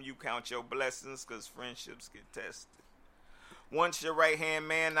of whom you count your blessings, because friendships get tested. Once your right-hand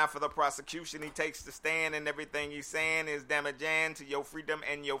man, not for the prosecution, he takes the stand, and everything he's saying is damaging to your freedom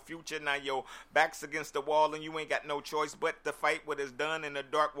and your future. Now your back's against the wall, and you ain't got no choice but to fight what is done, and the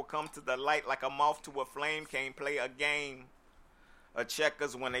dark will come to the light like a moth to a flame. Can't play a game of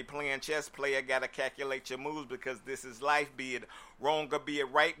checkers when they playing chess. Player gotta calculate your moves, because this is life. Be it wrong or be it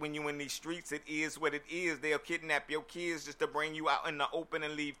right, when you in these streets, it is what it is. They'll kidnap your kids just to bring you out in the open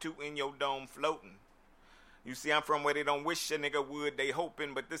and leave two in your dome floating. You see, I'm from where they don't wish a nigga would, they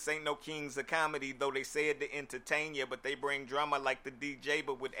hoping, but this ain't no Kings of Comedy, though they say it to entertain you, but they bring drama like the DJ,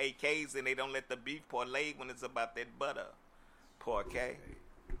 but with AKs, and they don't let the beef parlay when it's about that butter. Parquet.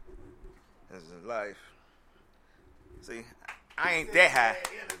 This is life. See, I ain't that high.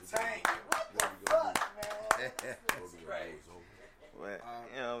 What the fuck, man? Well,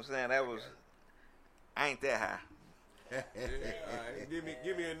 you know what I'm saying? I ain't that high. All right.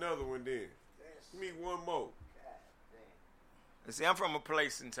 Give me another one then. Give me one more. You see, I'm from a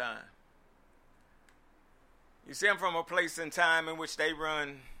place in time. You see, I'm from a place in time in which they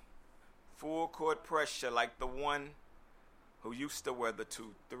run full court pressure like the one who used to wear the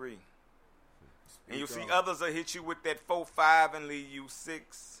 2-3. And you see others will hit you with that 4-5 and leave you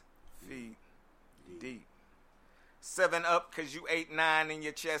 6 feet deep. 7 up because you 8-9 in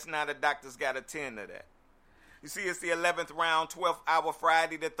your chest. Now the doctor's got a 10 of that. You see, it's the 11th round, 12th hour,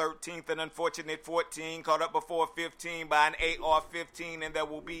 Friday the 13th, an unfortunate 14, caught up before 15 by an AR-15, and there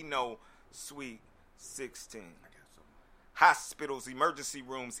will be no sweet 16. Hospitals, emergency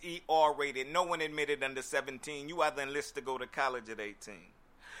rooms, ER rated, no one admitted under 17. You either enlist to go to college at 18.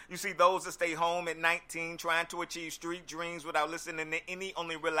 You see those that stay home at 19 trying to achieve street dreams without listening to any,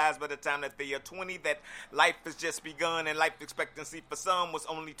 only realize by the time that they are 20 that life has just begun and life expectancy for some was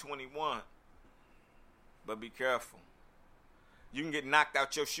only 21. But be careful. You can get knocked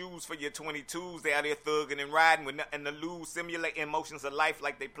out your shoes for your 22s. They out there thugging and riding with nothing to lose, simulating emotions of life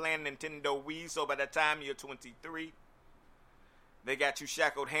like they playing Nintendo Wii. So by the time you're 23, they got you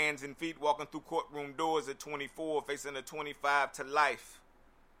shackled hands and feet walking through courtroom doors at 24, facing a 25 to life.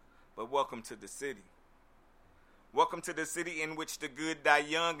 But welcome to the city. Welcome to the city in which the good die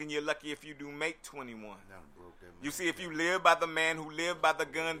young, and you're lucky if you do make 21. You see, if you live by the man who lived by the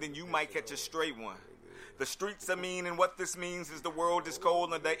gun, then you might catch a stray one. The streets are mean, and what this means is the world is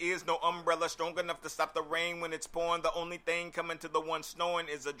cold, and there is no umbrella strong enough to stop the rain when it's pouring. The only thing coming to the one snoring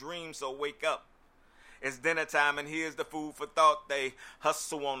is a dream, so wake up. It's dinner time, and here's the food for thought. They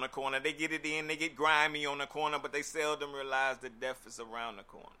hustle on the corner. They get it in, they get grimy on the corner, but they seldom realize that death is around the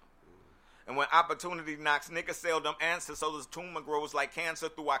corner. And when opportunity knocks, niggas seldom answer, so this tumor grows like cancer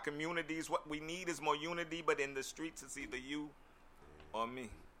through our communities. What we need is more unity, but in the streets, it's either you or me.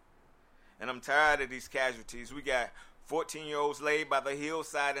 And I'm tired of these casualties. We got 14-year-olds laid by the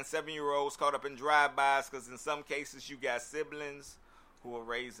hillside and 7-year-olds caught up in drive-bys because in some cases you got siblings who are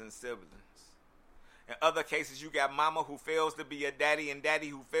raising siblings. In other cases, you got mama who fails to be a daddy and daddy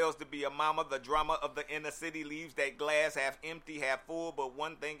who fails to be a mama. The drama of the inner city leaves that glass half empty, half full, but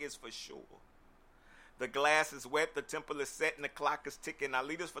one thing is for sure. The glass is wet, the temple is set, and the clock is ticking. Our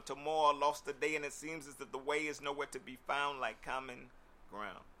leaders for tomorrow lost the day, and it seems as if the way is nowhere to be found like common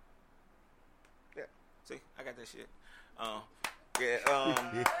ground. Yeah, see, I got that shit. What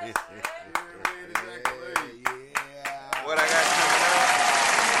I got coming up?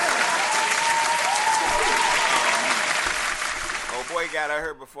 Oh boy got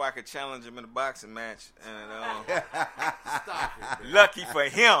hurt before I could challenge him in a boxing match, and Stop it, man. lucky for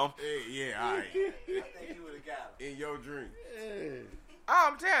him. Yeah, all right. I think you would have got him in your dream. Oh,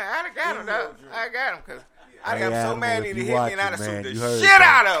 I'm telling you, I'd have got him, though. I got him, because I got Hey, so Adam, mad if he you hit me, watch and I'd it, have sued man, the you heard shit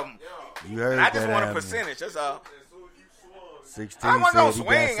that. out of him. You heard and I just that, want a Adam. percentage, that's all. 16 I wasn't going to said he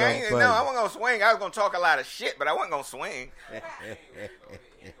swing. got something for No, you. I wasn't going to swing. I was going to talk a lot of shit, but I wasn't going to swing.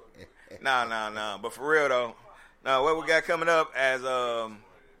 No. But for real, though, no, what we got coming up as, I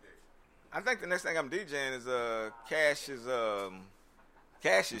think the next thing I'm DJing is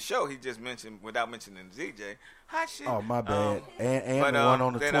Cash's show he just mentioned without mentioning the DJ. Hot shit. Oh, my bad. And but, the one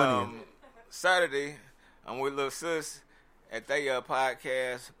on the then, 20th. Saturday, I'm with Lil Sis at their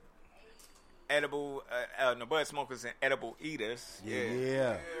podcast, Edible, the Bud Smokers and Edible Eaters.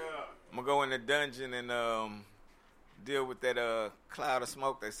 Yeah. I'm going to go in the dungeon and deal with that cloud of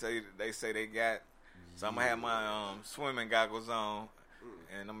smoke they say they got. So I'm going to have my swimming goggles on,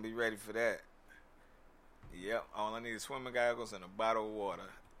 and I'm going to be ready for that. Yep, all I need is swimming goggles and a bottle of water.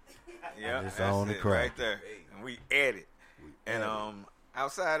 Yep, It's that's on the it crack. right there. And we at it. And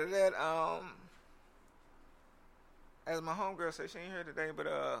outside of that, as my homegirl said, she ain't here today, but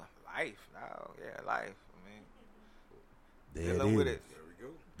life. Oh, yeah, life. I mean, There dealing it with is. it.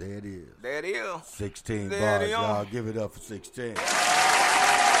 There it is. There it is. 16 There bars, it is. y'all. Give it up for 16.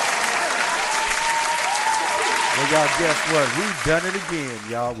 Well, y'all, guess what? We've done it again,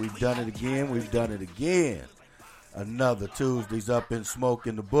 y'all. We've done it again. We've done it again. Another Tuesday's Up in Smoke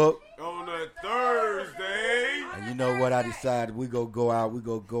in the book. On a Thursday. And you know what I decided? We go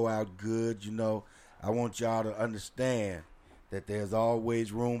out good, you know. I want y'all to understand that there's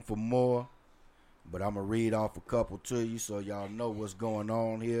always room for more. But I'm going to read off a couple to you so y'all know what's going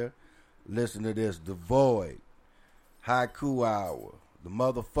on here. Listen to this. The Void, Haiku Hour, The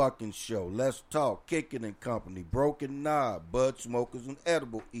Motherfucking Show, Let's Talk, Kicking and Company, Broken Knob, Bud Smokers and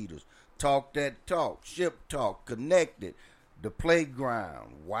Edible Eaters, Talk That Talk, Ship Talk, Connected, The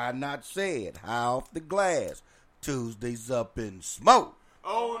Playground, Why Not Say It, High Off the Glass, Tuesdays Up in Smoke.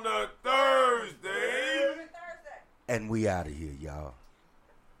 On a Thursday. And we out of here, y'all.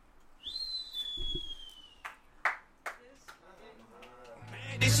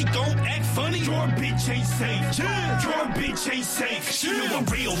 Then she gon' act funny. Your bitch ain't safe. Your bitch ain't safe. She know a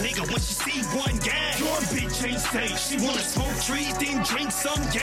real nigga when she see one guy. Your bitch ain't safe. She wanna smoke trees, then drink some gas.